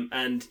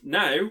 and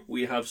now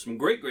we have some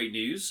great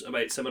news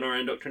about seminar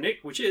and Dr.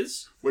 Nick, which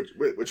was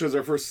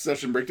our first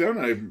session breakdown.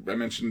 I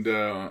mentioned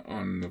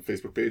on the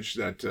Facebook page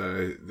that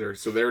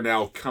they're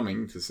now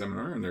coming to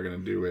seminar, and they're going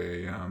to do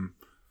a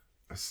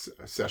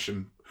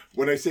session.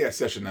 When I say a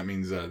session, that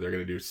means they're going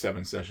to do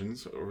 7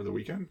 sessions over the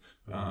weekend.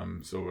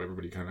 So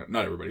everybody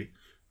not everybody,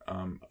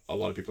 a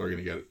lot of people are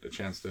going to get a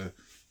chance to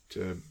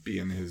be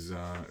in his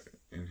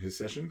in his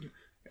session,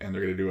 and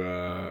they're going to do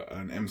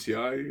an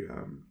MCI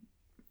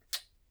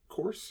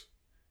course,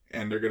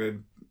 and they're going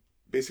to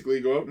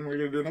basically go out and we're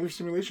going to do another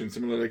simulation,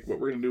 similar like what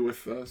we're going to do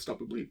with Stop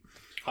the Bleed.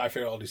 High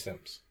fidelity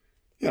sims.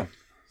 Yeah.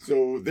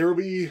 So there will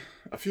be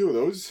a few of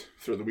those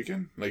throughout the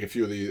weekend. Like a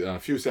few of the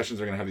few sessions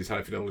are going to have these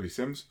high fidelity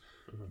sims,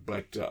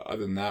 but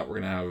other than that, we're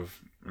going to have,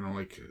 you know,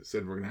 like I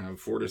said, we're going to have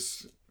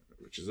Fortis,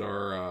 which is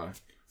our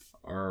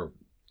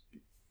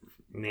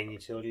main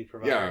utility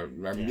provider.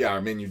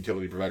 Our main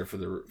utility provider for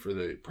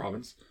the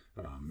province.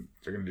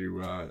 They're going to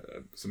do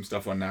some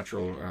stuff on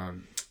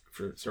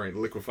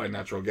liquefied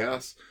natural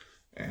gas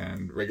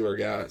and regular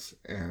gas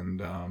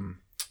and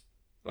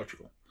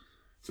electrical.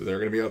 So they're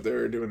going to be out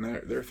there doing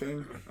their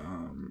thing.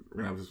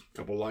 We're going to have a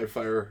couple live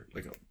fire,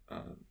 like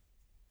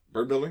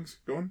burn buildings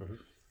going.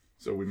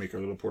 So we make our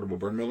little portable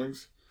burn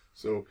buildings.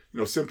 So, you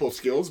know, simple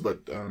skills,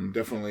 but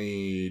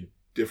definitely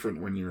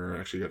different when you're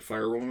actually got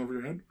fire rolling over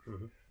your head.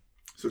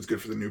 So it's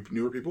good for the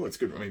newer people. It's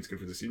good. I mean, it's good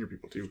for the senior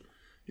people too.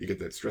 You get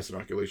that stress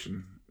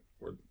inoculation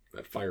or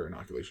that fire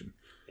inoculation,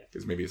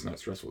 because maybe it's not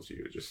stressful to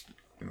you. Just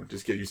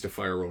get used to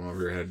fire rolling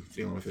over your head,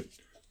 dealing with it,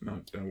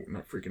 not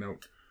freaking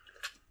out.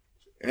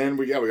 And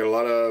we got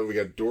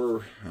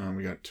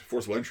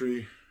forcible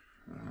entry.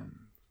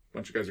 A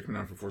bunch of guys are coming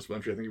down for forcible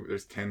entry. I think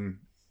there's 10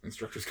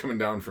 instructors coming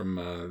down from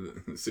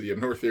the city of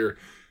North here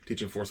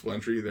teaching forcible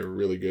entry. They're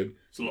really good.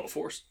 It's a lot of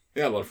force.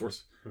 Yeah, a lot of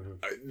force.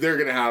 They're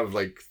gonna have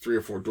like 3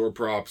 or 4 door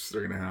props.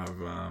 They're gonna have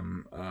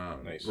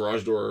Nice.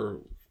 garage door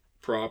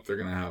prop. They're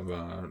gonna have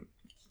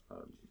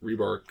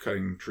rebar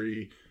cutting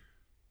tree.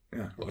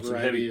 Yeah, A lots of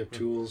variety of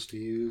tools to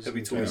use. Heavy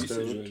and tool test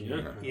out. usage.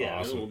 Yeah.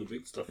 Awesome. All the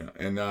big stuff. Yeah.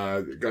 And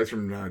guys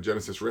from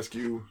Genesis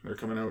Rescue, they're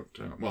coming out.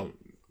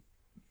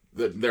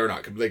 They're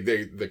not like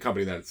the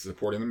company that's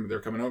supporting them. They're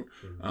coming out.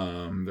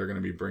 They're going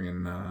to be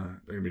bringing. They're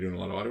going to be doing a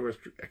lot of auto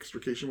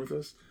extrication with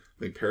us.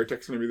 I think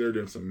Paratech's going to be there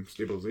doing some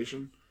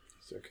stabilization.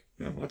 Sick.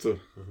 Yeah, lots of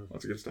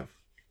good stuff.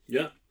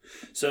 Yeah.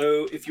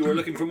 So if you are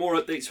looking for more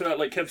updates for that,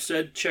 like Kev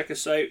said, check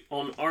us out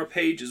on our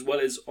page as well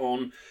as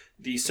on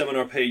the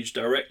seminar page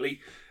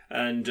directly.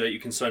 And you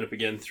can sign up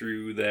again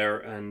through there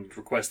and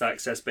request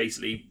access.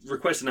 Basically,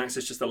 requesting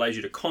access just allows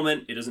you to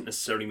comment. It doesn't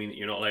necessarily mean that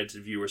you're not allowed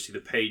to view or see the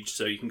page.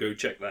 So you can go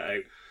check that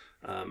out.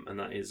 And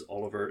that is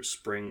Oliver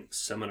Spring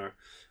Seminar.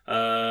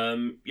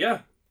 That's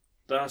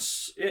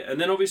it.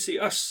 And then obviously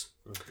us.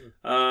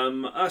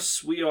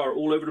 We are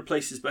all over the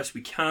place as best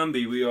we can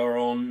be. We are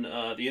on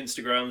the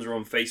Instagrams, we're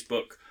on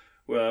Facebook.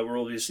 We're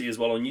obviously as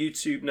well on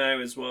YouTube now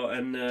as well,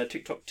 and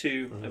TikTok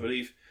too, I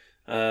believe.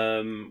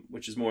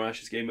 Which is more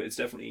Ash's game, but it's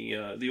definitely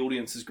the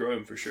audience is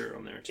growing for sure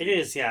on there too. It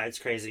is, yeah, it's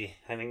crazy.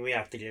 I mean, we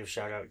have to give a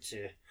shout out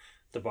to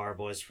the Bar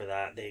Boys for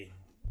that. They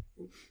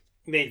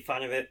made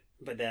fun of it,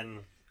 but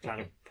then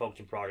kind of poked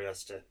and prodded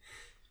us to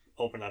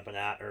open up an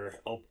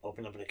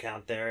open up an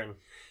account there, and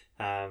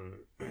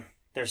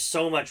there's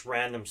so much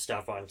random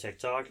stuff on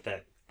TikTok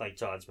that, like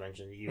Todd's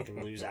mentioned, you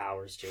can lose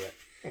hours to it.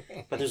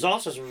 But there's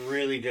also some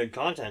really good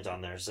content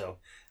on there, so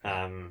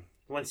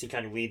once you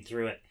kind of weed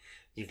through it,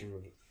 you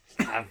can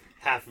have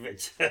half of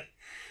it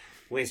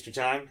waste your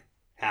time,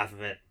 half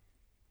of it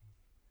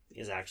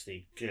is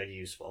actually good,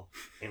 useful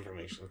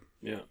information.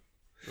 Yeah.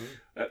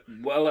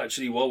 Well,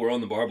 actually, while we're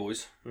on the Bar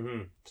Boys,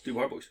 let's do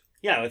Bar Boys.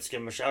 Yeah, let's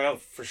give them a shout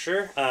out for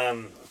sure.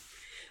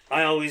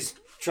 I always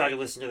try to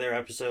listen to their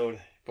episode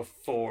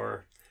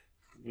before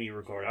we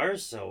record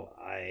ours, so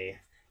I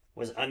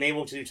was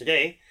unable to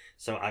today.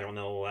 So I don't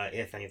know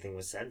if anything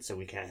was said, so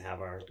we can't have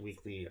our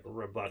weekly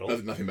rebuttal.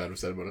 Nothing bad was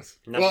said about us.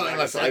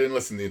 Unless I didn't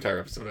listen to the entire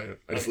episode.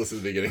 I just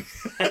listened to the beginning.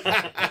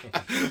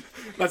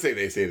 Not saying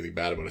they say anything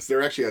bad about us.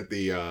 They're actually at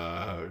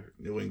the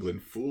New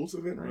England Fools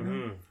event right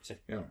now.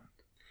 Yeah.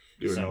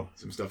 Doing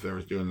some stuff there.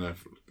 Was doing a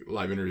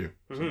live interview.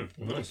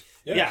 Nice.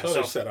 Yeah, so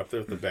they're set up there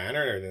with the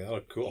banner and everything. That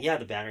looked cool. Yeah,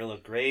 the banner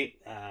looked great.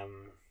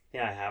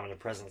 Having a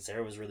presence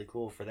there was really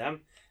cool for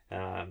them.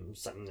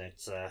 Something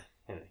that's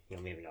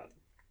maybe not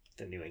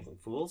the New England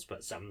Fools,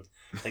 but something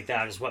like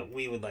that is what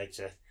we would like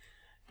to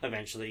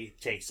eventually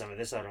take some of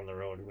this out on the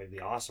road. It would be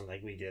awesome.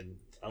 Like we did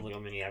a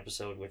little mini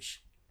episode,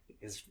 which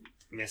is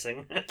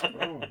missing.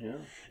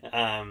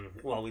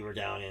 While we were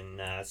down in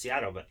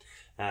Seattle, but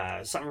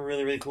something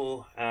really, really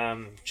cool.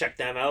 Check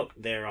them out.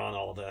 They're on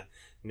all the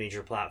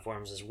major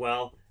platforms as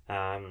well.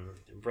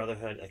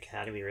 Brotherhood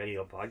Academy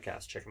Radio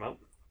Podcast. Check them out.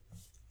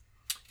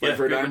 Yeah,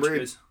 for a great dime bunch of breed.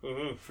 guys.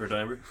 For a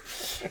dime breed.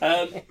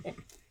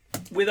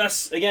 With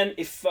us, again,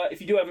 if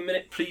you do have a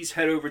minute, please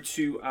head over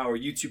to our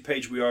YouTube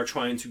page. We are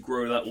trying to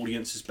grow that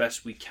audience as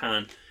best we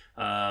can.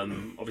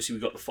 Obviously,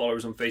 we've got the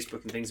followers on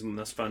Facebook and things, and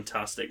that's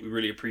fantastic. We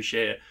really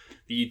appreciate it.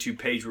 The YouTube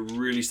page, we're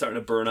really starting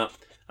to burn up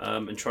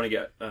and trying to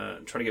get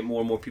more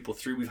and more people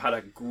through. We've had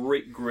a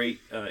great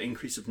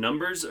increase of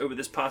numbers over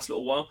this past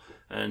little while,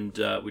 and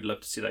we'd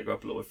love to see that go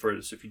up a little bit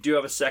further. So if you do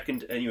have a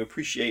second and you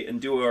appreciate and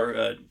do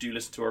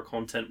listen to our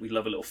content, we'd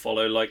love a little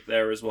follow like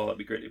there as well. That'd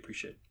be greatly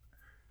appreciated.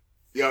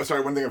 Yeah,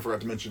 sorry, one thing I forgot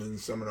to mention in the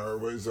seminar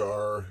was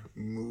our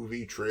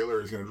movie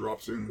trailer is going to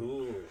drop soon.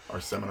 Ooh. Our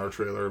seminar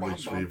trailer,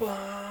 which we've...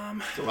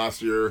 Bum. So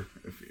last year,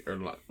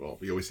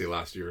 we always say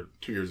last year,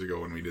 2 years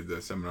ago when we did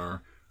the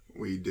seminar,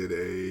 we did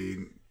a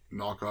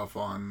knockoff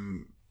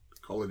on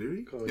Call of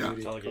Duty. Call of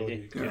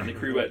Duty. Getting the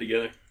crew back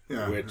together.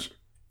 Yeah. Which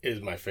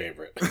is my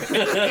favorite.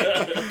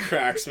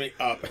 Cracks me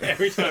up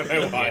every time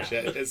I watch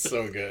it. It's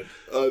so good.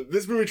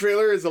 This movie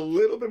trailer is a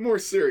little bit more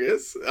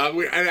serious.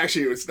 And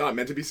actually, it's not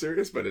meant to be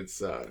serious, but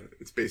it's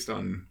based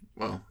on,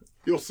 well,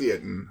 you'll see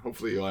it and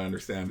hopefully you'll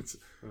understand. It's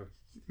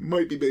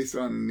might be based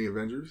on the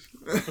Avengers.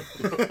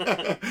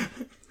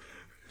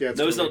 Yeah,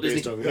 No, it's not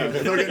Disney. Don't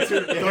get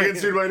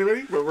sued by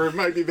anybody, but it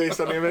might be based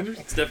on the Avengers.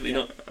 It's definitely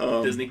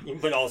not Disney.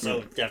 But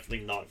also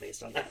definitely not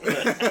based on that.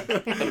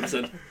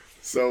 100%.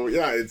 So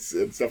yeah, it's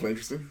definitely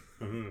interesting.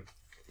 Mm-hmm.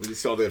 We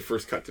just saw the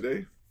first cut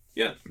today.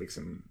 Yeah. Make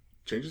some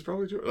changes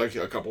probably to it. Like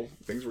a couple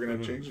things we're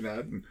gonna change and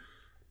add, and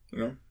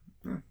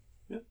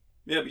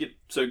Yeah, but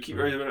so keep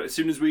as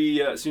soon as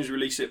we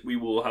release it, we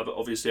will have it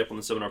obviously up on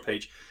the seminar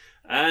page,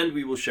 and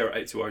we will share it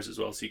out to ours as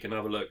well, so you can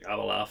have a look, have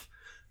a laugh,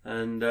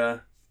 and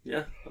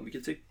yeah, that'll be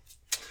good too.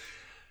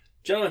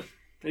 Gentlemen,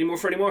 any more?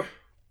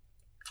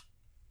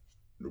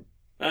 Nope.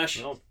 Ash.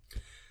 No.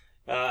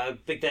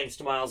 Big thanks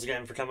to Miles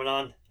again for coming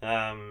on.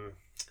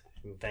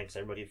 And thanks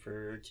everybody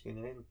for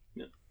tuning in.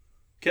 Yeah.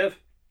 Kev.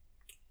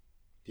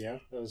 Yeah,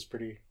 that was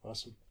pretty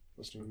awesome.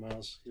 Listening to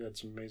Miles, he had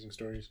some amazing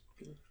stories.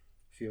 I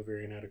feel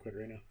very inadequate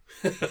right now.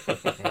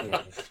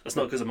 That's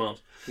not because of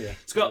Miles. Yeah.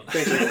 Scott.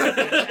 Thank you.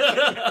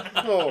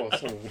 Oh,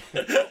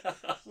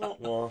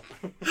 Well,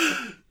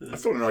 I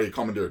still don't know how you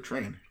commandeer a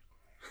train.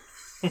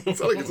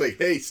 It's not like it's like,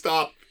 hey,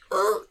 stop.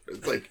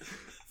 It's like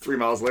 3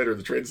 miles later,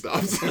 the train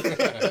stops.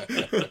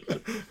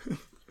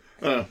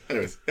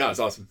 Anyways, yeah, it's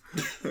awesome.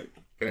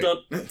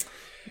 Done.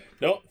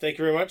 No, thank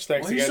you very much.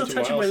 Thanks Why are you again still to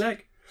touching my Miles.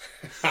 leg?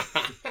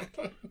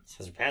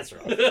 says your pants are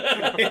off.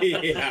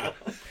 Yeah.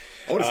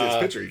 I want to see this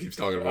picture he keeps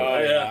talking Oh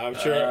about. yeah,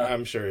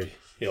 I'm sure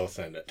he'll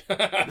send it.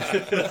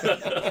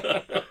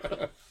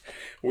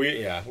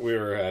 we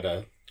were at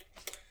a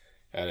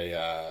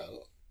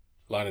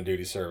line of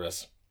duty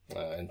service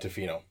in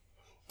Tofino,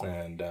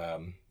 and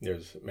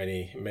there's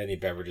many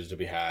beverages to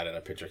be had, and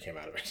a picture came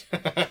out of it.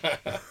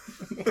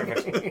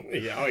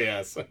 Yeah, oh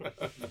yes.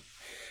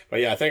 But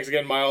yeah, thanks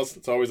again, Miles.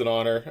 It's always an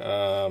honor.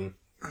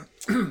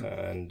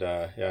 And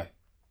yeah,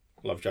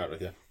 love chatting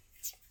with you.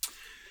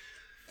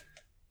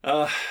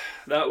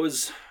 That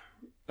was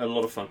a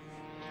lot of fun.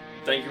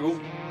 Thank you all.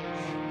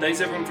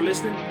 Thanks everyone for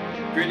listening.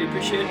 Greatly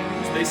appreciate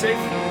it. Stay safe.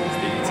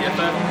 Stay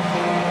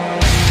TFF.